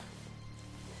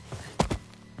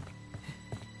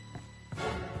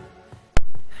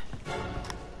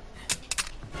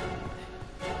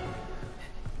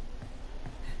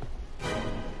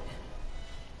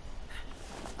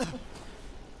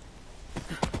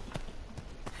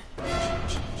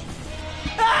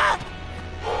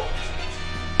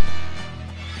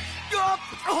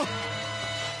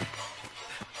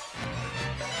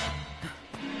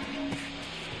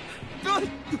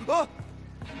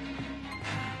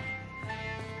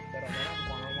 Pero mira,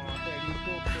 cuando vamos a hacer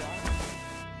YouTube,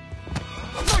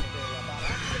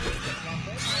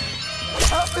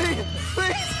 Help me!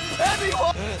 Please!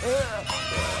 Anyone!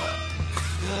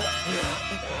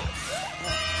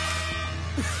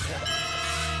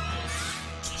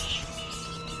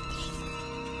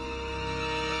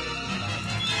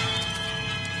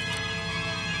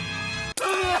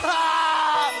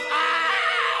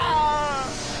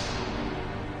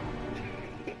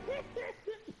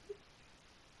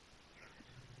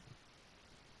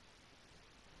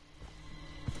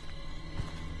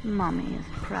 Mommy is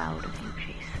proud of you,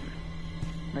 Jason.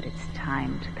 But it's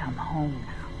time to come home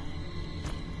now.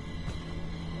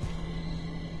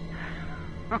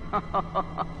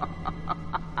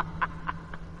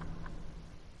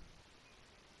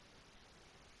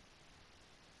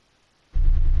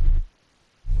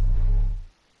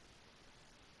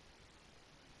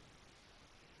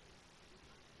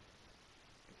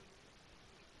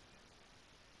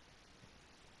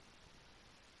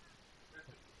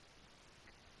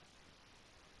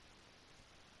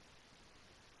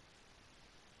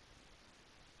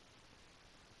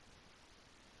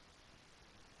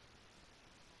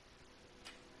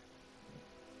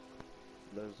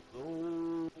 Let's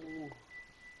go.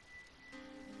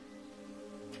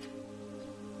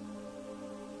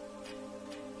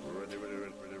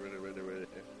 Ready.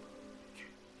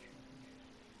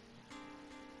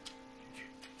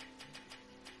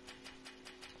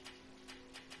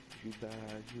 You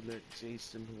died, you let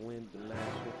Jason win the last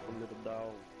one for little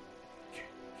dog.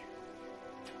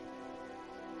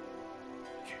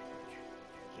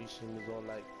 Jason was all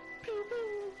like, pew pew.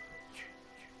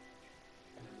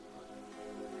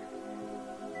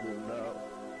 Little dog.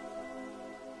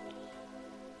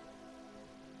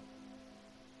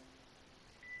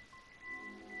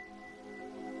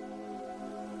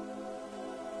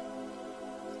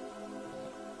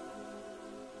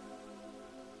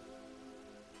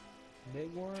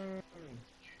 BigWorm.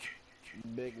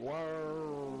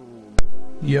 BigWorm.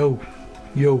 Yo.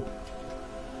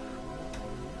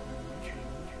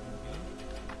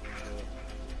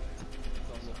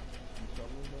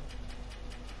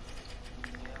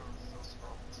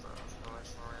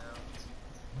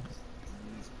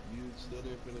 You still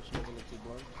there finish smoking the 2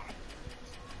 blunts?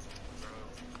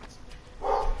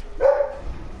 Alright,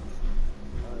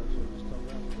 so just come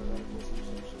back because I gotta go do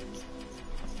some shit.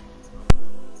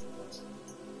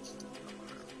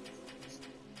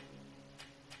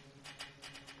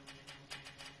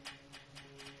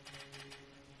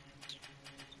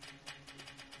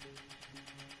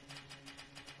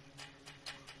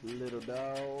 Little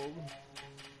dog.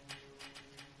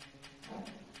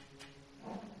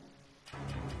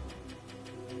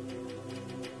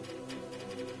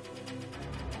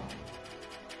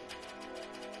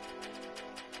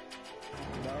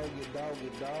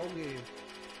 Doggy.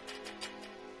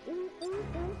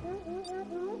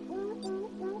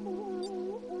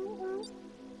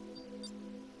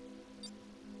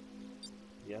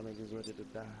 Y'all niggas ready to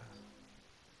die.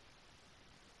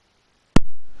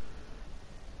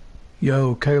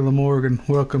 Yo, Kayla Morgan,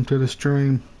 welcome to the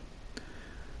stream.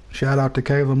 Shout out to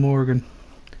Kayla Morgan.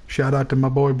 Shout out to my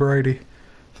boy Brady.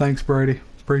 Thanks, Brady.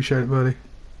 Appreciate it, buddy.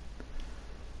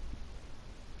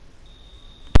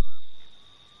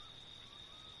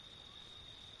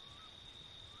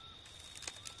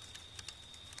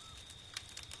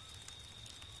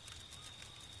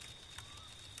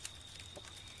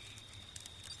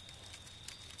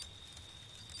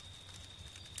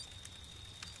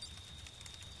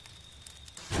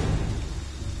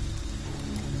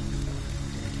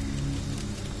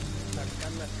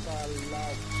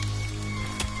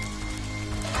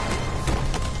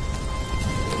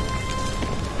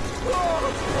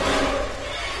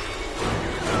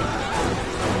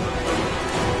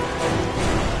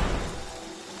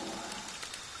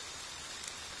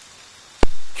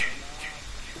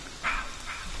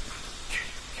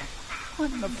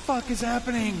 What the fuck is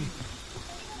happening?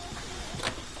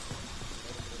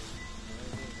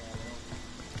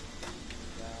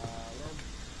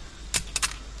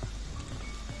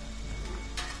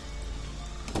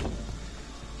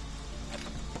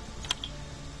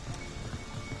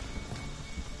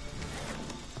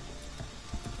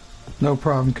 No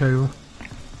problem, Kayla.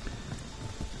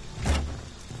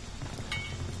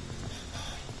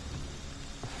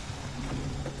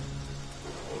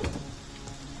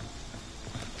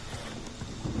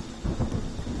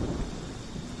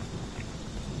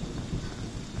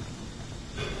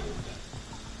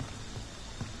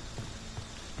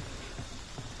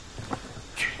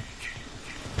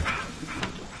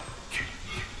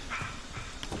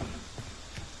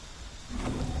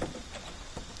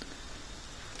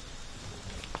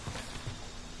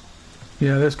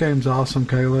 Yeah, this game's awesome,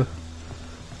 Kayla.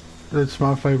 It's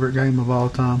my favorite game of all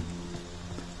time.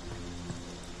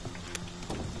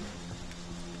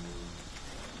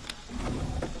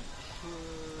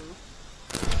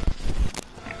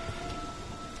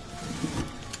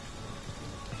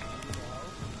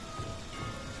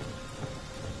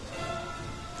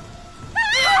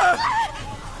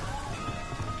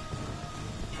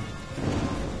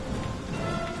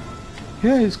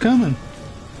 Yeah, he's coming.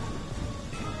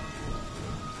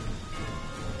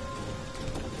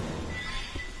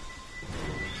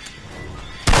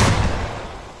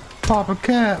 pop a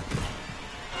cap.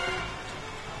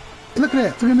 Look at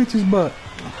that. Look at Mitch's butt.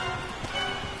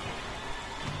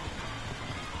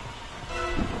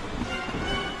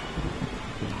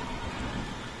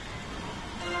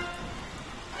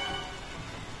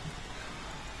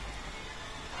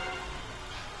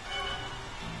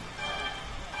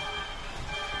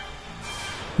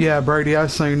 Yeah, Brady, I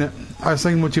seen it. I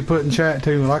seen what you put in chat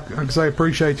too. Like I say,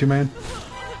 appreciate you, man.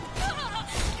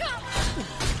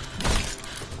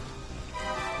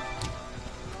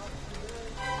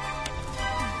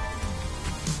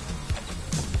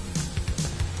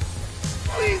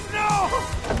 Please, no!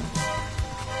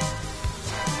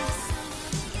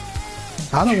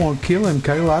 I don't want to kill him,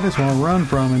 Kayla. I just want to run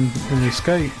from him and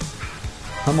escape.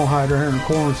 I'm gonna hide right here in the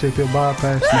corner and see if he'll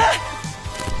bypass me.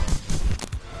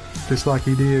 Just like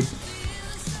he did.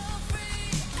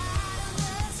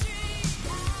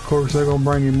 Of course, they're gonna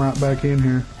bring him right back in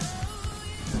here.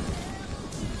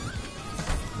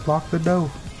 Lock the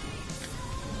door.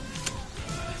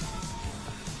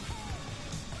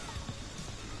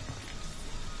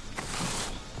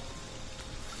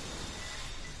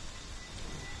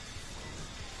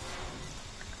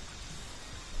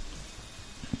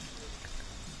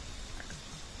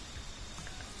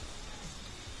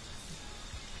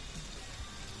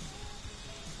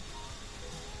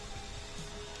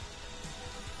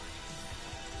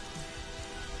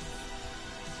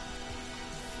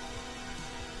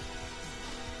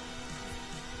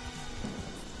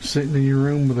 Sitting in your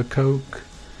room with a Coke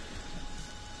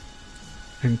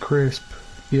and crisp.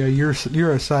 Yeah, you're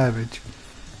a savage.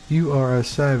 You are a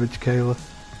savage, Kayla.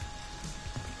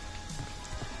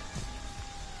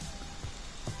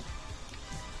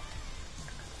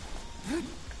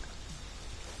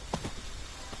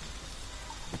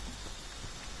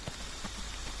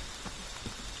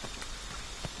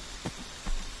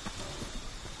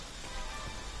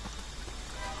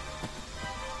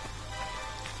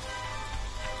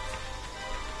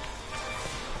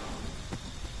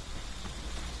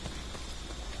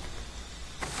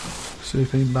 See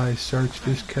if anybody searched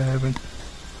this cabin.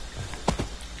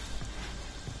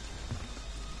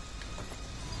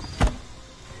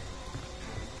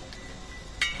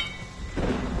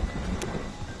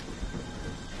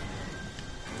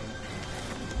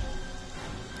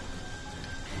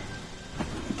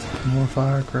 More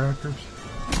firecrackers.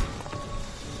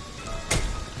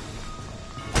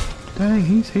 Dang,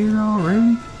 he's here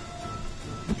already?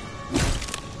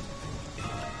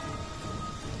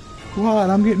 What?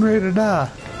 I'm getting ready to die.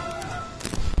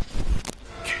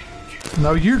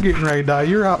 No, you're getting ready to die.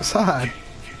 You're outside.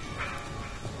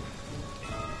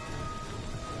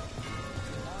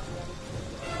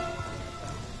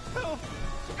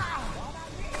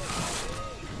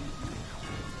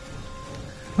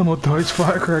 I'm gonna throw his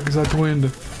firecrackers out the window.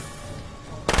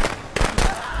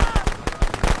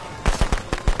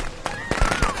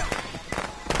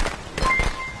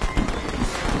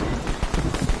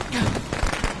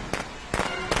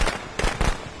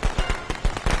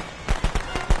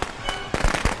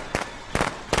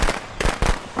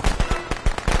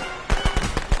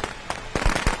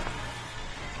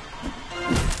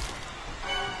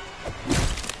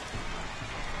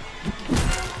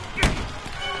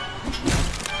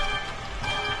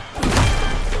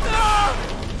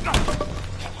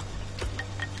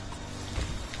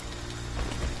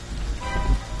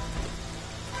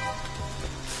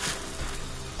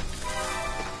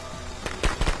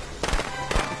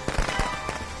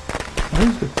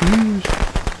 Where's the fuse?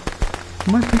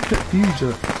 Somebody pick that fuse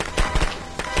up.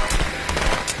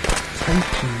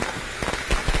 Hate you.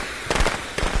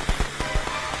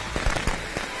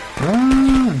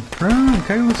 Run! Run!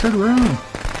 Kayla said run!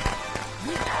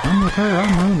 I'm with her,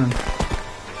 I'm running.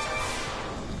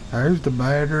 There's the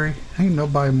battery. Ain't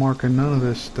nobody marking none of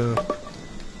this stuff.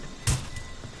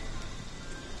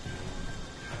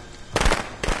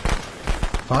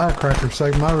 Firecracker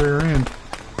saved my rear end.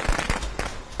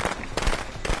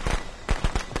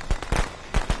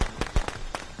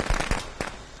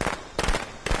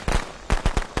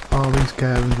 All these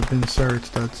cabins have been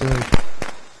searched, I'd say.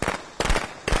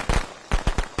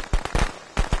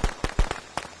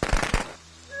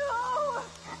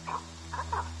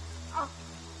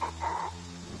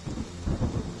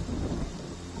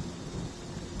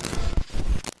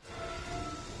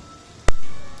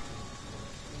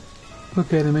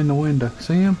 Look at him in the window.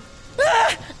 See him?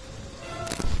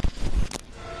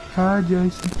 Hi,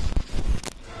 Jason.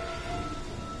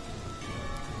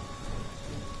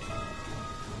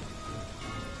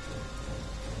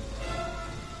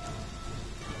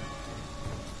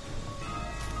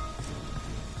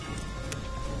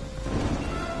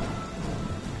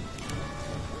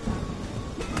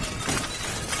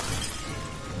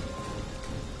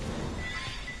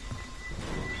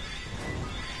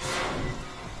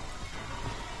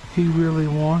 He really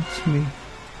wants me.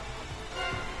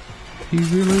 He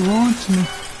really wants me.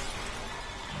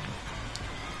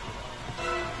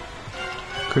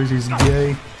 'Cause he's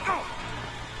gay.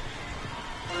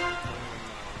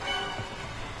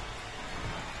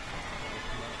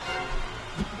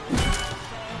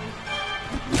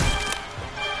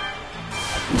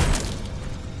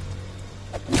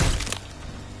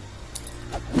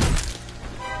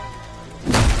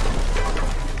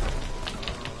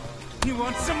 You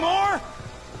want some more?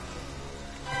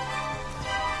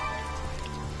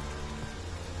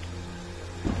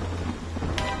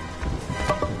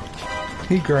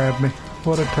 He grabbed me.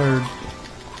 What a turd.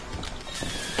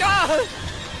 Ah!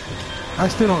 I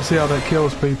still don't see how that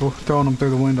kills people, throwing them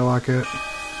through the window like that.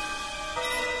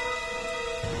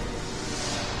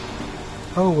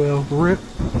 Oh well, rip.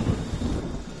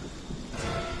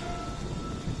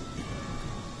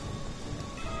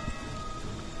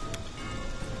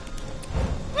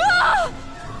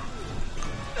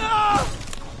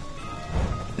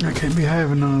 I can't be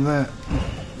having none of that.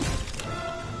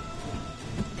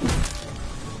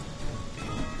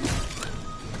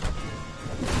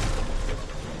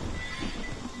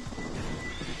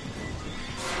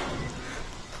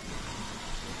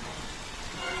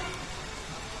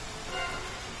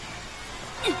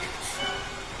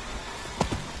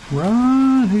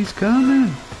 Run, he's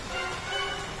coming.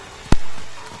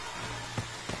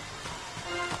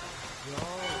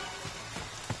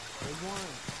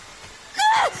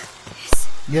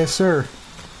 Yes, sir.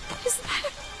 Is that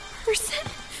a person?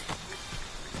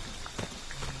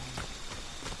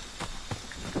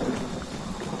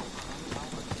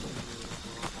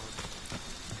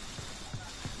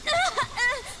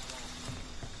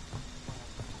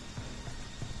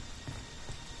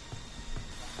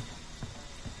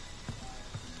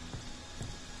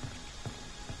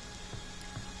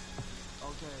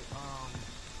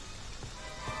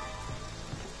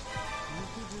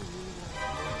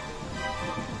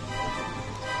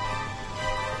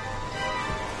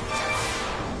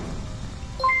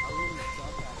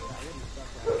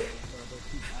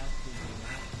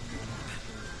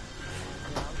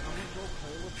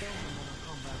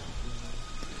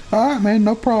 Alright, man,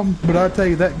 no problem. But I tell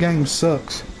you, that game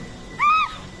sucks.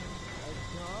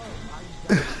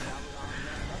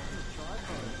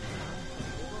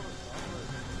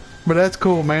 But that's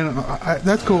cool, man.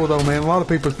 That's cool, though, man. A lot of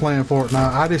people's playing for it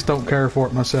now. I just don't care for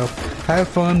it myself. Have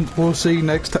fun. We'll see you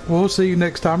next. We'll see you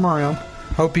next time around.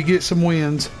 Hope you get some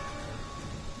wins.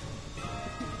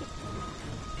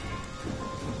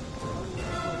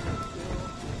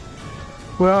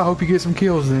 Well, I hope you get some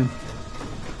kills then.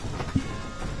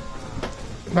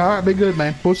 Alright, be good,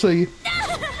 man. We'll see you.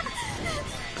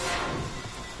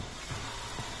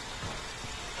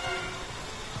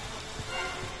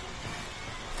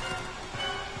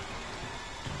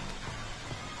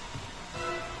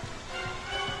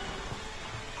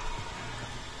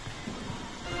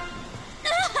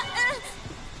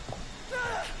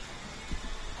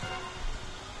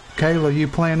 Kayla, you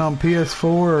playing on PS4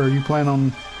 or are you playing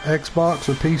on Xbox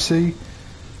or PC?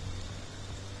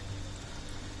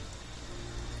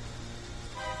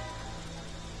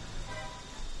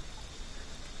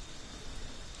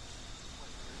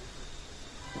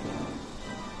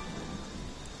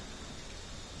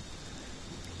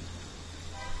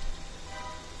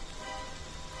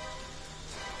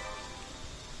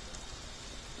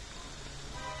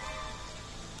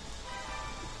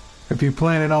 If you're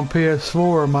playing it on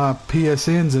PS4, my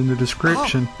PSN's in the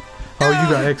description. Oh,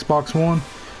 you got Xbox One?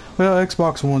 Well,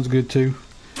 Xbox One's good too.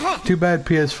 Too bad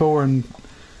PS4 and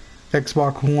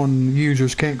Xbox One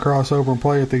users can't cross over and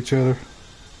play with each other.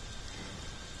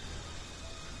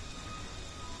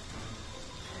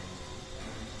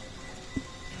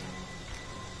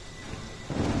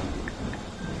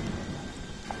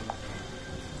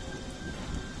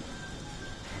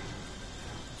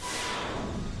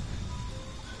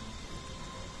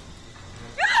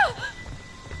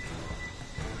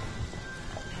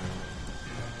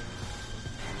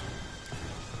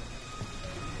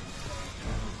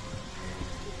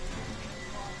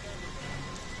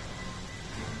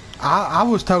 I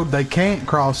was told they can't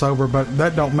cross over, but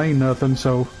that don't mean nothing,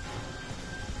 so...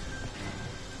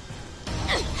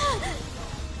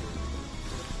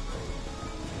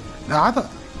 I thought...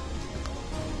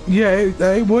 Yeah,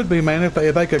 it would be, man, if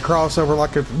they could cross over,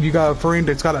 like if you got a friend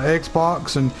that's got an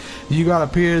Xbox and you got a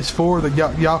PS4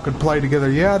 that y'all could play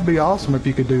together. Yeah, it'd be awesome if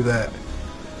you could do that.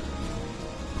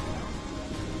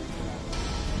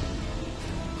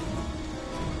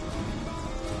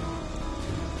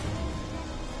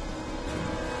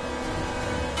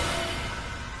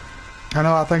 I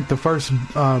know. I think the first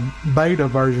beta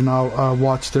version I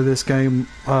watched of this game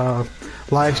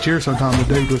last year sometime.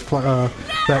 The dude was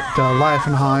that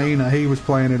Laughing Hyena. He was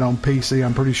playing it on PC.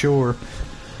 I'm pretty sure,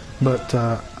 but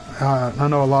I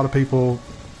know a lot of people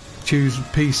choose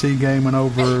PC gaming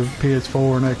over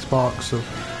PS4 and Xbox. So.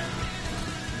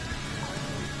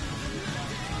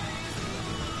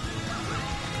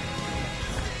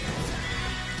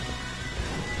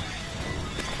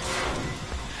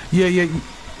 Yeah.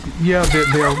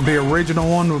 The original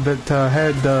one that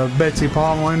had Betsy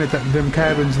Palmer in it, them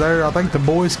cabins there. I think the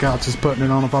Boy Scouts is putting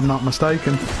it on, if I'm not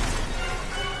mistaken.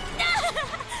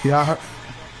 Yeah,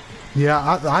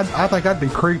 I think I'd be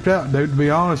creeped out, dude. To be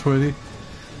honest with you.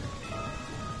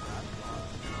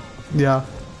 Yeah.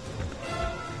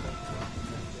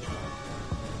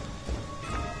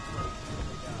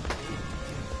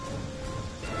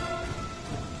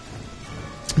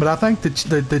 But I think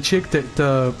the chick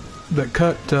that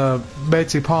cut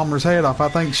Betsy Palmer's head off, I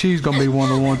think she's gonna be one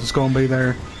of the ones that's gonna be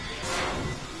there.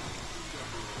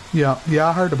 Yeah,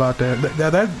 I heard about that.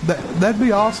 That'd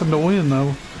be awesome to win,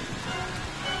 though.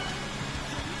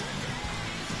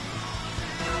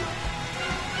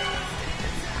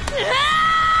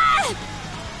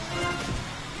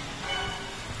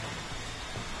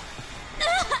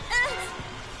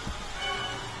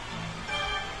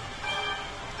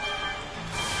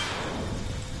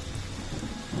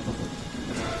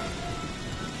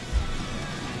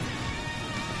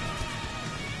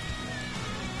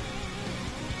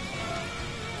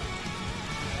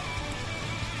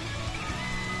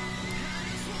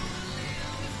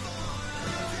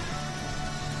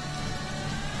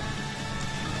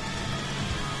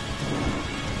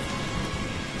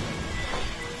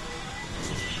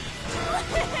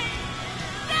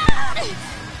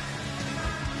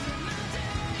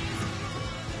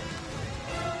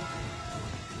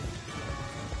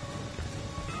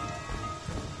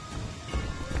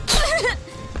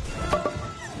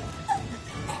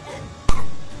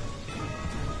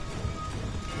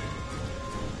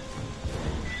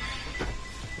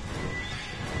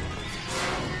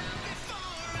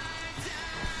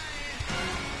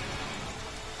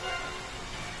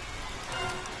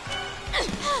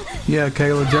 Yeah,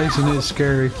 Kayla, Jason is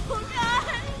scary.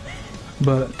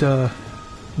 But, to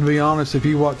be honest, if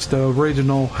you watch the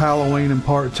original Halloween and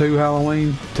Part 2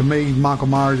 Halloween, to me, Michael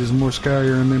Myers is more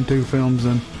scarier in them two films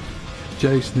than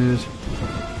Jason is.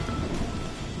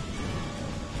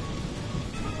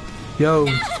 Yo,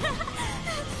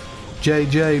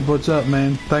 JJ, what's up,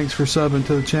 man? Thanks for subbing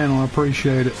to the channel. I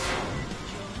appreciate it.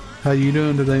 How you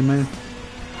doing today, man?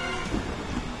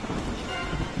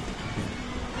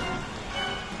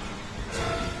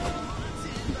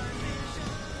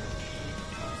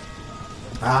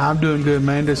 I'm doing good,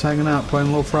 man. Just hanging out, playing a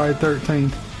little Friday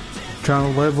 13th.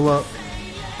 Trying to level up.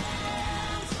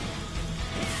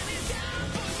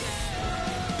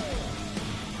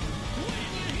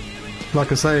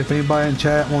 Like I say, if anybody in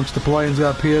chat wants to play and's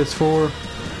got PS4,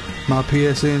 my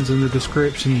PSN's in the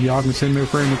description. Y'all can send me a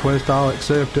friend request. I'll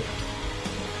accept it.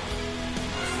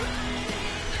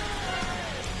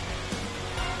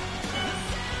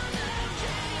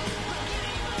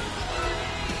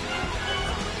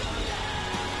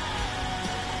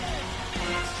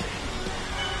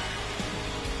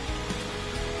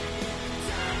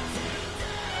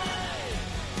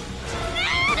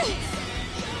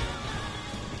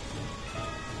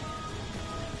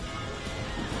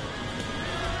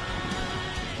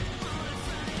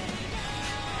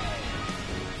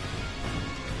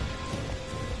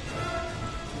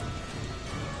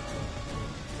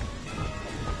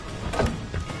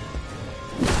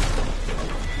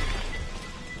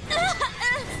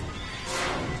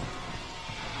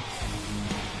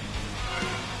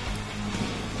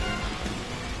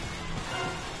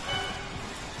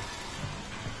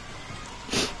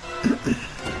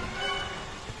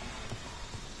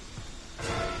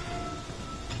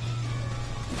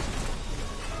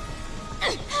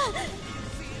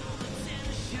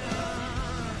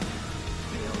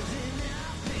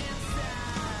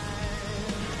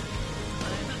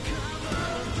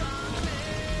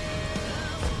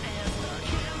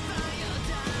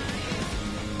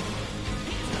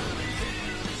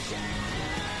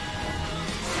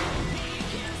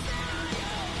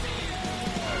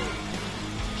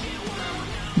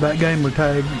 That gamer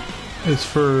tag is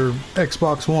for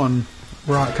Xbox One,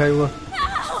 right, Kayla? No!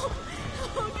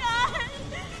 Oh, God!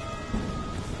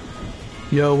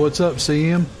 Yo, what's up,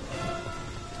 CM?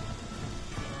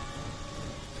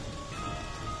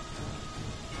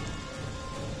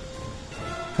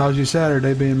 How's your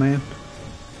Saturday been, man?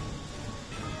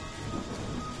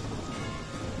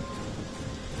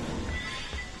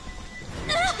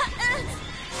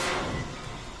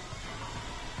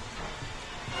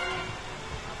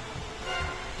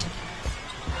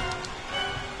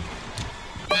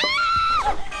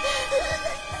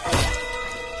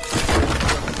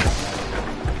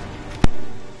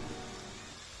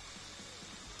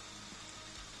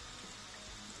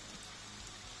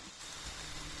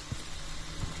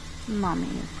 Mommy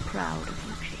is proud of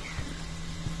you, Jason.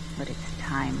 But it's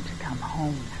time to come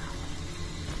home now.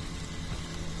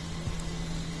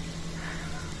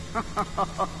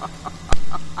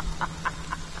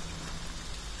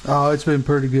 Oh, it's been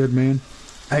pretty good, man.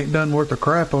 Ain't done worth a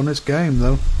crap on this game,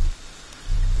 though.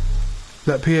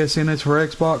 That PSN is for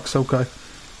Xbox? Okay.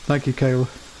 Thank you, Kayla.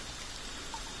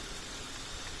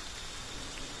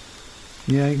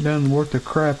 Yeah, ain't done worth a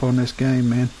crap on this game,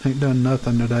 man. Ain't done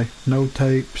nothing today. No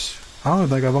tapes. I don't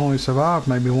think I've only survived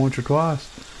maybe once or twice.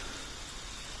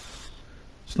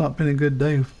 It's not been a good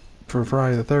day for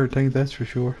Friday the 13th, that's for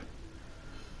sure.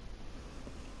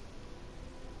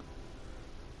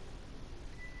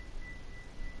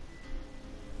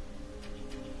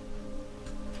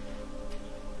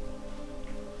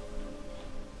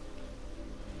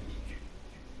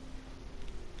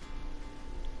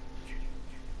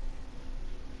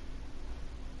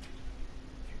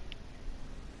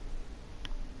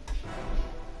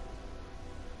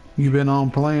 You been on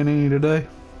playing any today?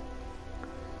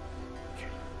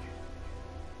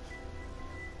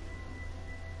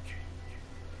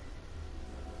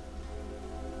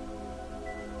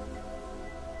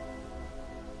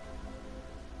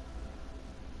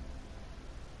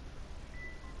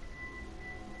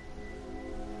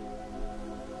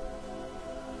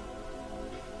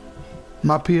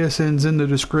 My PSN's in the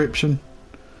description.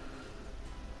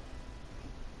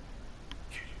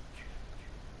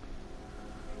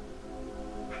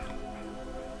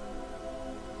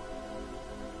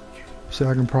 So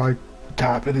I can probably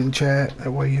type it in chat. That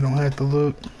way you don't have to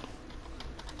look.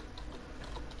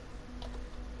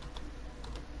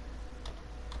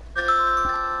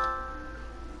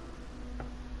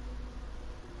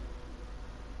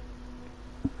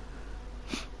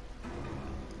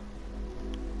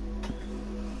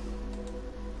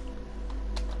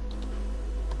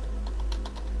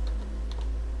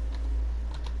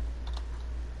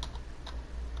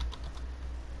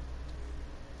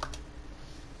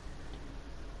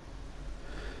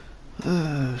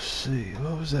 Let's see,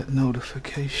 what was that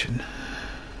notification?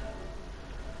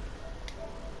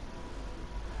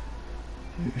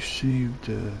 You received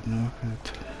no.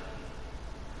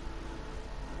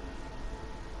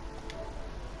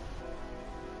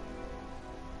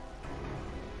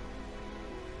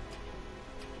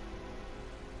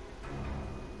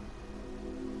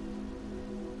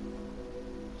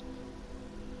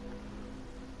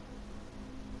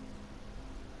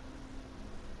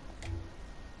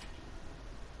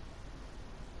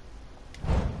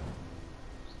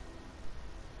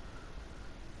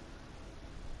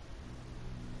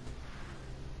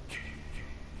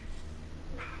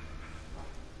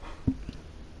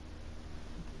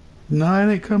 No,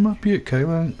 it ain't come up yet,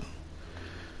 Kayla.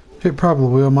 It probably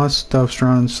will. My stuff's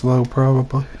running slow,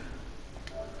 probably.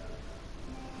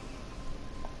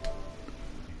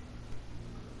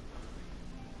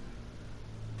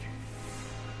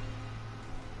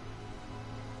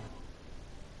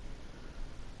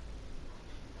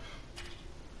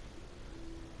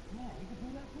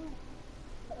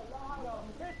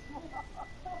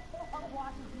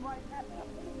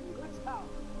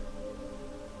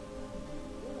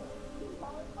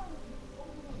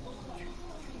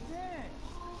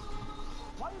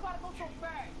 Why you gotta go so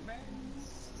fast, man?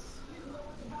 You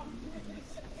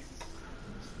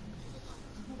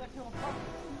do that shit on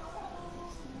purpose.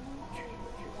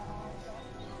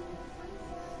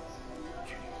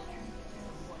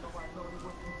 Nobody knows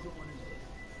what you doing in here.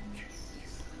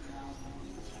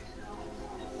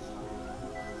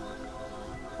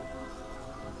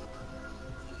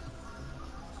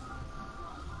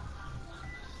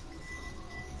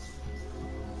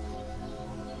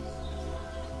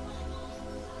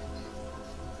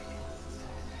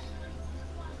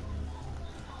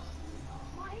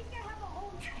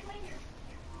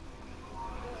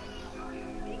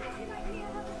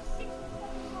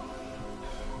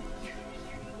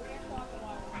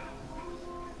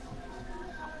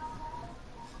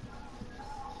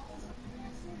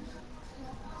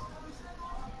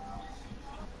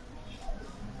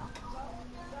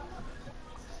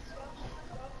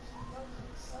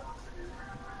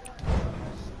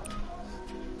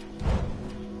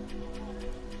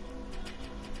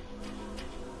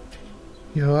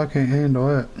 Yo, I can't handle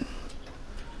that.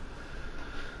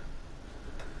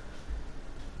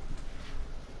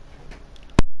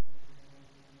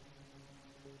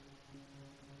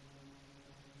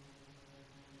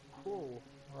 Cool.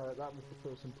 Alright, that was the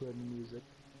person playing the music.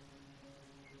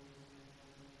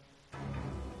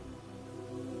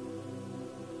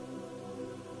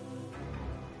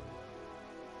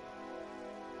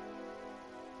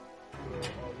 So,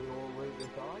 are we all ready to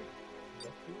die?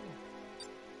 Let's do it.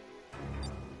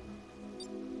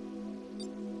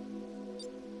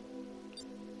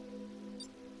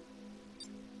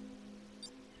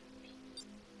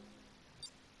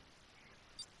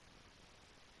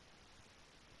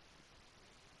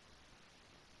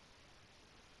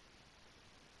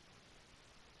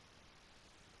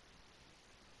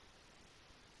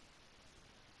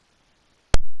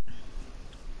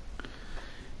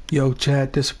 Yo,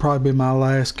 chat, this will probably be my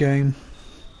last game.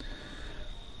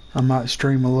 I might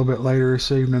stream a little bit later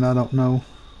this evening, I don't know.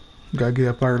 Gotta get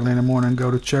up early in the morning and go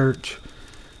to church.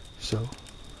 So.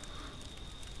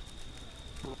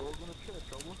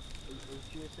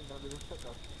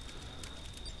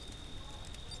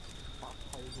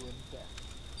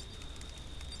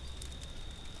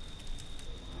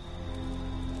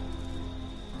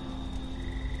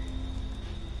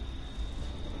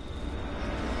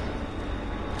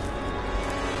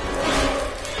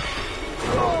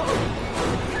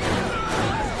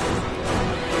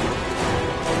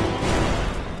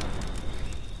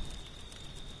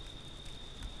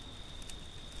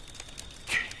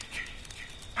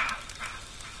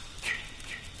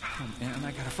 Man,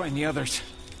 I gotta find the others.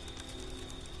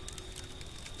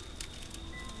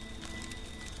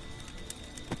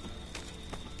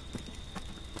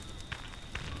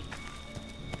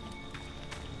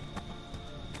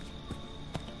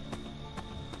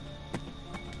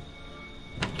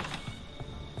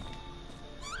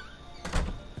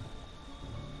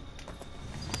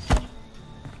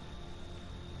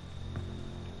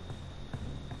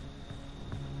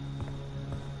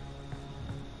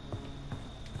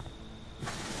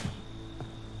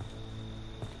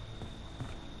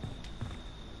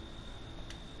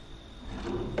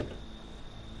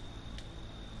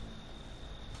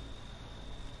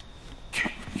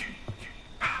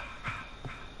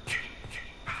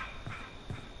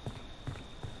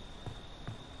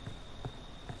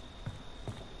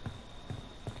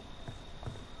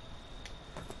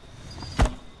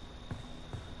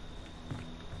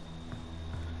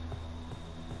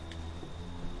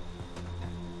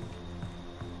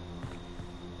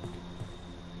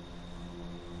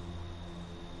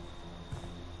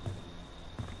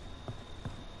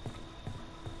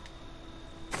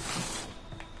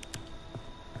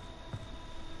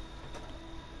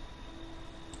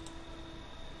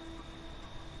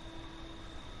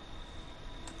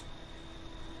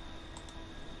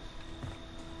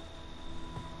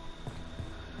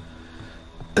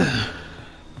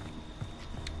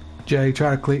 Jay,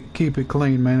 try to keep it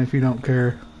clean, man, if you don't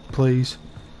care, please.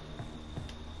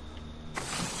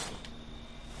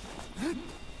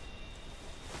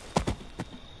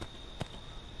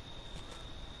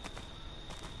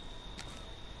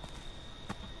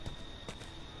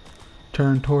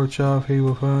 Turn torch off, he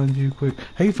will find you quick.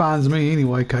 He finds me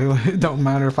anyway, Kayla. It don't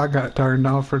matter if I got it turned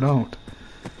off or don't.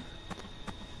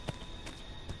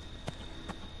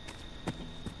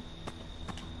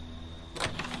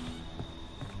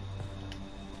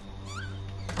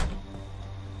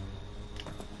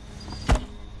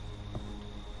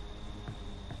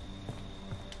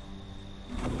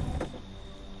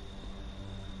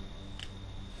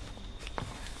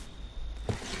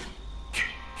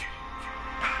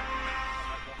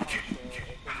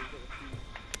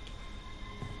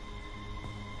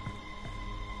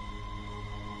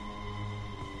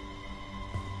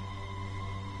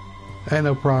 Ain't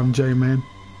no problem, J-Man.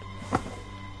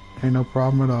 Ain't no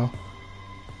problem at all.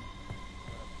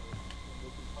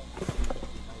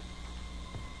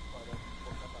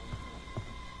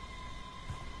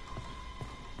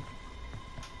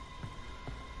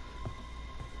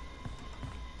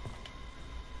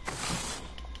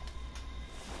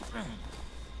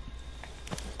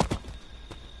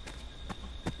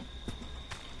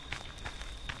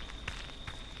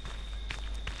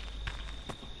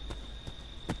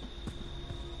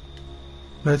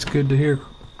 That's good to hear,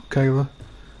 Kayla.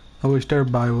 I wish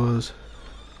everybody was.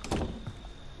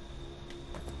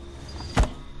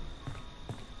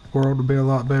 World would be a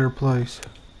lot better place.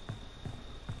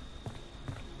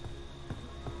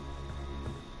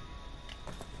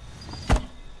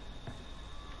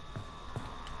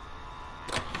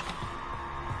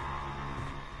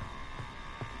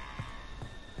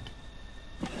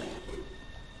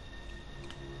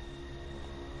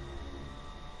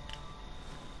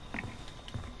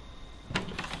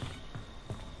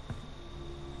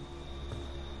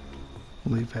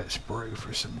 Leave that spray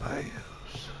for somebody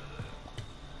else.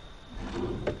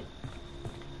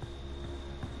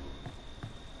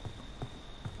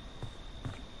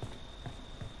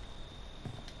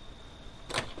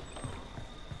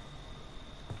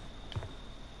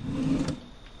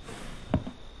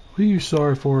 What are you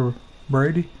sorry for,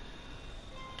 Brady?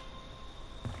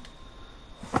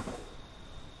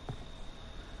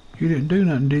 You didn't do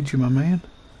nothing, did you, my man?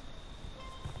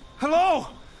 Hello?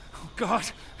 Oh, God,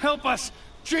 help us!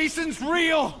 Jason's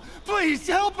real! Please,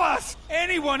 help us!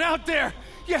 Anyone out there!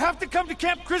 You have to come to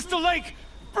Camp Crystal Lake!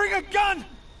 Bring a gun!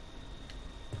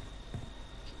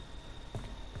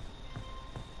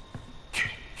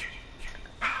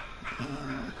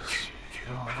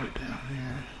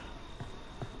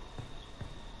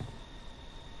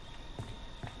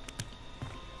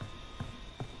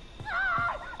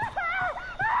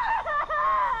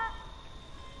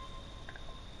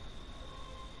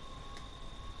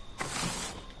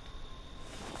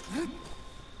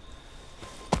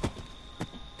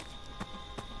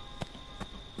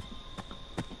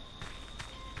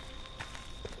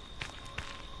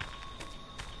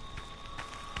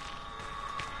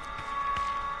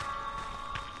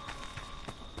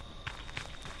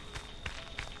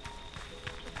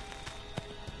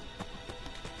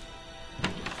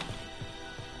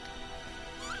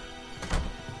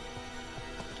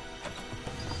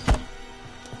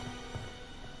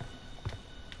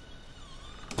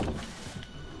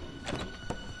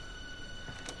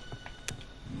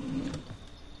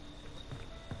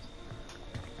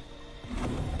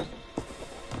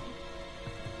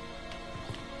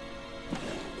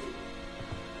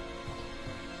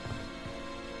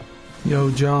 Yo,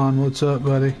 John, what's up,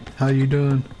 buddy? How you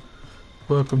doing?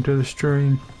 Welcome to the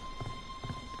stream.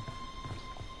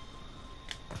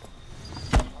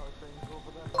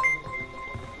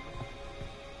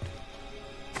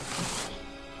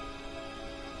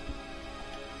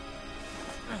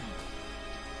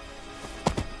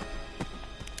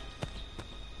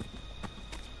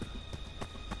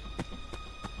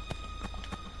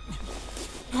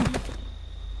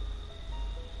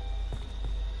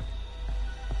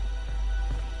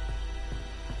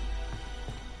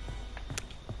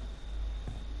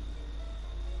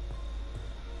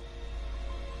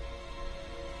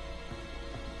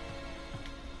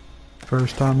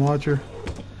 First time watcher.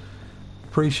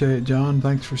 Appreciate it, John.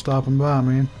 Thanks for stopping by,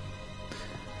 man.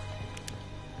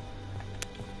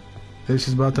 This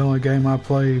is about the only game I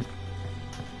play.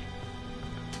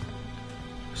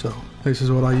 So, this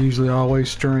is what I usually always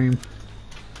stream.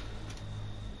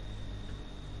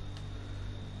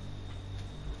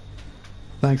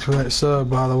 Thanks for that sub,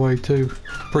 by the way, too.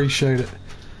 Appreciate it.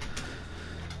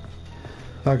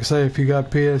 Like I say, if you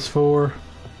got PS4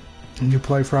 and you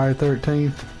play Friday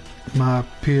 13th, my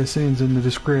PSN's in the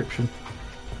description.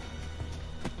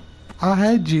 I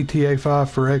had GTA 5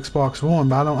 for Xbox One,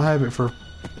 but I don't have it for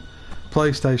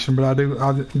PlayStation. But I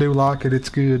do like it. It's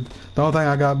good. The only thing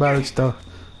I got about it's the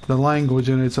language,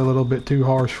 and it's a little bit too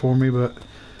harsh for me. But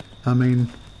I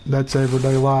mean, that's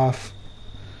everyday life.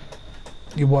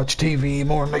 You watch TV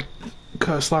more and they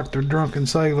cuss like they're drunken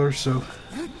sailors. So,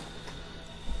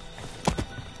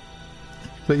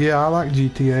 but yeah, I like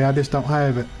GTA. I just don't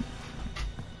have it.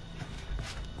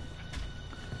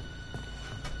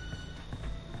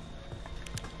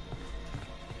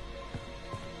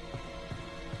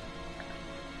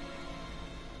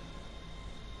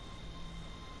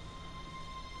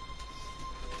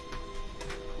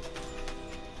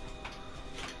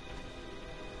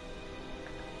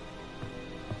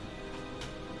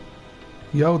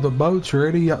 Yo, the boat's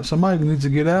ready. Somebody needs to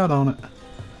get out on it.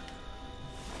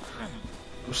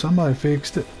 Somebody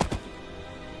fixed it.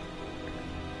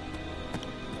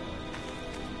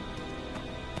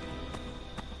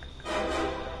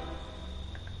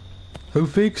 Who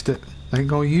fixed it? Ain't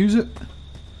gonna use it?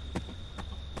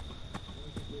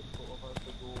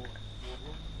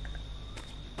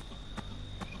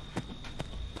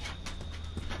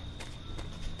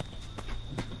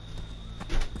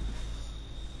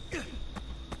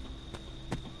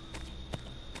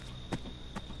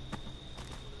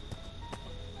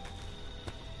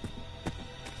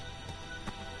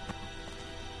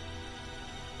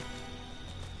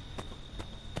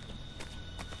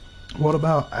 What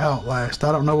about Outlast?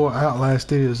 I don't know what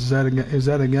Outlast is. Is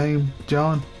that a game,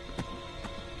 John?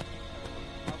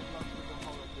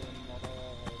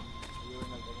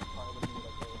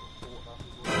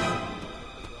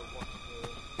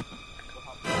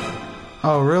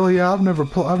 Oh, really? Yeah, I've never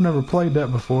played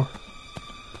that before.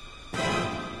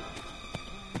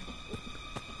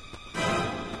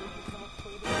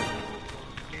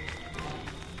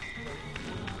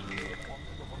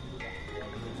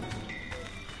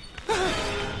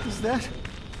 Is that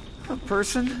a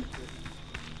person?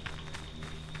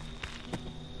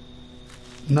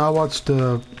 No, I watched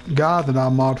a guy that I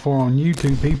mod for on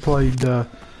YouTube. He played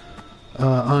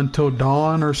Until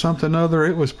Dawn or something other.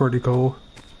 It was pretty cool.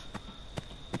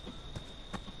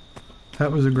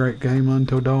 That was a great game,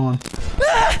 Until Dawn.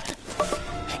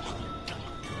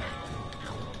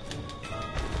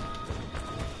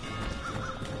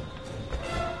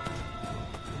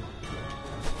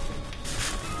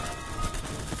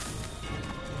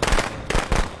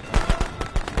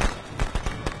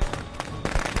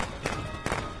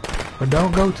 But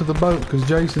don't go to the boat, because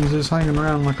Jason's just hanging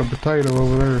around like a potato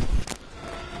over there.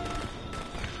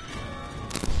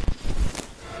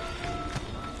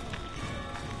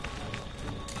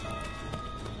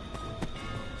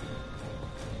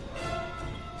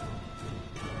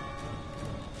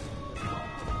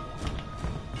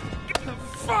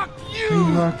 Fuck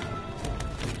you!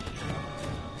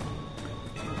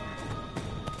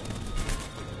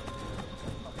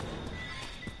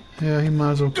 Yeah, he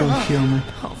might as well come kill me.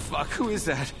 Oh fuck, who is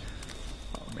that?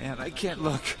 Oh man, I can't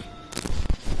look.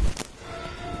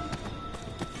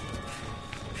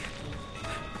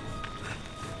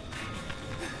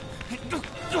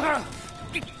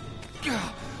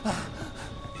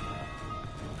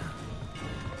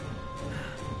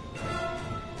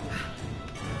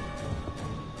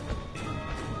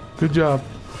 Good job.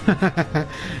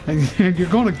 You're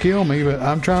gonna kill me, but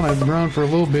I'm trying to run for a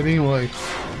little bit anyway.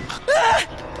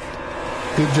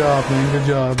 Good job, man. Good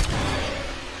job.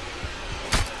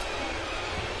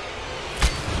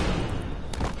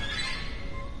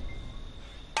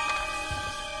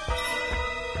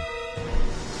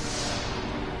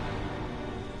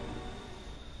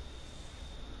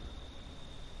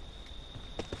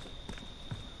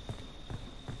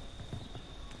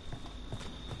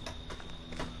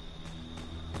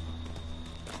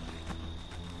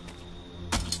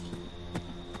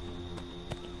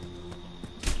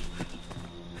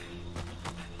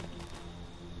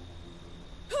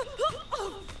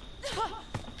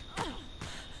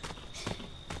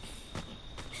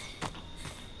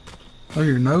 Oh,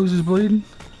 your nose is bleeding?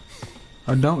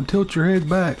 Oh, don't tilt your head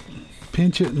back.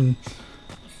 Pinch it and,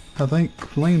 I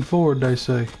think, lean forward, they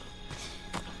say.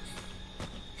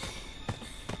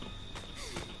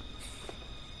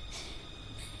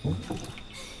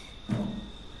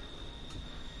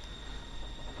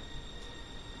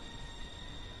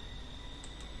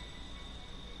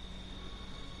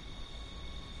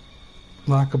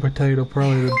 Like a potato,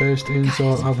 probably the best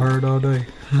insult I've heard all day.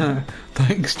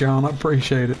 Thanks, John. I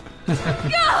appreciate it.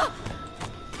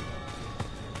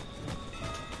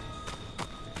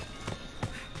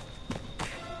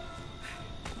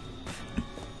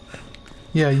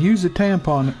 Yeah, use a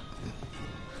tampon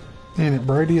in it,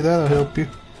 Brady. That'll help you.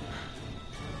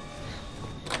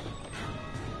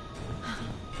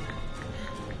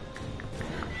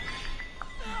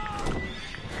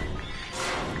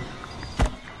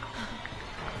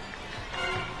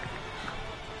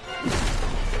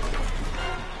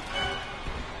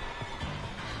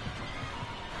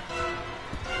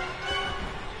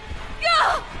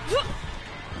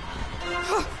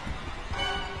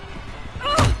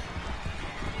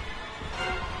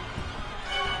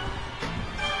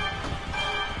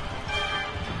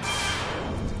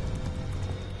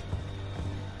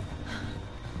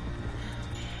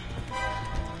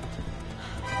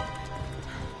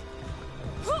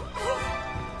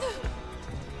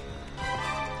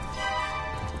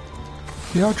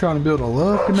 Y'all trying to build a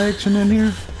love connection in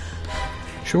here?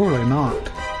 Surely not.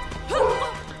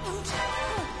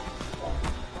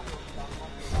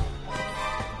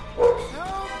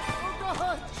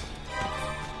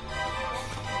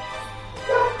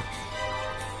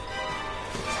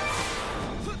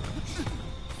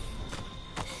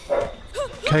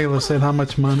 Kayla said, how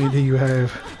much money do you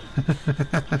have?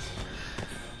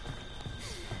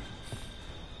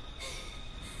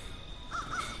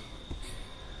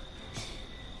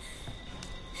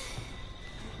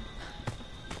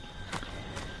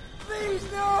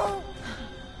 Please, no!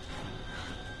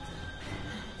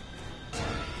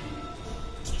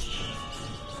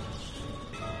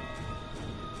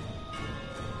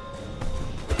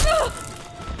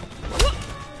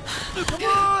 Come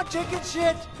on, chicken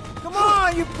shit! Come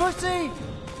on, you pussy!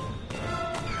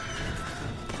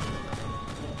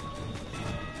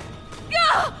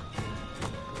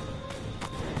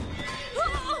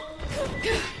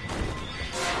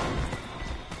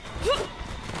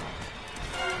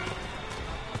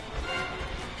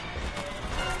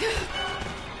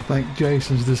 I think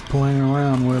Jason's just playing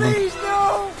around with him. Please,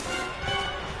 no!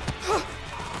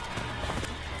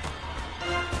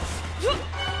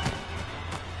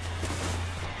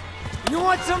 You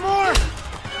want some more?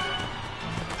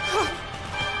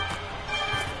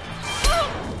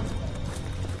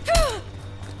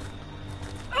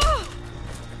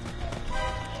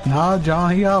 Nah,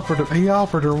 John, he offered her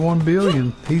 $1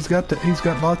 billion. He's got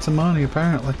lots of money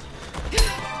apparently.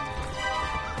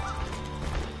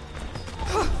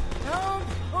 Help!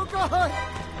 Oh God!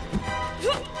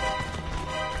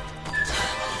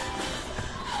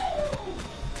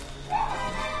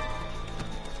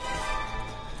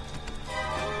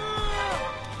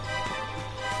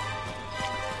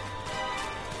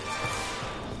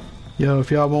 Yo,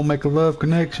 if y'all want to make a love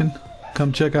connection,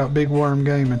 come check out BigWorm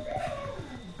Gaming,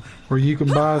 where you can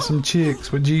buy some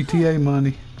chicks with GTA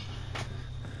money.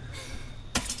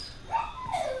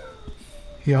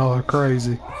 Y'all are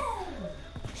crazy.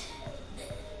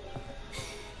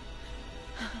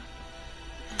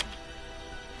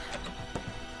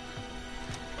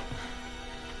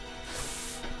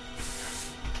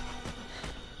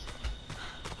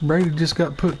 Brady just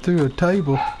got put through a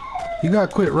table. You gotta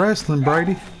quit wrestling,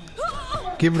 Brady.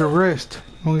 Give it a rest.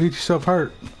 You're gonna get yourself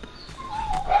hurt.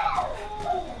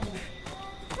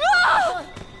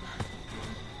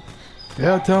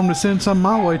 Yeah, tell him to send some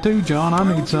my way too, John.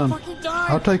 I need some.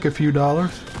 I'll take a few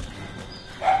dollars.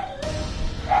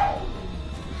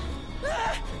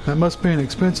 That must be an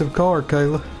expensive car,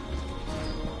 Kayla.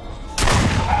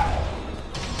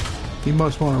 You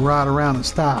must want to ride around in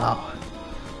style.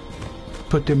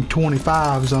 Put them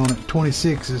 25s on it,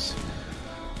 26s.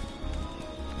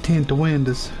 Tint the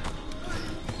windows.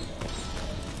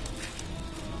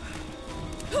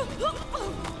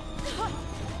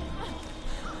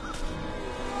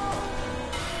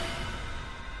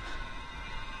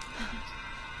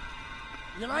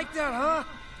 You like that, huh?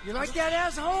 You like that,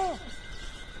 asshole?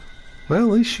 Well,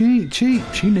 at least she ain't cheap.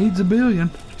 She needs $1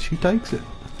 billion. She takes it.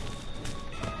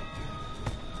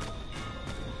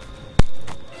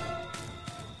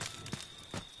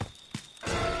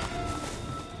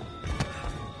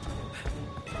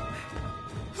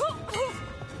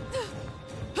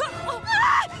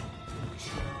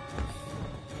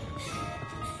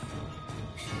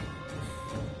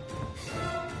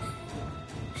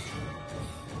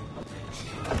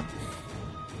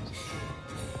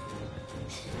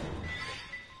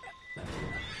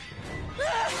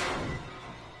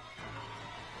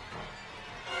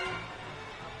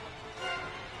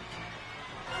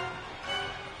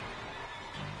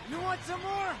 want some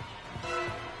more?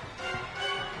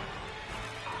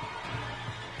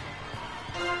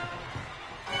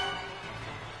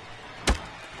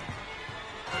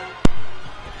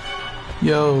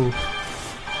 Yo,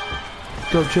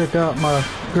 go check out my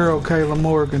girl Kayla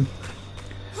Morgan,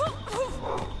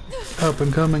 up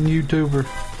and coming YouTuber.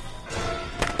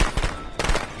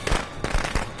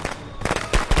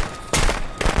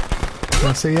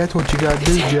 Now see, that's what you gotta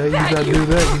do, Jay. You gotta do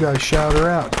that. You gotta shout her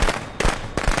out.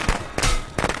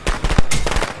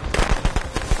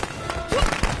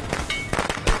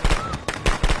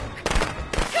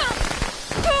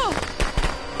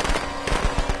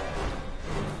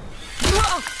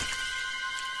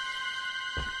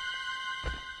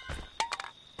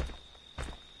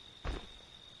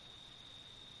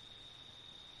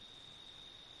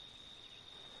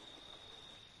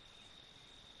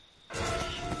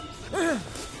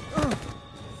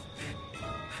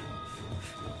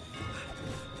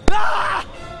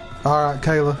 Alright,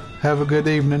 Kayla, have a good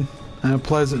evening and a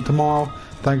pleasant tomorrow.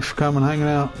 Thanks for coming hanging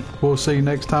out. We'll see you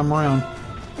next time around.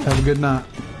 Have a good night.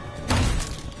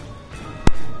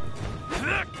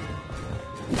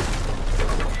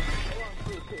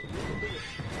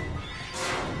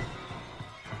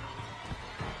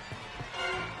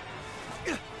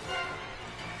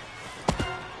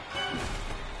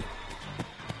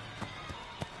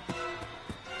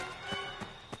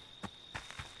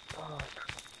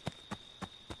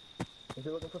 If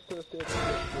you're looking for twisted, you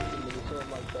sort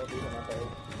of like they'll be in my face.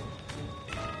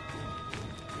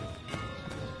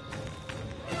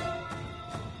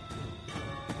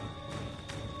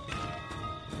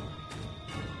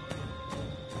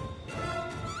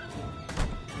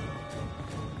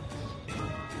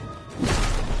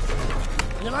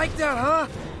 You like that, huh?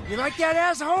 You like that,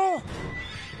 asshole?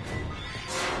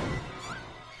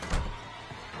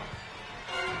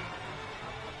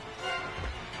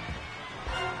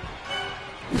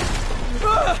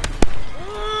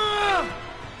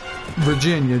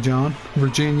 Virginia, John.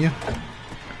 Virginia.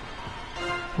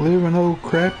 Live in old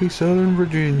crappy Southern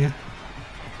Virginia.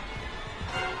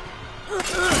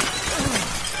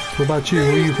 What about you?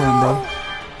 Where you from, bro?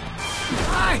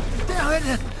 Hi! Damn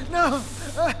it! No!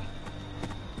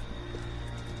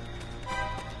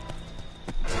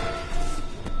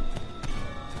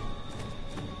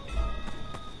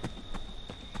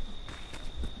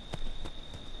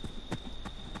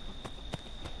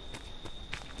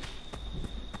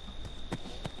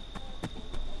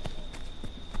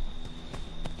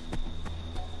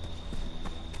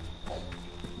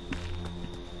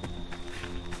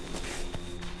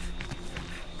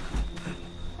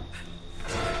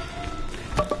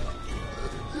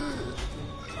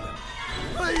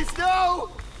 Please, no!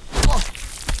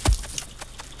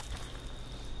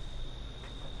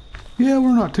 Yeah,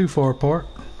 we're not too far apart.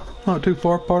 Not too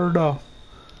far apart at all.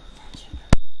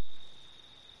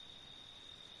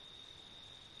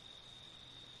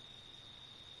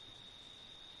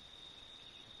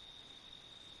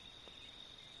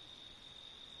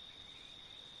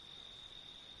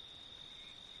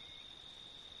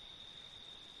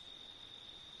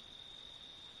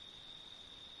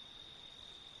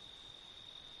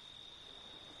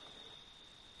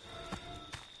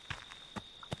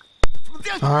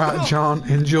 Alright, John,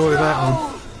 enjoy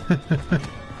that one.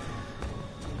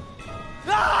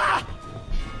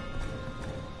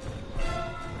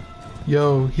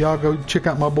 Yo, y'all go check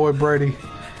out my boy Brady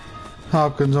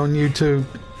Hopkins on YouTube.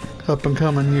 Up and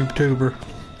coming YouTuber.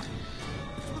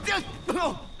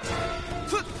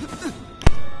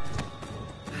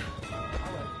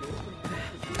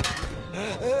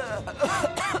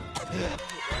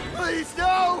 Please,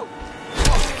 no!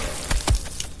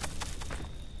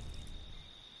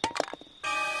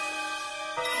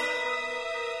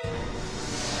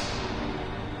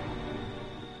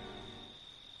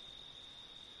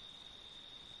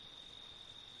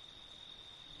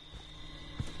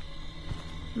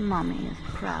 Mommy is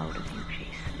proud of you,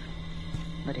 Jason.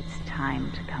 But it's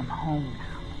time to come home now.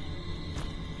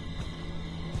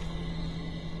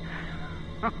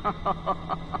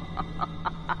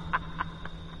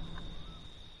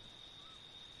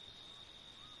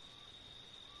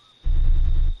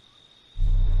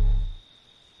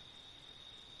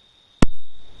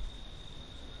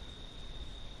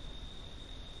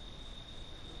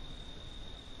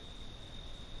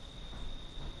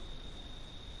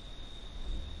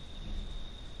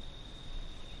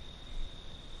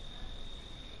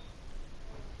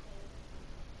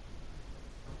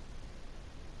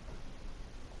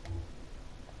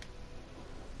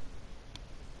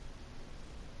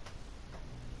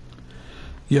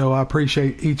 Yo, I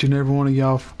appreciate each and every one of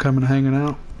y'all for coming and hanging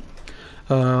out.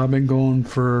 I've been going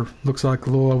for, looks like a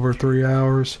little over 3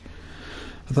 hours.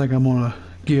 I think I'm going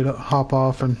to hop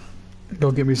off and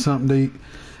go get me something to eat.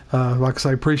 Like I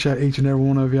say, appreciate each and every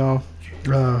one of y'all.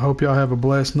 Hope y'all have a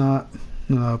blessed night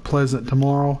and a pleasant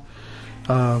tomorrow.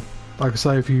 Like I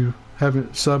say, if you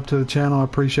haven't subbed to the channel, I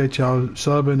appreciate y'all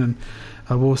subbing, and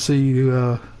we'll see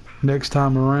you next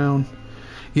time around.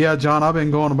 Yeah, John, I've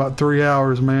been going about 3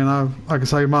 hours, man. Like I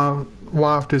say, my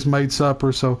wife just made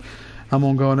supper, so I'm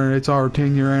going to go in there. It's our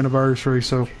 10-year anniversary,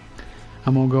 so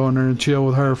I'm going to go in there and chill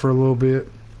with her for a little bit.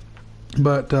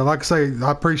 But like I say,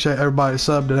 I appreciate everybody that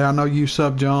subbed today. I know you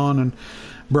subbed, John and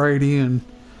Brady and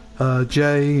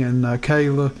Jay and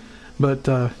Kayla. But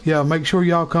yeah, make sure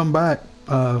y'all come back.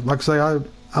 Like I say, I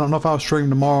don't know if I'll stream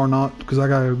tomorrow or not, because I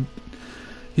got to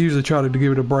usually try to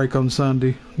give it a break on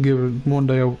Sunday, give it one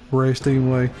day of rest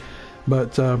anyway.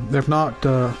 But if not,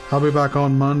 I'll be back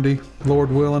on Monday, Lord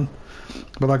willing.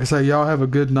 But like I say, y'all have a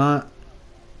good night,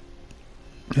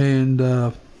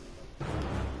 and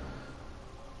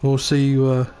we'll see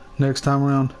you next time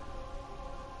around.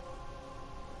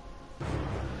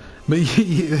 But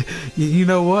you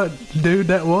know what, dude,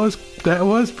 that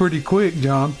was pretty quick,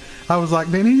 John. I was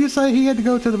like, didn't he just say he had to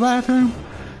go to the bathroom?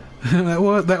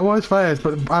 that was fast,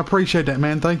 but I appreciate that,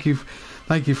 man. Thank you for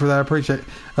that. I appreciate it.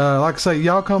 Like I say,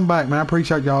 y'all come back, man. I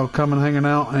appreciate y'all coming and hanging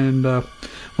out, and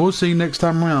we'll see you next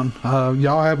time around.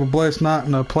 Y'all have a blessed night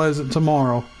and a pleasant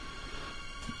tomorrow.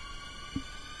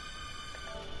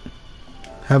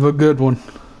 Have a good one.